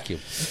Dyson vacuum?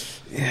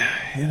 Yeah,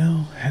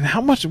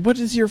 and what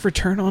is your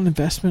return on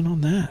investment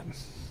on that?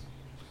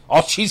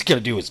 All she's going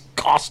to do is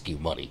cost you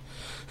money.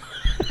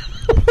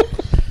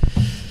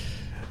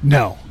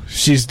 No,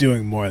 she's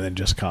doing more than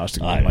just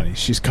costing me I know. money.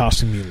 She's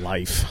costing me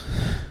life.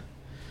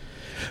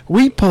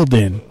 We pulled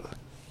in.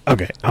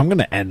 Okay, I'm going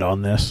to end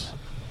on this.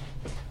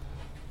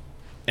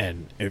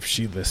 And if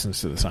she listens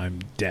to this, I'm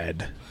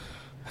dead.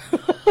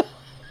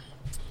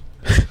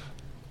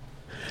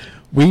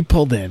 We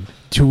pulled in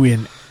to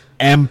an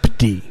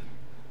empty,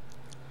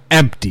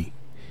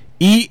 EMPTY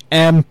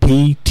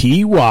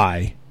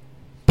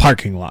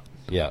parking lot.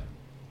 Yeah.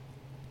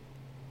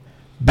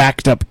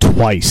 Backed up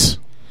twice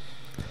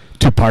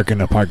to park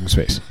in a parking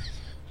space.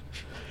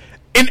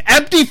 An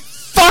empty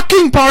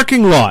fucking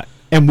parking lot.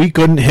 And we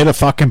couldn't hit a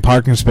fucking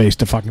parking space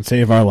to fucking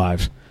save our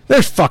lives.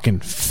 There's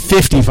fucking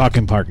 50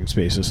 fucking parking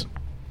spaces.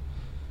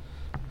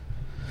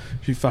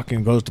 She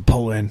fucking goes to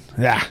pull in.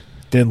 Yeah,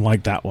 didn't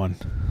like that one.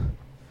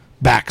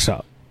 Backs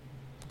up.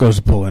 Goes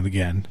to pull in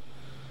again.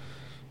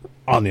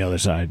 On the other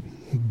side.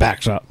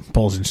 Backs up.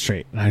 Pulls in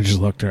straight. And I just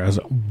looked at her. I was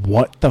like,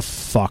 what the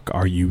fuck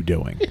are you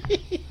doing?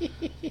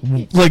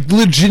 Like,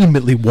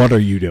 legitimately, what are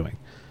you doing?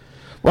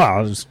 Well,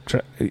 I was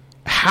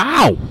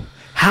how?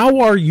 How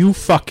are you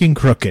fucking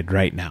crooked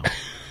right now?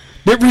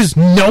 There is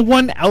no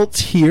one else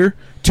here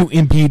to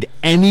impede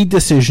any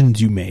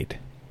decisions you made.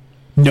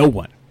 No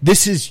one.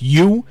 This is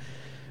you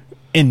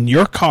in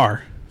your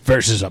car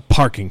versus a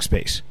parking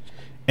space.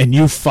 And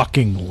you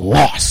fucking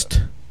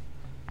lost.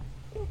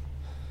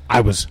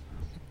 I was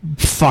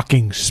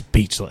fucking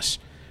speechless.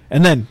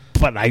 And then,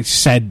 but I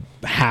said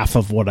half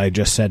of what I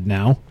just said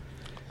now.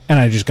 And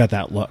I just got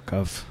that look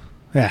of,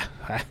 yeah,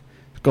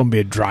 it's going to be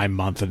a dry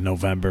month in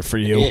November for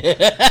you.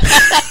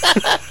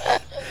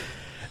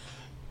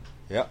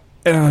 Yep.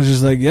 And I was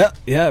just like, yeah,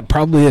 it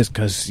probably is.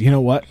 Because you know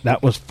what?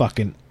 That was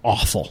fucking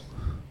awful.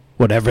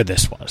 Whatever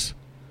this was.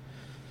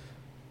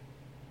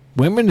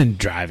 Women in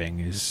driving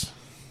is...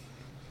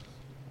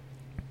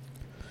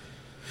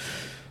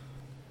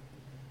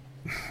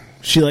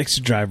 She likes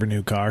to drive her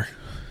new car.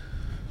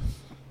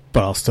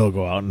 But I'll still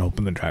go out and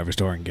open the driver's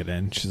door and get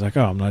in. She's like,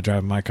 oh, I'm not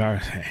driving my car.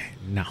 Hey,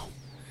 no.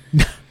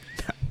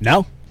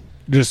 No.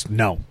 Just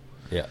no.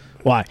 Yeah.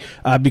 Why?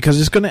 Because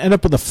it's going to end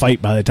up with a fight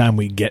by the time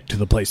we get to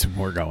the place that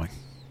we're going.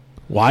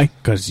 Why?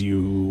 Because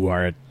you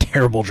are a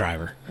terrible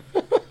driver.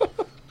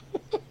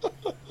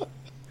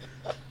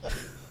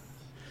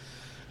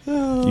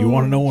 You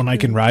want to know when I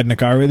can ride in a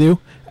car with you?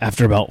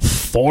 After about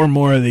 4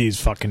 more of these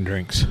fucking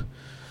drinks.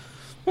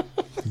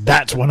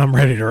 That's when I'm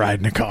ready to ride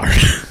in a car.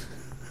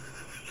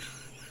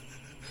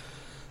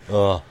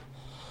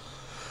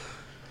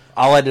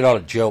 I'll end it on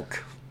a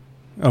joke.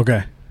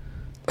 Okay.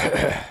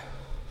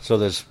 So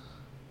there's...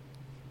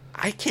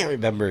 I can't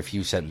remember if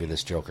you sent me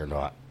this joke or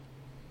not.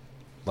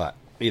 But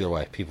either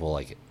way, people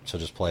like it. So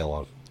just play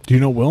along. Do you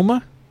know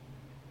Wilma?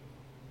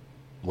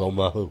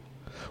 Wilma who?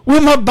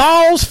 Will my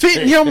balls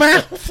fit in your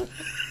mouth?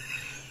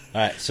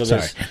 All right, so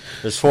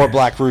there's 4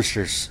 black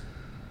roosters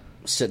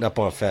sitting up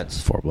on a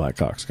fence. 4 black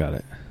cocks, got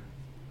it.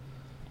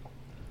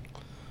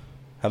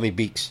 How many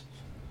beaks?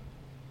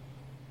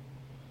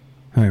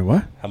 Hey,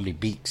 what? How many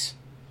beaks?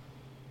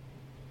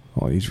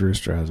 Well, each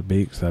rooster has a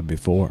beak, so that'd be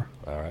 4.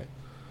 All right.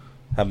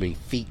 How many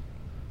feet?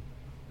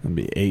 That'd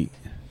be 8.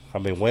 How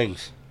many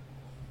wings?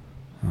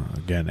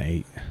 Again,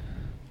 8.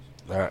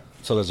 All right.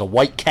 So there's a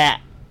white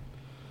cat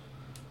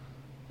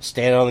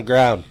standing on the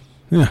ground,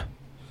 Yeah.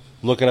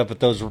 looking up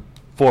at those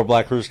 4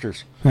 black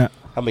roosters. Yeah.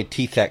 How many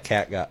teeth that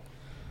cat got?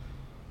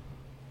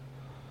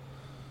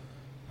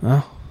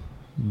 Well,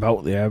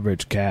 about the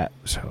average cat,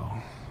 so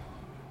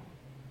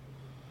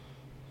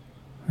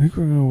I think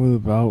we're going with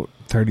about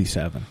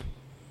 37.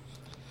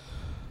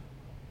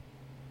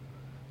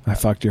 I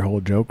fucked your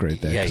whole joke right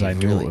there Yeah, because you I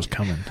knew really it was did.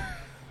 coming.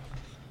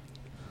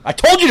 I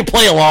told you to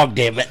play along,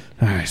 damn it.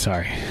 All right,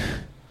 sorry.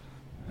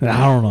 I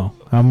don't know.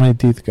 How many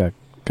teeth got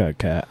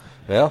cat?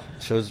 Well,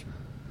 shows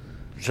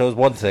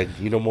one thing.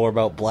 You know more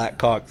about black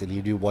cock than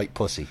you do white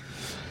pussy.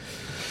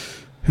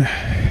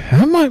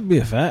 That might be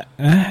a fact.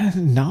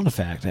 Not a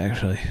fact,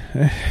 actually.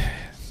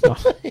 No,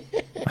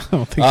 I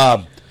don't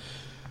think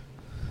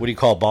What do you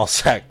call a ball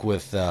sack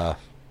with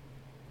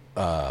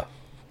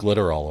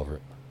glitter all over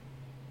it?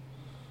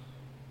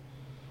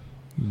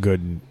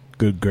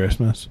 Good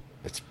Christmas.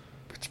 It's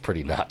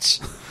pretty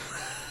nuts.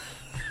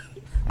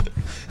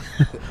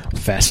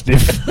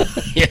 Festive.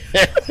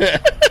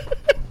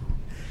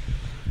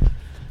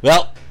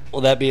 Well,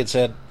 with that being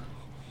said,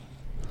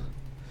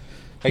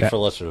 thanks for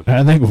listening.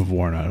 I think we've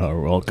worn out our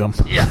welcome.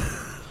 Yeah.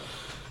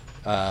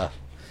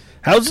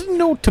 How's the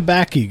no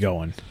tobacco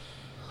going?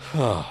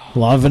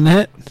 Loving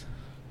it?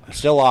 I'm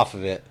still off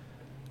of it.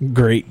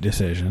 Great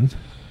decision.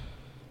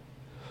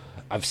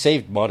 I've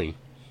saved money.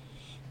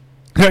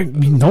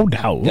 No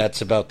doubt.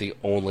 That's about the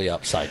only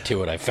upside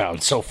to it I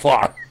found so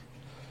far.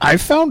 I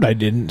found I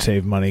didn't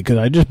save money because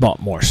I just bought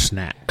more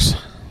snacks.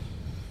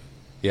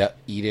 Yeah,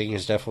 eating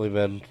has definitely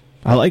been...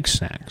 I like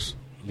snacks.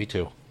 Me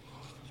too.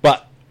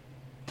 But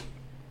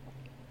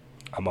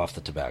I'm off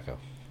the tobacco.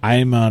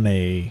 I'm on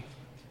a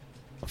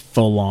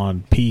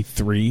full-on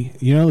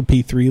P3. You know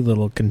the P3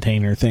 little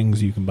container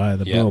things you can buy,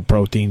 the little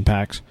protein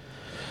packs?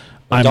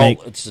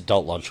 It's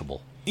adult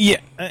lunchable. Yeah,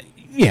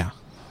 yeah.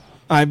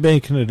 I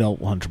make an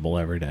adult lunchable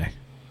every day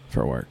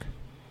for work.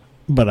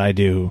 But I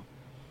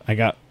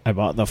bought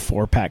the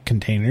 4-pack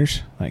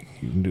containers. Like,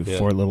 you can do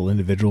 4 little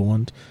individual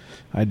ones.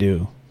 I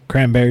do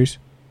cranberries,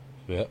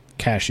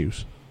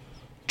 cashews,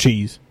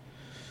 cheese,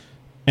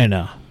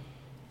 and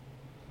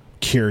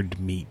cured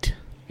meat.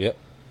 Yep.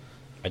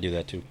 I do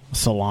that too.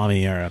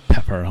 Salami or a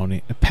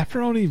pepperoni. A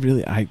pepperoni,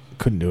 really, I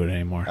couldn't do it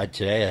anymore.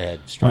 Today I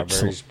had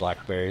strawberries,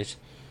 blackberries,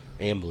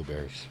 and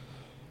blueberries.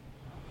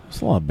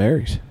 That's a lot of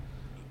berries.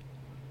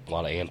 A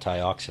lot of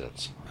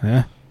antioxidants.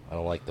 Yeah. I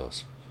don't like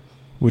those.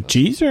 With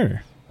cheese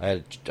or?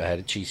 I had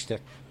a cheese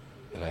stick,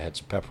 and I had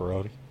some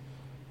pepperoni.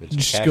 And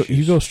You some just cashews.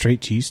 you go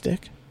straight cheese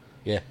stick?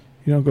 Yeah.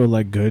 You don't go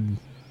like good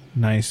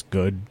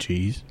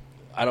cheese?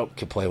 I don't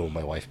complain when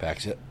my wife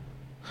packs it.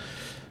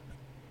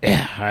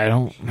 Yeah, I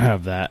don't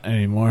have that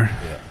anymore.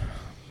 Yeah.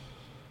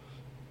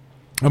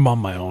 I'm on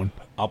my own.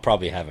 I'll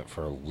probably have it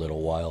for a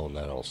little while, and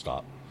then I'll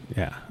stop.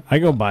 Yeah. I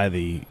go by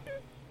the...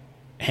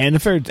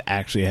 Hannaford's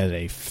actually has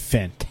a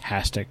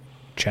fantastic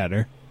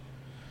cheddar.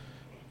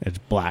 It's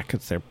black.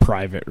 It's their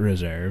private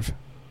reserve.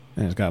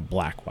 And it's got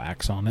black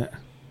wax on it.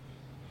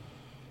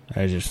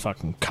 I just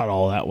fucking cut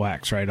all that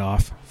wax right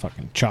off.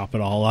 Fucking chop it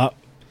all up.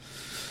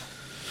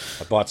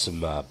 I bought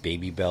some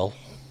Baby Bell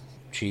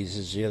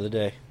cheeses the other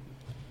day.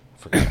 I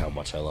forgot how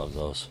much I love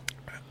those.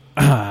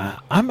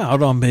 I'm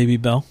out on Baby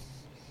Bell.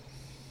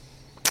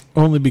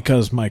 Only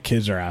because my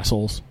kids are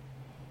assholes.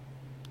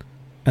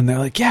 And they're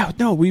like, yeah,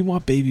 no, we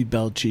want Baby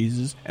Bell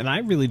cheeses. And I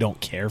really don't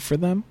care for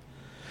them.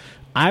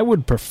 I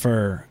would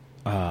prefer,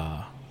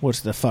 what's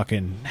the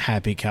fucking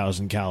Happy Cows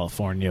in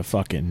California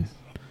fucking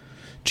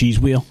cheese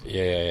wheel?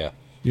 Yeah.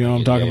 You know what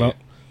I'm talking Yeah. about?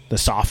 The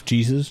soft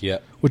cheeses? Yeah.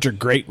 Which are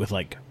great with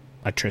like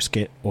a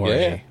Triscuit or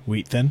a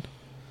Wheat Thin.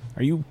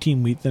 Are you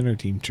Team Wheat Thin or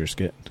Team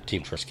Triscuit?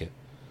 Team Triscuit.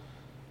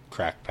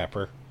 Cracked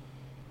pepper.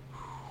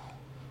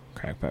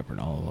 Cracked pepper and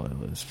olive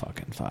oil is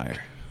fucking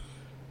fire.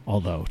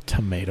 Although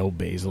tomato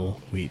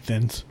basil Wheat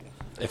Thins.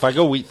 If I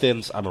go Wheat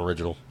Thins, I'm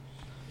original.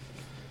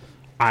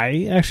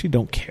 I actually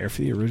don't care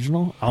for the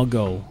original. I'll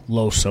go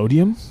low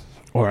sodium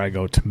or I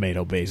go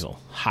tomato basil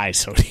high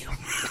sodium.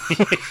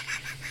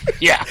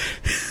 Yeah.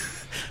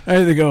 I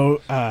either go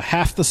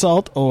half the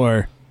salt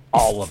or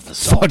All of the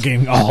salt.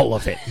 fucking all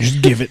of it.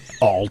 Just give it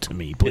all to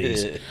me,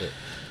 please.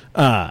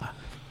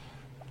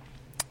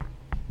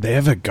 They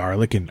have a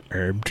garlic and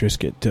herb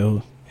Triscuit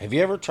too. Have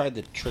you ever tried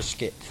the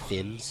Triscuit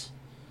Thins?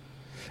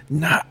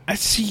 Nah, I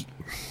see.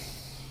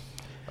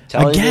 I'm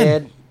telling you,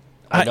 Again, man,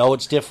 I know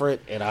it's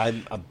different, and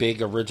I'm a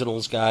big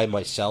originals guy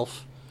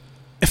myself.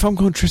 If I'm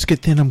going Triscuit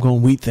thin, I'm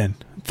going wheat thin.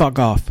 Fuck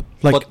off.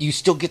 Like, But you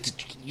still get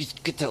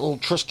that little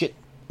Triscuit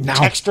no,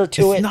 texture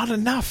to it's it. not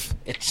enough.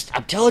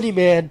 I'm telling you,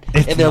 man.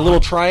 It's and their not. little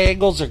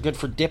triangles are good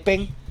for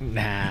dipping.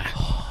 Nah.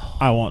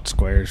 I want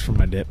squares for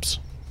my dips.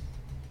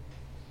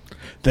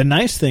 The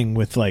nice thing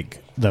with,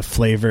 like, the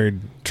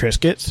flavored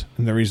Triscuits,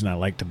 and the reason I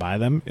like to buy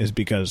them, is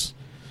because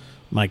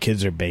my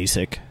kids are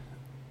basic,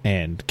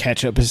 and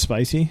ketchup is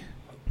spicy,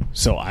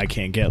 so I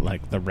can't get,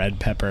 like, the red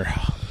pepper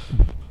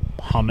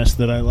hummus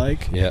that I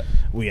like. Yeah.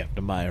 We have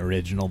to buy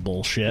original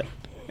bullshit,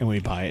 and we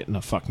buy it in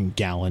a fucking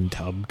gallon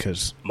tub,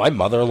 because... My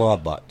mother-in-law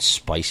bought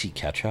spicy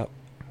ketchup,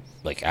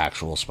 like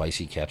actual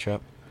spicy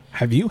ketchup.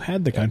 Have you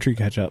had the country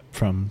ketchup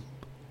from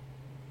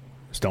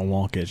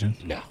Stonewall Kitchen?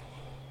 No.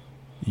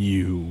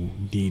 You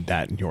need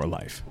that in your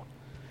life.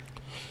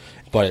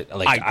 But,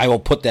 I will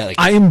put that...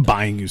 I am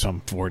buying you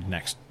some for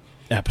next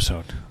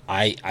episode.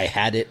 I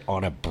had it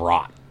on a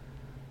brat.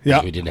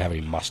 Yeah. We didn't have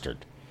any mustard.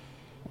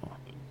 I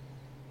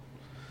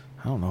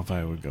don't know if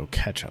I would go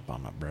ketchup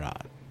on a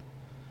brat.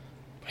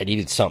 I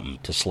needed something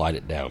to slide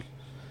it down.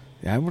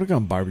 Yeah, I would have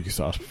gone barbecue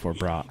sauce before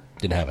brat.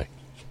 Didn't have it.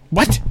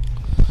 What?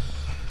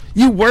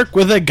 You work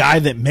with a guy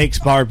that makes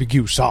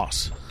barbecue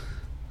sauce.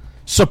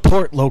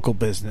 Support local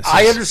businesses.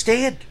 I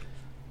understand.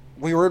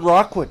 We were in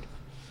Rockwood.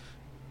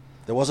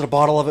 There wasn't a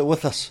bottle of it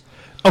with us.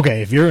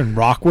 Okay, if you're in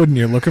Rockwood and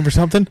you're looking for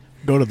something,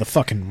 go to the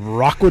fucking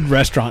Rockwood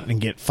restaurant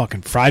and get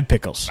fucking fried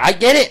pickles. I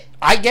get it.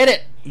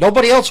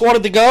 Nobody else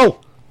wanted to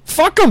go.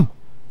 Fuck them.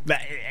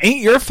 That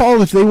ain't your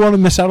fault if they want to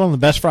miss out on the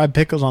best fried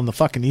pickles on the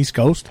fucking East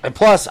Coast. And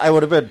plus, I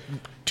would have been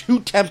too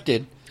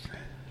tempted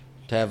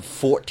to have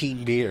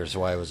 14 beers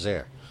while I was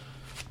there.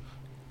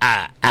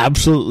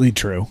 Absolutely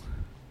true.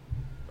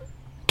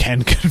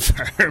 Can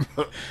confirm.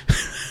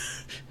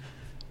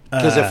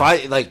 Because if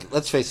I,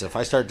 let's face it, if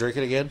I start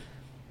drinking again,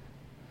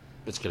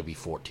 it's going to be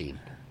 14.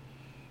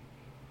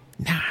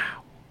 Now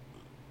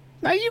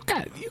you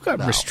got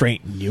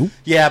restraint in you.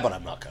 Yeah, but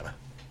I'm not going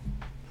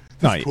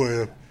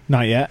to.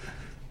 Not yet.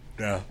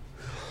 No.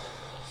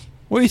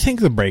 What do you think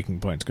the breaking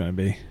point's going to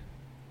be?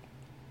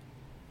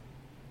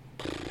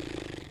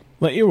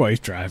 Let your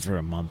wife drive for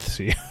a month.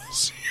 See how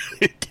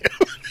you do.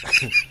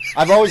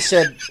 I've always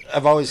said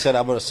I'm going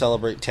to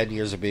celebrate 10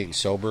 years of being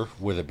sober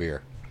with a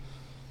beer.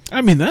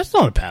 I mean, that's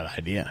not a bad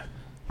idea.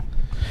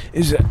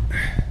 Is it?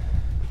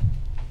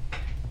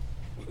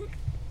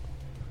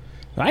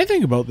 I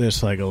think about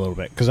this like a little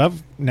bit because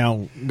I've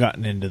now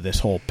gotten into this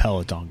whole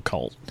Peloton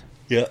cult.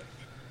 Yeah.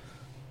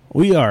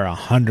 We are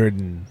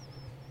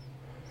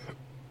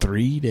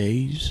 103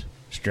 days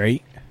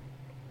straight.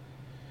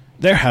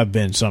 There have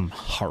been some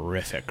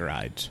horrific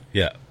rides.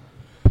 Yeah.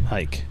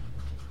 Like,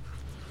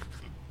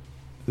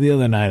 the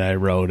other night I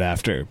rode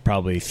after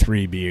probably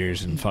 3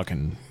 beers and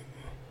fucking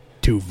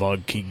 2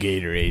 vodka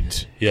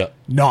Gatorades. Yeah.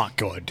 Not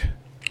good.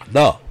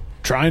 No.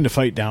 Trying to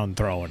fight down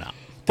throwing up.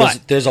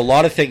 But There's a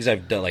lot of things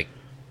I've done, like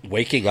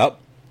waking up.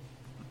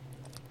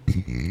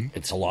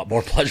 It's a lot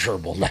more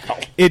pleasurable now.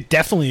 it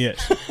definitely is.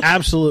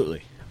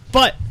 Absolutely.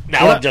 But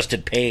Now I'm just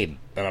in pain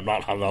and I'm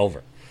not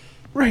hungover.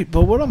 right,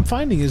 but what I'm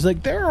finding is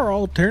like there are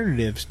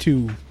alternatives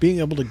to being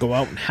able to go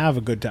out and have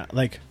a good time.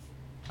 Like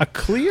a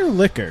clear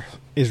liquor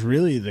is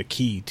really the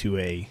key to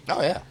a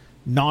Oh, yeah.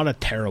 not a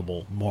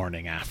terrible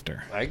morning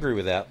after. I agree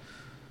with that.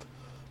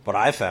 But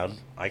I found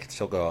I can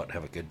still go out and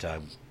have a good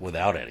time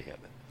without any of it.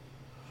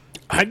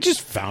 I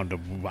just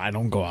found I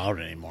don't go out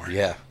anymore.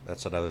 Yeah,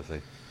 that's another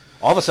thing.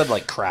 All of a sudden,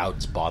 like,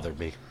 crowds bother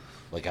me.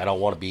 Like, I don't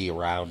want to be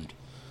around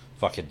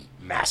fucking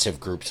massive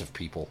groups of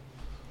people.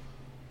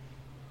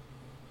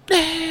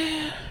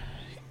 It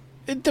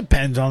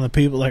depends on the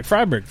people. Like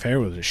Freiburg Fair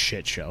was a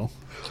shit show.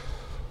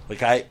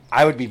 Like,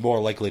 I would be more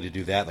likely to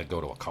do that than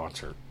go to a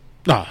concert.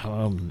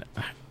 I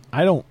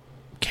don't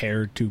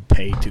care to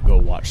pay to go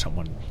watch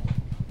someone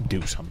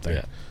do something.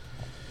 Yeah.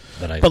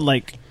 But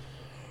like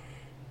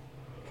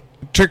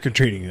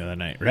trick-or-treating the other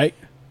night, right?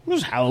 It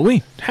was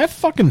Halloween. Have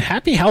fucking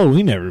happy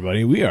Halloween,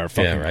 everybody. We are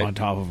fucking right. on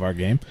top of our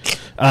game.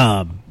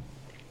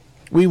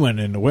 We went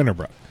into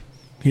Winterbrook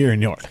here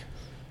in York.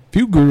 If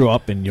you grew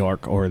up in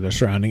York or the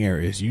surrounding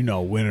areas, you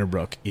know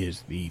Winterbrook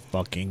is the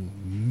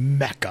fucking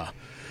mecca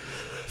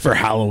for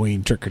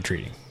Halloween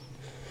trick-or-treating.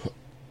 A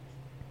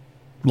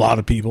lot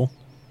of people.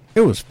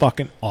 It was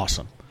fucking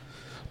awesome.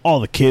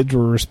 All the kids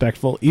were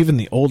respectful. Even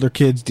the older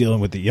kids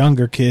dealing with the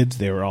younger kids,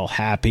 they were all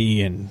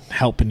happy and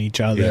helping each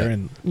other. Yeah.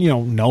 And,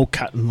 no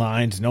cutting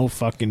lines, no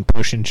fucking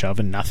pushing,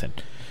 shoving, nothing.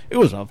 It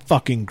was a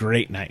fucking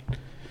great night.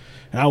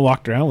 And I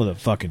walked around with a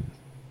fucking...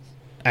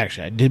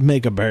 Actually, I did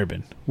make a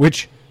bourbon,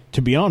 which,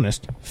 to be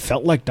honest,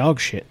 felt like dog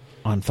shit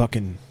on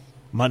fucking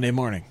Monday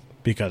morning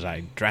because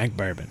I drank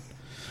bourbon.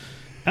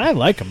 And I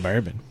like a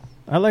bourbon.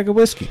 I like a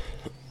whiskey.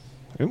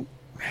 It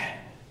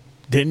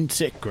didn't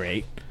sit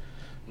great,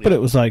 but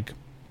it was like...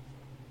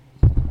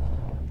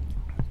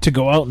 To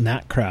go out in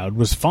that crowd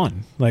was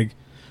fun. Like,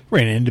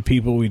 ran into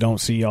people we don't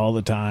see all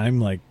the time,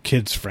 like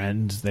kids'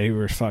 friends. They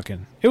were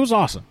fucking... It was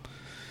awesome.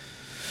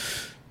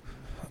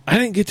 I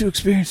didn't get to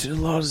experience it a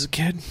lot as a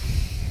kid.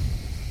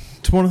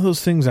 It's one of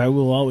those things I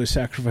will always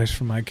sacrifice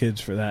for my kids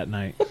for that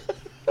night.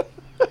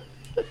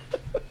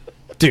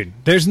 Dude,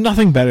 there's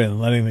nothing better than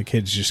letting the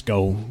kids just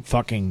go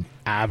fucking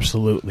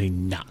absolutely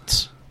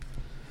nuts.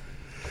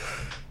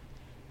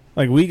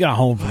 Like, we got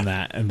home from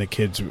that, and the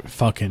kids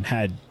fucking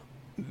had...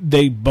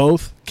 They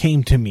both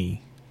came to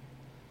me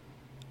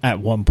at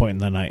one point in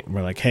the night and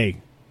were like, hey,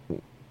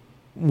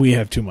 we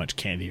have too much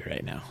candy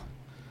right now.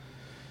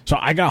 So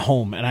I got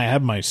home, and I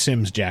had my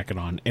Sims jacket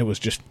on. It was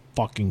just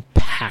fucking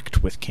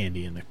packed with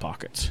candy in the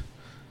pockets.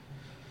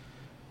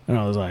 And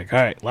I was like, all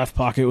right, left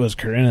pocket was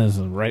Corinna's,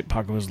 and the right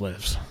pocket was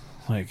Liv's.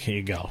 Like, here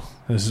you go.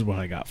 This is what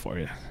I got for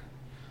you.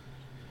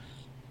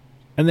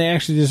 And they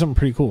actually did something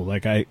pretty cool.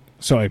 Like,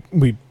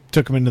 we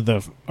took them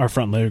into our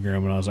front living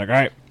room, and I was like, all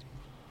right,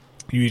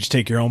 you each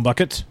take your own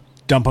buckets,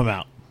 dump them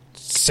out,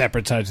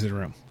 separate sides of the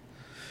room.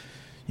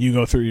 You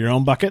go through your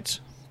own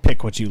buckets,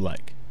 pick what you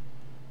like.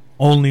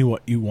 Only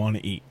what you want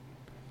to eat.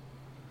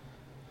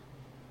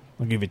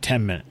 I'll give you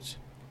 10 minutes.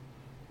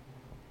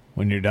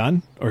 When you're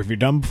done, or if you're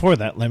done before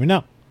that, let me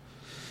know.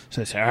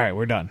 So I said, all right,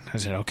 we're done. I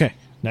said, okay,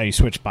 now you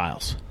switch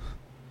piles.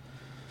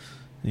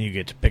 And you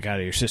get to pick out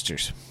of your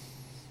sister's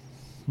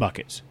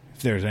buckets.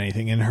 If there's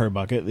anything in her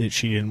bucket that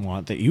she didn't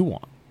want that you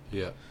want.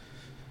 Yeah.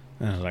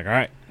 And I was like, all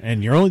right,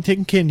 and you're only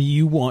taking candy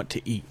you want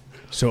to eat.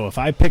 So if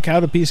I pick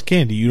out a piece of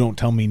candy, you don't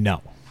tell me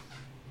no.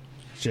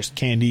 It's just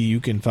candy you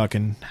can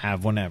fucking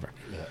have whenever.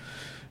 Yeah.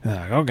 And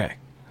they're like, okay.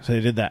 So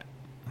they did that.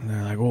 And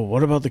they're like, well,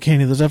 what about the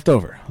candy that's left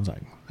over? I was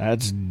like,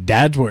 that's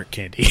Dad's work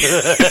candy.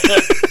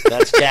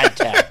 That's dad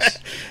tax.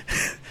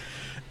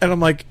 And I'm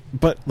like,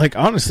 but, like,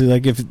 honestly,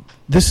 like, if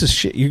this is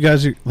shit, you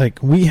guys are,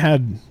 like, we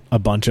had a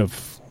bunch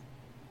of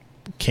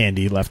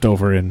candy left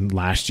over in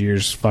last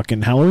year's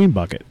fucking Halloween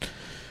bucket.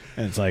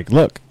 And it's like,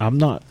 look, I'm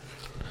not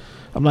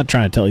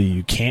trying to tell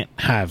you can't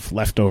have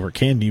leftover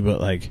candy,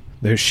 but, like,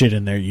 there's shit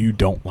in there you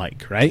don't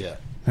like, right? Yeah. And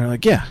they're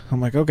like, yeah.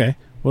 I'm like, okay,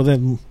 well,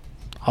 then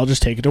I'll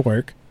just take it to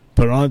work,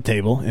 put it on a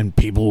table, and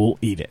people will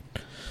eat it.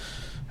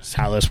 That's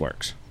how this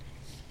works.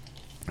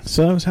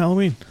 So that was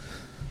Halloween.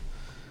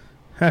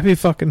 Happy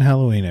fucking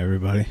Halloween,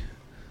 everybody.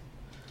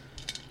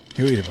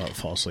 You're about to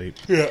fall asleep.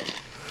 Yeah.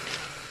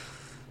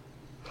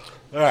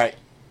 All right.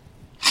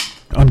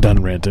 I'm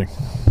done ranting.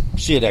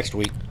 See you next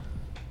week.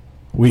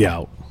 We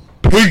out.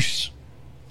 Peace.